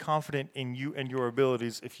going to be confident in you and your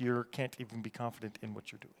abilities if you can't even be confident in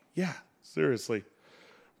what you're doing? Yeah, seriously.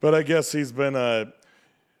 But I guess he's been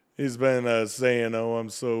saying, oh, I'm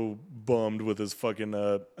so bummed with his fucking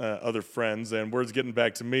other friends. And word's getting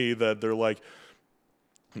back to me that they're like,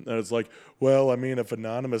 it's like, well, I mean, if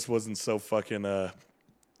Anonymous wasn't so fucking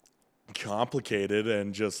complicated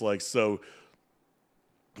and just like so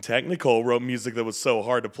technical, wrote music that was so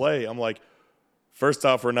hard to play. I'm like, first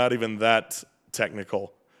off, we're not even that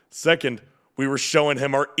technical. Second, we were showing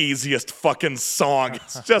him our easiest fucking song.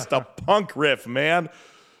 It's just a punk riff, man.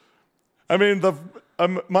 I mean,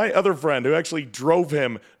 my other friend who actually drove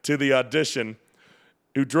him to the audition,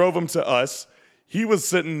 who drove him to us, he was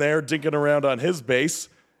sitting there dinking around on his bass.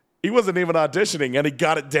 He wasn't even auditioning, and he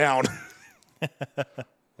got it down.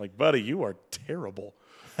 Like, buddy, you are terrible.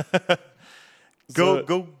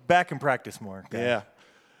 Go back and practice more. Okay? Yeah.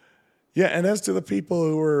 Yeah, and as to the people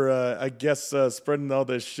who were, I guess, spreading all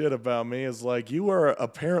this shit about me, is like, you are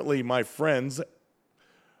apparently my friends,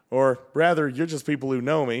 or rather, you're just people who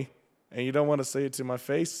know me, and you don't want to say it to my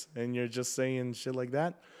face, and you're just saying shit like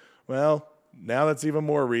that. Well, now that's even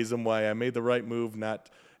more reason why I made the right move not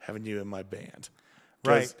having you in my band.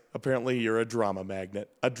 Right. Apparently you're a drama magnet.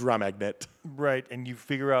 Right, and you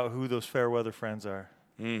figure out who those fair weather friends are.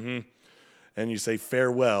 Mm-hmm. And you say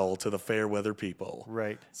farewell to the fair weather people.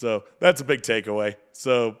 Right. So that's a big takeaway.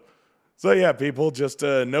 So yeah, people, just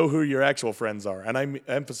know who your actual friends are. And I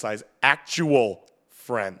emphasize actual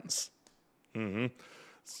friends. Mm-hmm.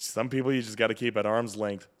 Some people you just got to keep at arm's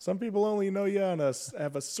length. Some people only know you on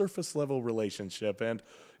have a surface level relationship, and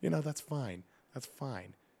that's fine. That's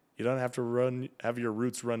fine. You don't have to have your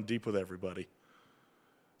roots run deep with everybody.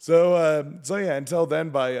 So yeah. Until then,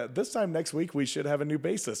 by this time next week, we should have a new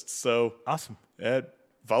bassist. So awesome.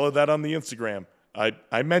 Follow that on the Instagram.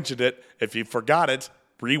 I mentioned it. If you forgot it,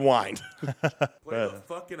 rewind. Play the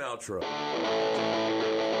fucking outro.